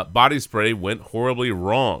 body spray went horribly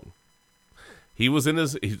wrong.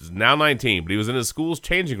 He's now 19, but he was in his school's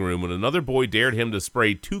changing room when another boy dared him to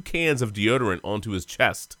spray 2 cans of deodorant onto his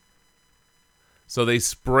chest. So they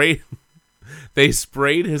sprayed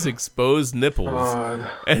his exposed nipples.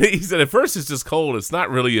 And he said, at first it's just cold. It's not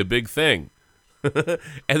really a big thing.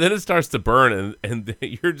 And then it starts to burn, and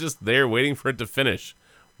you're just there waiting for it to finish.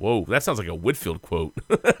 Whoa, that sounds like a Whitfield quote.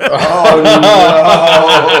 Oh,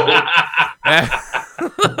 no.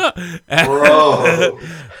 Bro.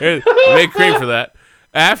 Make cream for that.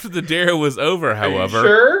 After the dare was over, however.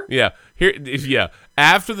 Are you sure? Yeah.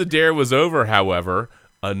 After the dare was over, however,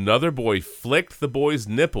 another boy flicked the boy's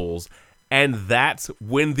nipples, and that's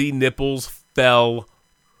when the nipples fell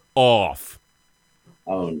off.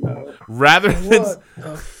 Oh no!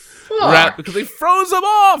 Because they froze them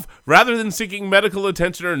off. Rather than seeking medical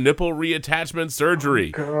attention or nipple reattachment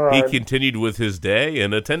surgery, he continued with his day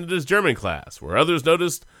and attended his German class, where others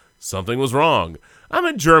noticed something was wrong. I'm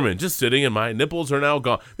in German, just sitting, and my nipples are now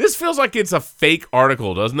gone. This feels like it's a fake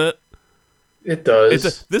article, doesn't it? It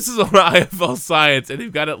does. This is on IFL Science, and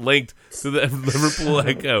you've got it linked to the Liverpool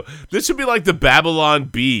Echo. This should be like the Babylon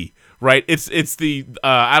Bee, right? It's the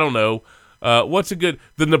I don't know. What's a good...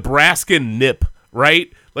 The Nebraska Nip,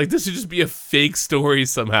 right? Like, this should just be a fake story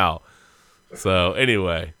somehow. So,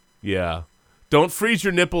 anyway, yeah. Don't freeze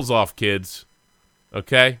your nipples off, kids.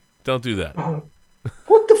 Okay? Don't do that.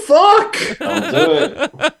 What the fuck? Don't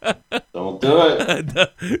do it.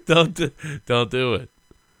 Don't do it. Don't do it.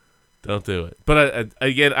 Don't do it. But,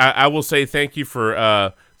 again, I will say thank you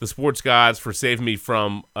for the sports gods for saving me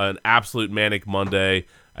from an absolute manic Monday.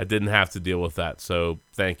 I didn't have to deal with that, so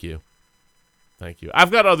thank you. Thank you. I've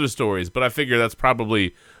got other stories, but I figure that's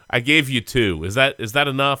probably... I gave you 2. Is that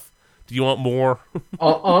enough? Do you want more?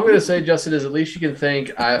 All I'm going to say, Justin, is at least you can thank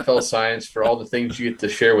IFL Science for all the things you get to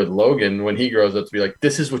share with Logan when he grows up to be like,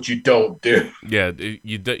 this is what you don't do. Yeah,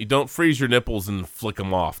 you don't freeze your nipples and flick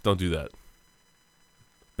them off. Don't do that.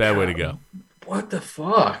 Bad way to go. What the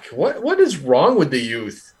fuck? What is wrong with the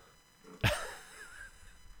youth?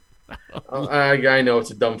 I know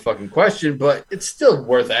it's a dumb fucking question, but it's still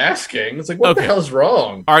worth asking. It's like, what the hell's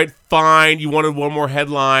wrong? All right, fine. You wanted one more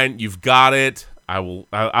headline. You've got it. I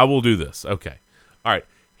will do this. Okay. All right.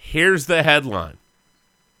 Here's the headline.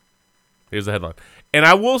 And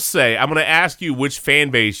I will say, I'm going to ask you which fan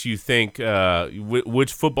base you think,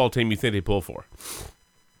 which football team you think they pull for.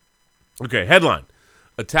 Okay, headline.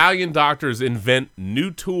 Italian doctors invent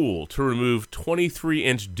new tool to remove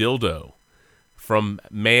 23-inch dildo from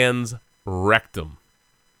man's rectum.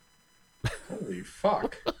 Holy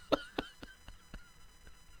fuck.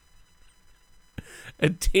 A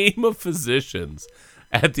team of physicians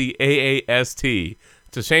at the AAST,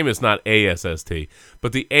 it's a shame it's not ASST,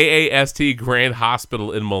 but the AAST Grand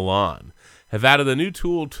Hospital in Milan have added a new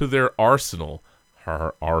tool to their arsenal.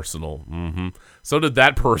 Her arsenal. Mm-hmm. So did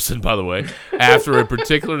that person, by the way, after a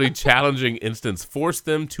particularly challenging instance forced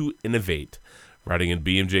them to innovate. Writing in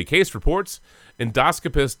BMJ Case Reports,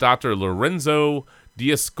 endoscopist Dr. Lorenzo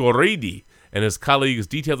Diascoridi and his colleagues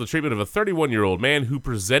detailed the treatment of a 31-year-old man who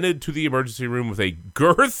presented to the emergency room with a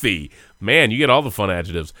girthy, man, you get all the fun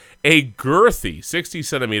adjectives, a girthy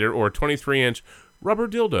 60-centimeter or 23-inch rubber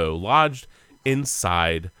dildo lodged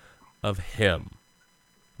inside of him.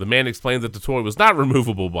 The man explained that the toy was not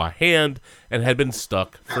removable by hand and had been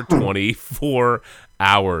stuck for 24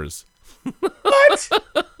 hours. What?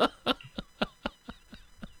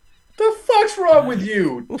 The fuck's wrong with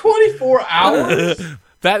you? 24 hours?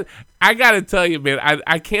 That I gotta tell you, man,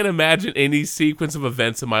 I can't imagine any sequence of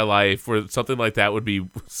events in my life where something like that would be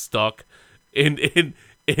stuck in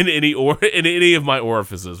any of my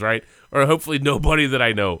orifices, right? Or hopefully nobody that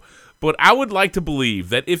I know. But I would like to believe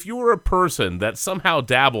that if you were a person that somehow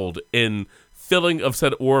dabbled in filling of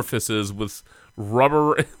said orifices with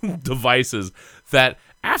rubber devices, that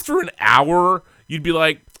after an hour you'd be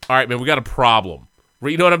like, all right, man, we got a problem.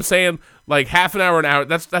 You know what I'm saying? Like half an hour,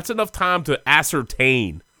 that's enough time to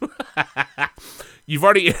ascertain. You've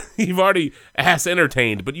already ass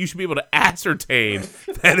entertained, but you should be able to ascertain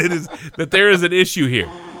that there is an issue here.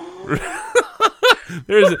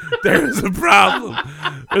 There's a problem.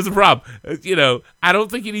 There's a problem. You know, I don't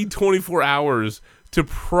think you need 24 hours to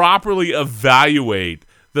properly evaluate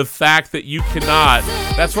the fact that you cannot.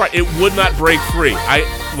 That's right. It would not break free.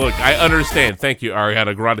 I understand. Thank you,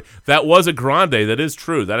 Ariana Grande. That was a grande. That is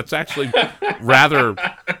true. That's actually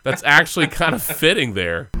that's actually kind of fitting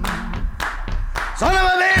there. Son of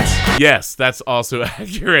a bitch! Yes, that's also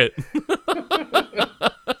accurate.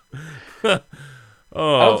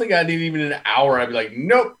 Oh. I don't think I need even an hour. I'd be like,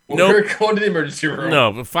 nope, we're going to the emergency room.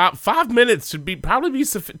 No, but 5 minutes should probably be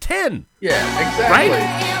sufficient. 10. Yeah, exactly.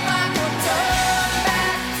 Right?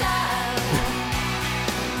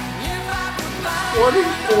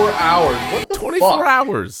 24 hours. What the 24 fuck?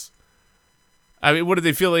 hours. I mean, what did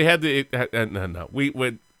they feel they had to? No.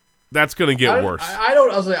 We that's going to get worse. I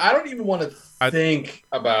don't even want to think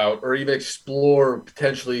about or even explore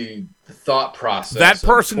potentially the thought process. That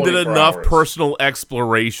person did enough hours. personal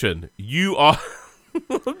exploration. You are.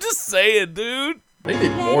 I'm just saying, dude. They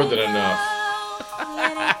did more than enough.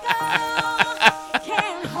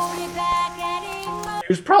 He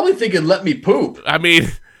was probably thinking, "Let me poop." I mean,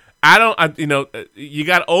 you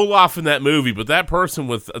got Olaf in that movie, but that person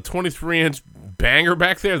with a 23-inch banger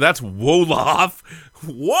back there, that's Wolof.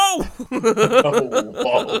 Whoa!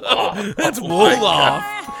 That's Wolof.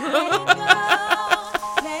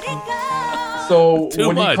 So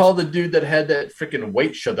what do you call the dude that had that freaking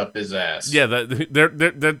weight shoved up his ass? Yeah,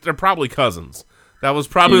 they're probably cousins. That was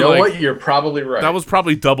probably what? You're probably right. That was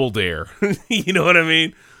probably Double Dare. You know what I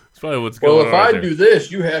mean? That's probably what's going on. Well, if I do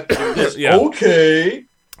this, you have to do this. Yeah. Okay.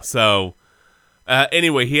 So,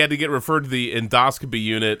 anyway, he had to get referred to the endoscopy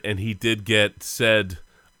unit, and he did get said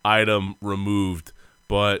item removed.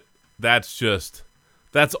 But that's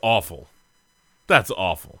awful. That's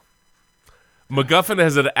awful. MacGuffin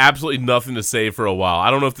has had absolutely nothing to say for a while.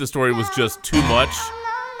 I don't know if this story was just too much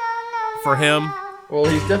for him. Well,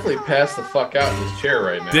 he's definitely passed the fuck out in his chair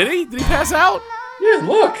right now. Did he? Did he pass out? Yeah,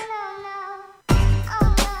 look.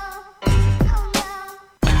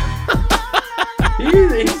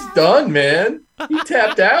 He's done, man. He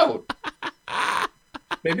tapped out.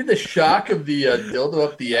 Maybe the shock of the dildo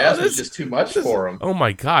up the ass was just too much for him. Oh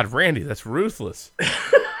my God, Randy, that's ruthless.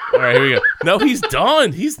 All right, here we go. No, he's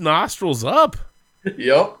done. He's nostrils up.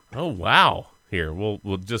 Yep. Oh wow. Here, we'll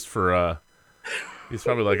just for he's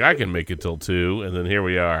probably like, I can make it till 2, and then here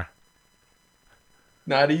we are.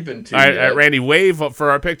 Not even 2. All right, Randy, wave up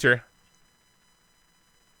for our picture.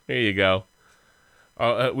 Here you go.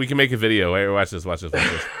 We can make a video. Hey, watch this. All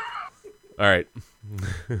right.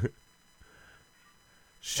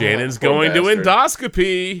 Shannon's going to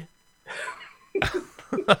endoscopy.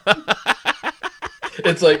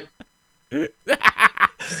 It's like he's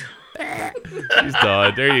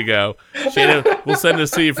done. There you go, Shannon. We'll send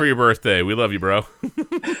this to you for your birthday. We love you, bro.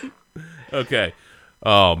 Okay.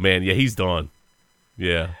 Oh man, yeah, he's done.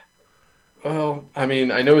 Yeah. Well, I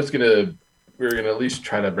mean, I know we're gonna at least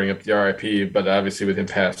try to bring up the RIP, but obviously with him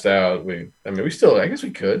passed out, I guess we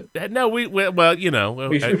could. No, we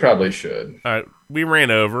probably should. All right, we ran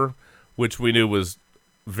over, which we knew was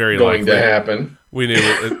very going likely to happen. We knew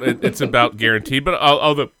it's about guaranteed. But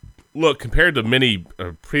although, look, compared to many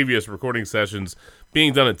previous recording sessions,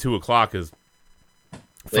 being done at 2:00 is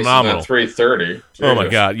phenomenal. 3:30. Oh my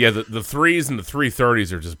God, yeah, the 3s and the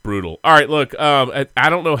 3:30s are just brutal. All right, look, I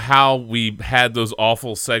don't know how we had those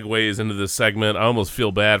awful segues into this segment. I almost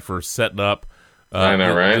feel bad for setting up I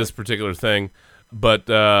know, right? this particular thing. But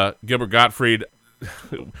Gilbert Gottfried,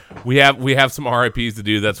 we have some RIPs to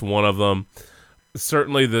do. That's one of them.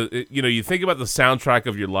 Certainly, you think about the soundtrack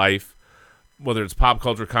of your life, whether it's pop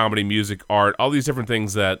culture, comedy, music, art, all these different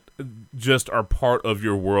things that just are part of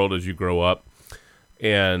your world as you grow up.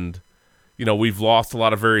 And, we've lost a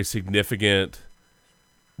lot of very significant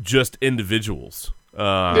just individuals.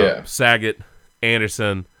 Saget,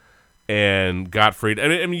 Anderson, and Gottfried.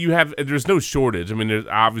 I mean, there's no shortage. I mean, there's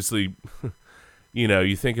obviously,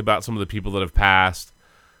 you think about some of the people that have passed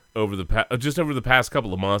over the past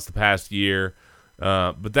couple of months, the past year.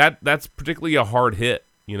 But that's particularly a hard hit,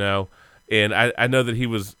 and I know that he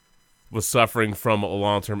was suffering from a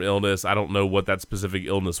long-term illness. I don't know what that specific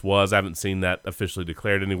illness was. I haven't seen that officially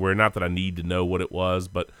declared anywhere. Not that I need to know what it was,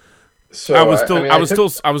 but so I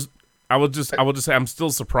would just say I'm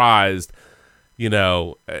still surprised.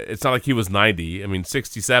 It's not like he was 90. I mean,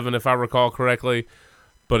 67 if I recall correctly.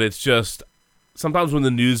 But it's just sometimes when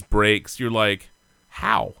the news breaks, you're like,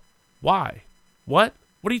 how? Why? What?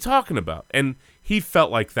 What are you talking about? And he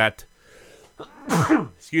felt like that.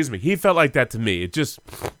 Excuse me. He felt like that to me. It just,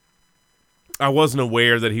 I wasn't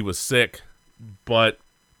aware that he was sick, but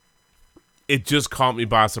it just caught me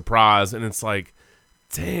by surprise. And it's like,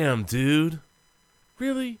 damn, dude,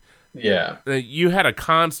 really? Yeah. You had a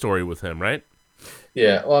con story with him, right?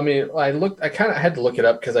 Yeah. Well, I mean, I kind of had to look it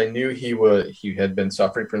up because I knew he had been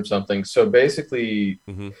suffering from something. So basically,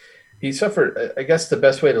 he suffered, I guess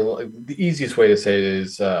the easiest way to say it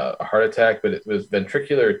is a heart attack, but it was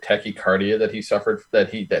ventricular tachycardia that he suffered, that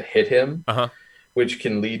hit him, which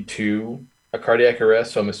can lead to a cardiac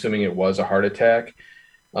arrest. So I'm assuming it was a heart attack.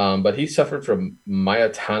 But he suffered from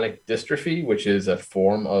myotonic dystrophy, which is a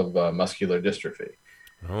form of muscular dystrophy.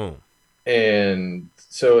 Oh. And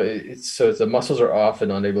so it's the muscles are off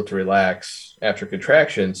and unable to relax after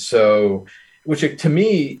contraction. So, which to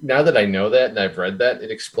me, now that I know that and I've read that,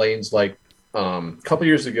 it explains like a couple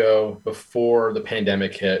years ago, before the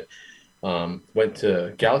pandemic hit, went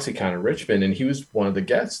to GalaxyCon in Richmond, and he was one of the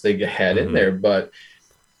guests they had in there. But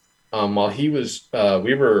while he was,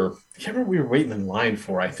 we were waiting in line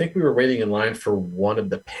for. I think we were waiting in line for one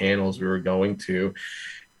of the panels we were going to,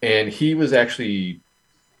 and he was actually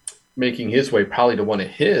making his way probably to one of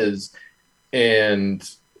his,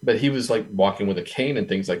 but he was like walking with a cane and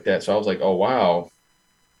things like that. So I was like, oh wow,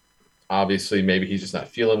 obviously maybe he's just not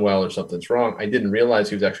feeling well or something's wrong. I didn't realize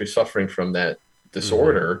he was actually suffering from that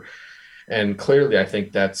disorder. And clearly I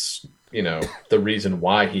think that's, the reason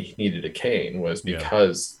why he needed a cane was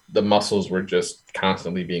because the muscles were just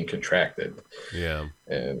constantly being contracted. Yeah.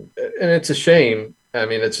 And it's a shame. I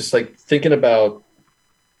mean, it's just like thinking about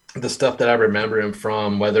the stuff that I remember him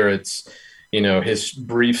from, whether it's, his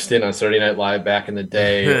brief stint on Saturday Night Live back in the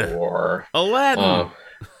day, or Aladdin,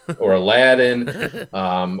 or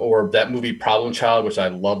that movie Problem Child, which I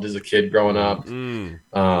loved as a kid growing up.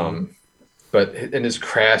 But in his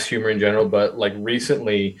crass humor in general. But like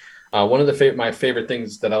recently, one of my favorite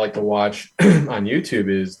things that I like to watch on YouTube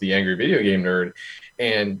is The Angry Video Game Nerd.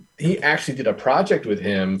 And he actually did a project with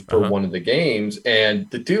him for one of the games. And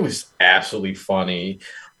the dude was absolutely funny.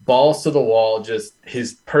 Balls to the wall, just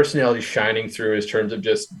his personality shining through in terms of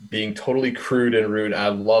just being totally crude and rude. I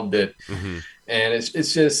loved it. And it's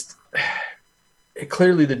just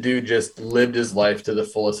clearly the dude just lived his life to the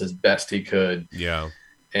fullest as best he could. Yeah.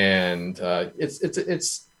 And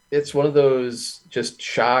it's one of those just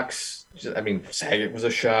shocks. I mean, Saget was a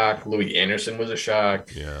shock. Louis Anderson was a shock.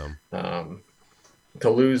 Yeah. To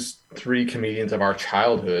lose three comedians of our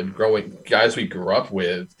childhood, guys we grew up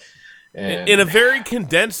with. And in a very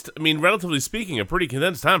condensed, relatively speaking, a pretty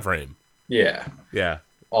condensed time frame. Yeah. Yeah.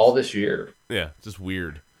 All this year. Yeah, just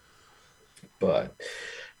weird. But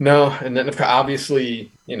No, and then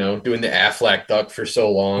obviously, doing the Affleck duck for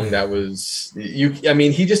so long, that was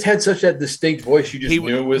he just had such that distinct voice. You just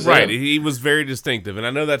knew it was right. him. He was very distinctive, and I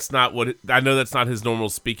know that's not his normal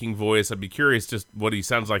speaking voice. I'd be curious just what he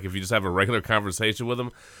sounds like if you just have a regular conversation with him.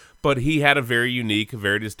 But he had a very unique,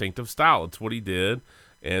 very distinctive style. It's what he did,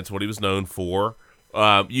 and it's what he was known for.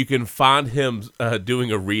 You can find him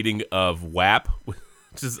doing a reading of WAP.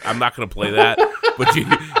 I'm not going to play that, but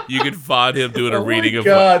you can find him doing a reading of.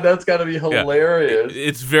 God, that's got to be hilarious. Yeah,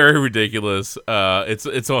 it's very ridiculous. It's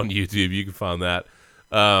on YouTube. You can find that.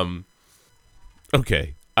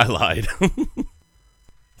 Okay, I lied.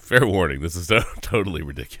 Fair warning. This is totally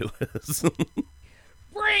ridiculous.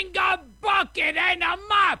 Bring a bucket and a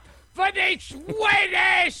mop for this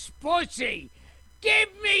wet-ass pussy. Give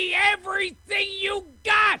me everything you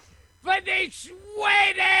got for this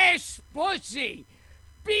wet-ass pussy.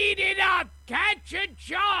 Beat it up, catch a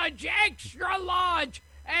charge, extra large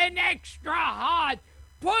and extra hard.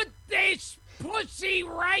 Put this pussy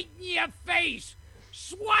right in your face.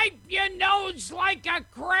 Swipe your nose like a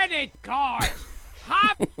credit card.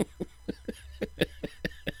 Hop.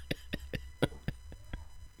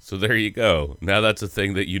 So there you go. Now that's a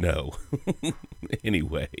thing that you know.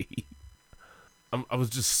 Anyway, I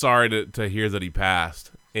was just sorry to hear that he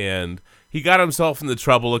passed. And he got himself into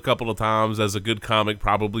trouble a couple of times, as a good comic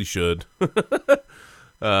probably should.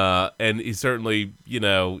 And he certainly,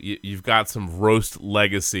 you've got some roast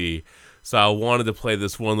legacy. So I wanted to play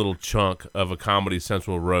this one little chunk of a Comedy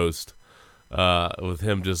Central roast with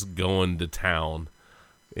him just going to town.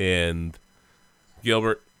 And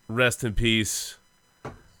Gilbert, rest in peace.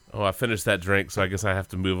 Oh, I finished that drink, so I guess I have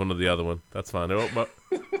to move on to the other one. That's fine.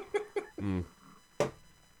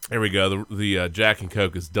 There we go. The Jack and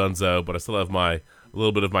Coke is donezo, but I still have a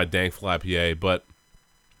little bit of my dank IPA. But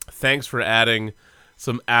thanks for adding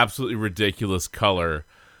some absolutely ridiculous color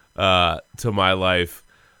to my life,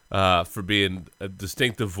 for being a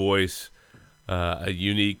distinctive voice, a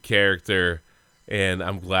unique character, and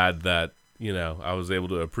I'm glad that I was able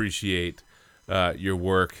to appreciate your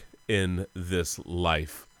work in this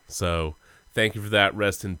life. So thank you for that.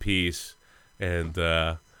 Rest in peace, and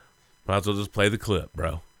might as well just play the clip,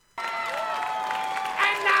 bro.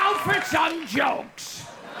 For some jokes.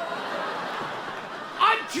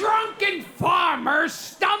 A drunken farmer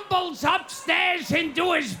stumbles upstairs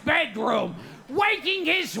into his bedroom, waking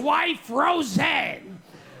his wife, Roseanne.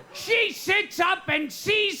 She sits up and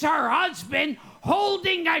sees her husband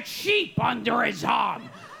holding a sheep under his arm.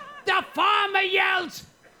 The farmer yells,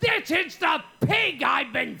 "This is the pig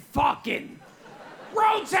I've been fucking."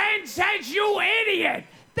 Roseanne says, "You idiot!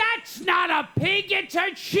 That's not a pig, it's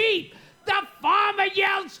a sheep." The farmer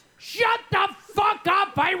yells, "Shut the fuck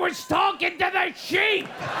up! I was talking to the sheep!"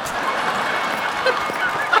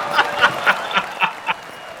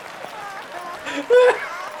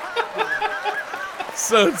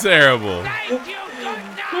 So terrible. Thank you, good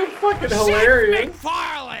night. Fucking hilarious.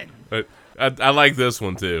 McFarlane. But I like this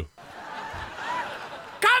one too.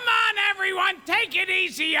 Come on, everyone, take it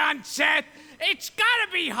easy on Seth. It's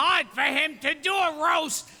gotta be hard for him to do a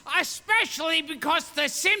roast, especially because the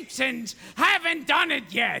Simpsons haven't done it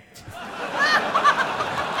yet.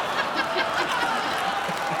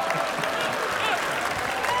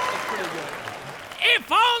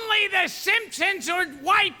 If only the Simpsons would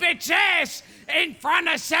wipe its ass in front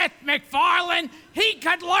of Seth MacFarlane, he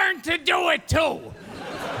could learn to do it too.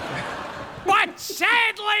 But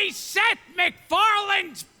sadly, Seth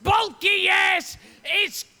MacFarlane's bulky ass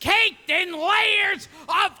is caked in layers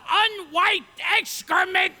of unwiped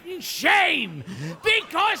excrement and shame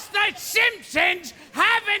because the Simpsons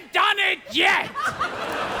haven't done it yet.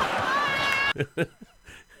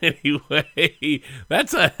 Anyway,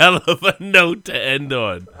 that's a hell of a note to end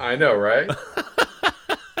on. I know, right?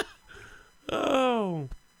 Oh,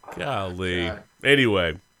 golly. God.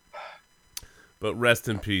 Anyway, but rest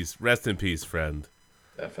in peace, friend.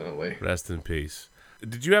 Definitely. Rest in peace.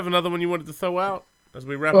 Did you have another one you wanted to throw out as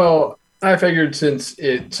we wrap up? Well, I figured since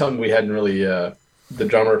it's something we hadn't really, the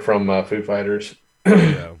drummer from Foo Fighters,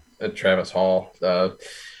 Travis Hall.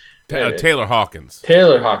 Taylor Hawkins.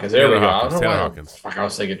 Taylor Hawkins. There we go. Taylor Hawkins. Fuck, I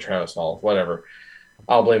was thinking Travis Hall. Whatever.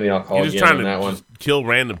 I'll blame the alcohol. You're just trying to kill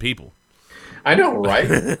random people. I know,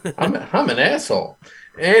 right? I'm an asshole.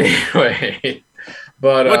 Anyway,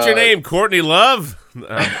 but what's your name? Courtney Love?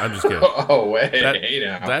 I'm just kidding. Oh wait,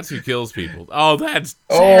 that's who kills people. Oh, that's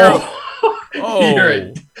terrible.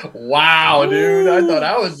 Oh, wow, dude! I thought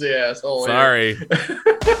I was the asshole. Sorry.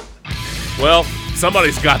 Well,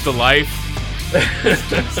 somebody's got the life.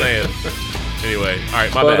 I'm saying. Anyway, all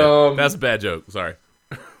right, my bad. That's a bad joke. Sorry.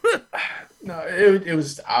 No, it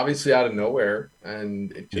was obviously out of nowhere,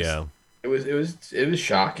 and it just it was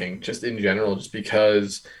shocking just in general, just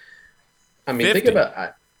because. I mean, 50. Think about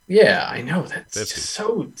I know that's 50. Just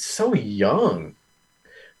so young,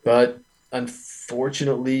 but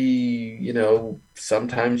unfortunately,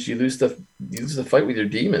 sometimes you lose the fight with your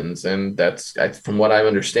demons, and that's from what I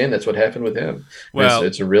understand, that's what happened with him. Well,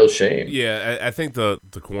 it's a real shame. Yeah, I think the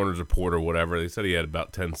coroner's report or whatever, they said he had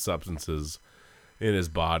about 10 substances in his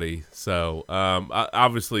body. So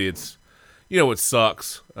obviously, it's it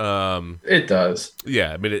sucks. It does.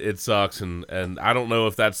 Yeah, I mean it sucks, and I don't know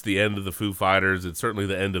if that's the end of the Foo Fighters. It's certainly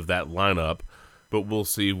the end of that lineup, but we'll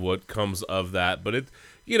see what comes of that. But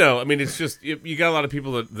it's just you got a lot of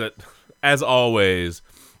people that as always,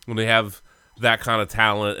 when they have that kind of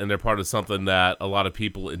talent and they're part of something that a lot of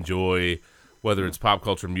people enjoy, whether it's pop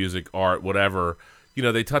culture, music, art, whatever,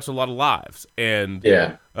 they touch a lot of lives. And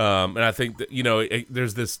and I think that,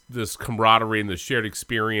 there's this camaraderie and this shared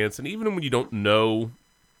experience. And even when you don't know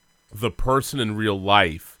the person in real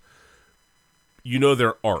life,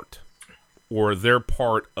 their art or they're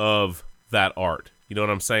part of that art. You know what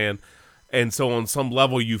I'm saying? And so on some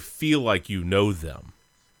level, you feel like you know them,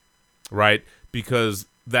 right? Because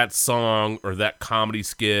that song or that comedy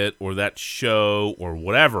skit or that show or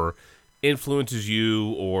whatever influences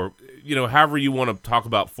you, or however you want to talk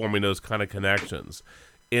about forming those kind of connections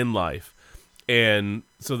in life. And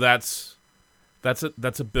so that's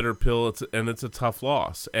a bitter pill, and it's a tough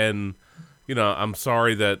loss. And I'm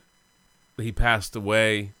sorry that he passed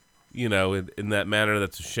away in that manner.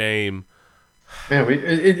 That's a shame. Man,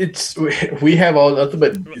 we have all nothing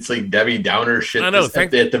but it's like Debbie Downer shit. I know.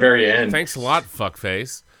 At the very end. Thanks a lot,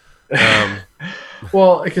 fuckface.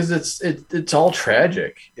 Well, because it's all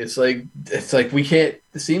tragic. It's like we can't.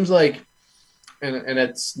 It seems like, and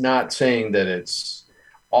it's not saying that it's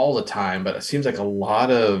all the time, but it seems like a lot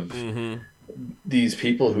of these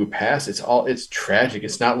people who pass. It's tragic.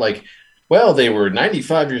 It's not like, well, they were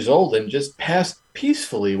 95 years old and just passed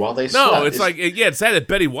peacefully while they slept. No, it's sad that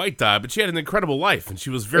Betty White died, but she had an incredible life, and she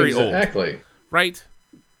was very old. Exactly. Right?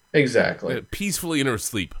 Exactly. Peacefully in her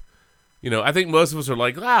sleep. I think most of us are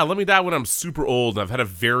like, let me die when I'm super old, and I've had a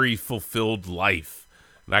very fulfilled life,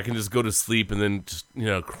 and I can just go to sleep and then just,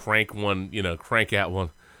 crank out one.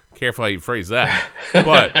 Careful how you phrase that.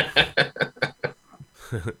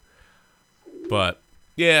 But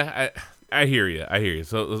yeah, I hear you.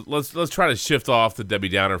 So let's try to shift off the Debbie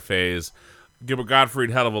Downer phase. Gilbert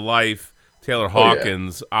Gottfried, hell of a life. Taylor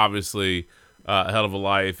Hawkins, obviously, hell of a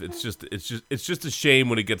life. It's just a shame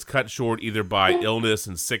when it gets cut short either by illness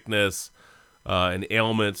and sickness and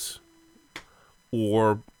ailments,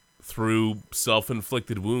 or through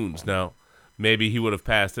self-inflicted wounds. Now, maybe he would have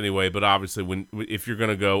passed anyway, but obviously, if you're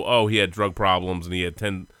going to go, he had drug problems and he had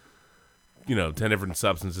 10 different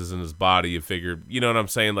substances in his body, you figure, you know what I'm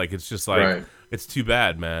saying? Like, it's just like, right. It's too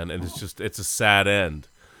bad, man. And it's a sad end,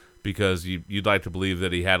 because you'd like to believe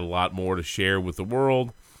that he had a lot more to share with the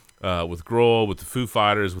world, with Grohl, with the Foo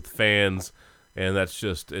Fighters, with the fans. And it's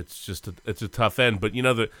a tough end. But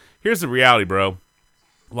here's the reality, bro.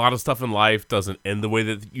 A lot of stuff in life doesn't end the way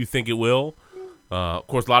that you think it will. Of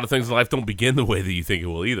course, a lot of things in life don't begin the way that you think it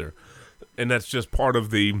will either. And that's just part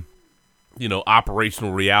of the,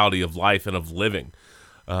 operational reality of life and of living.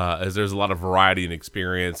 As there's a lot of variety and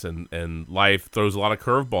experience, and life throws a lot of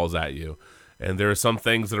curveballs at you. And there are some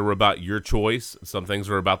things that are about your choice. Some things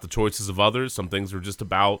are about the choices of others. Some things are just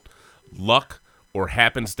about luck or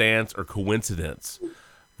happenstance or coincidence,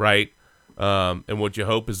 right? And what you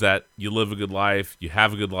hope is that you live a good life, you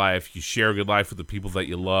have a good life, you share a good life with the people that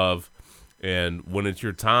you love. And when it's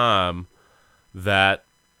your time, that,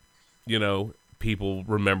 people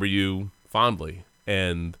remember you fondly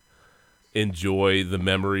and enjoy the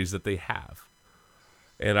memories that they have.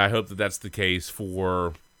 And I hope that that's the case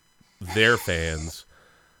for their fans.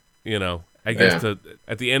 I guess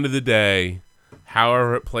at the end of the day,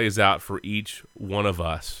 however it plays out for each one of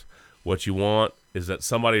us, what you want is that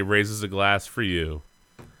somebody raises a glass for you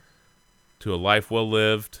to a life well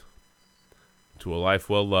lived, to a life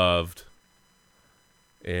well loved,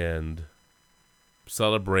 and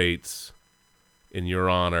celebrates in your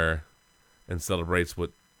honor and celebrates what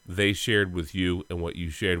they shared with you and what you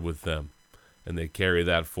shared with them. And they carry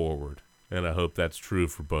that forward. And I hope that's true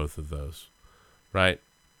for both of those, right?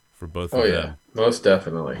 For both of them. Oh, yeah, most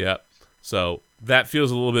definitely. Yep. So that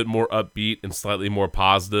feels a little bit more upbeat and slightly more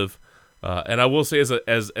positive. And I will say,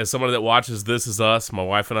 as someone that watches This Is Us, my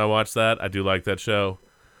wife and I watch that. I do like that show.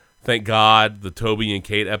 Thank God, the Toby and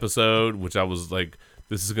Kate episode, which I was like,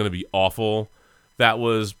 this is going to be awful. That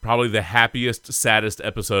was probably the happiest, saddest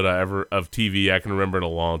episode of TV I can remember in a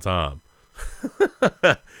long time.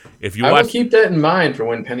 If you I watch, will keep that in mind for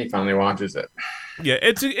when Penny finally watches it. Yeah,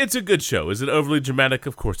 it's a good show. Is it overly dramatic?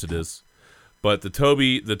 Of course it is. But the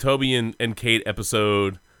Toby and Kate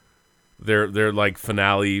episode, their like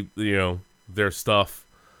finale, their stuff,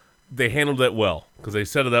 they handled it well because they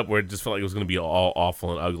set it up where it just felt like it was going to be all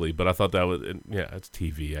awful and ugly. But I thought that was, it's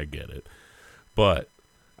TV, I get it, but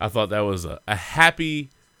I thought that was a happy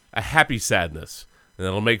sadness, and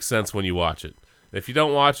it'll make sense when you watch it. If you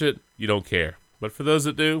don't watch it, you don't care. But for those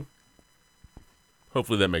that do,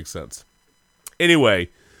 hopefully that makes sense. Anyway,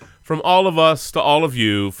 from all of us to all of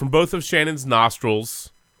you, from both of Shannon's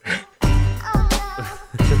nostrils.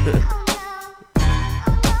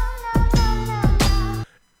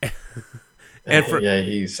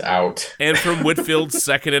 He's out. And from Whitfield's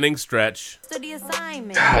second inning stretch.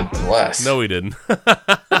 God bless. No, he didn't.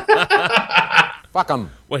 Fuck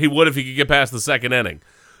him. Well, he would if he could get past the second inning.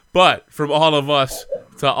 But from all of us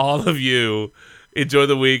to all of you, enjoy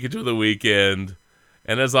the week, enjoy the weekend.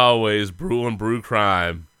 And as always, brew and brew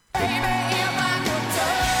crime.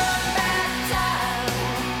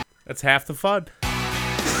 That's half the fun.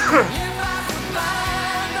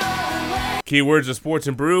 Keywords of sports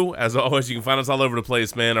and brew. As always, you can find us all over the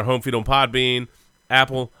place, man. Our home feed on Podbean,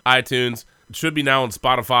 Apple, iTunes. It should be now on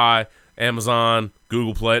Spotify, Amazon,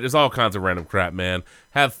 Google Play. There's all kinds of random crap, man.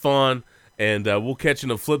 Have fun, and we'll catch you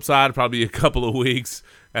on the flip side probably a couple of weeks,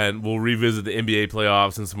 and we'll revisit the NBA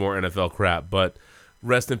playoffs and some more NFL crap. But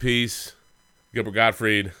rest in peace, Gilbert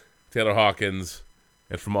Gottfried, Taylor Hawkins,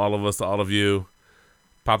 and from all of us to all of you,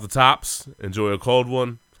 pop the tops, enjoy a cold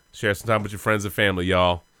one, share some time with your friends and family,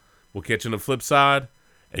 y'all. We'll catch you on the flip side,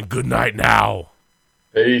 and good night now.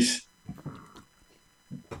 Peace.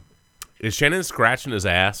 Is Shannon scratching his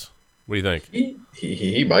ass? What do you think?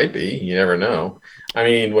 He might be. You never know. I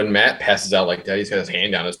mean, when Matt passes out like that, he's got his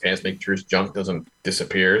hand down his pants, making sure his junk doesn't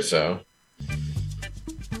disappear. So,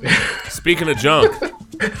 speaking of junk,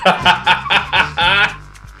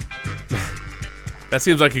 that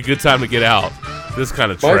seems like a good time to get out. This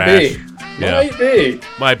kind of trash.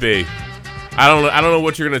 Might be. I don't know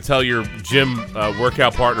what you're gonna tell your gym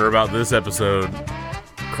workout partner about this episode.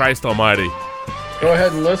 Christ Almighty. Go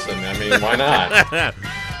ahead and listen. I mean, why not?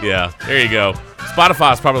 Yeah, there you go.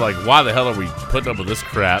 Spotify's probably like, why the hell are we putting up with this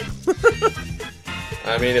crap?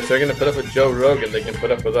 I mean, if they're going to put up with Joe Rogan, they can put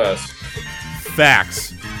up with us.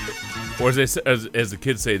 Facts. Or as the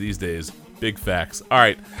kids say these days, big facts. All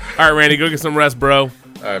right, Randy, go get some rest, bro. All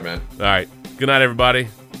right, man. All right. Good night, everybody.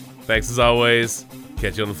 Thanks as always.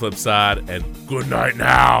 Catch you on the flip side, and good night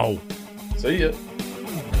now. See ya.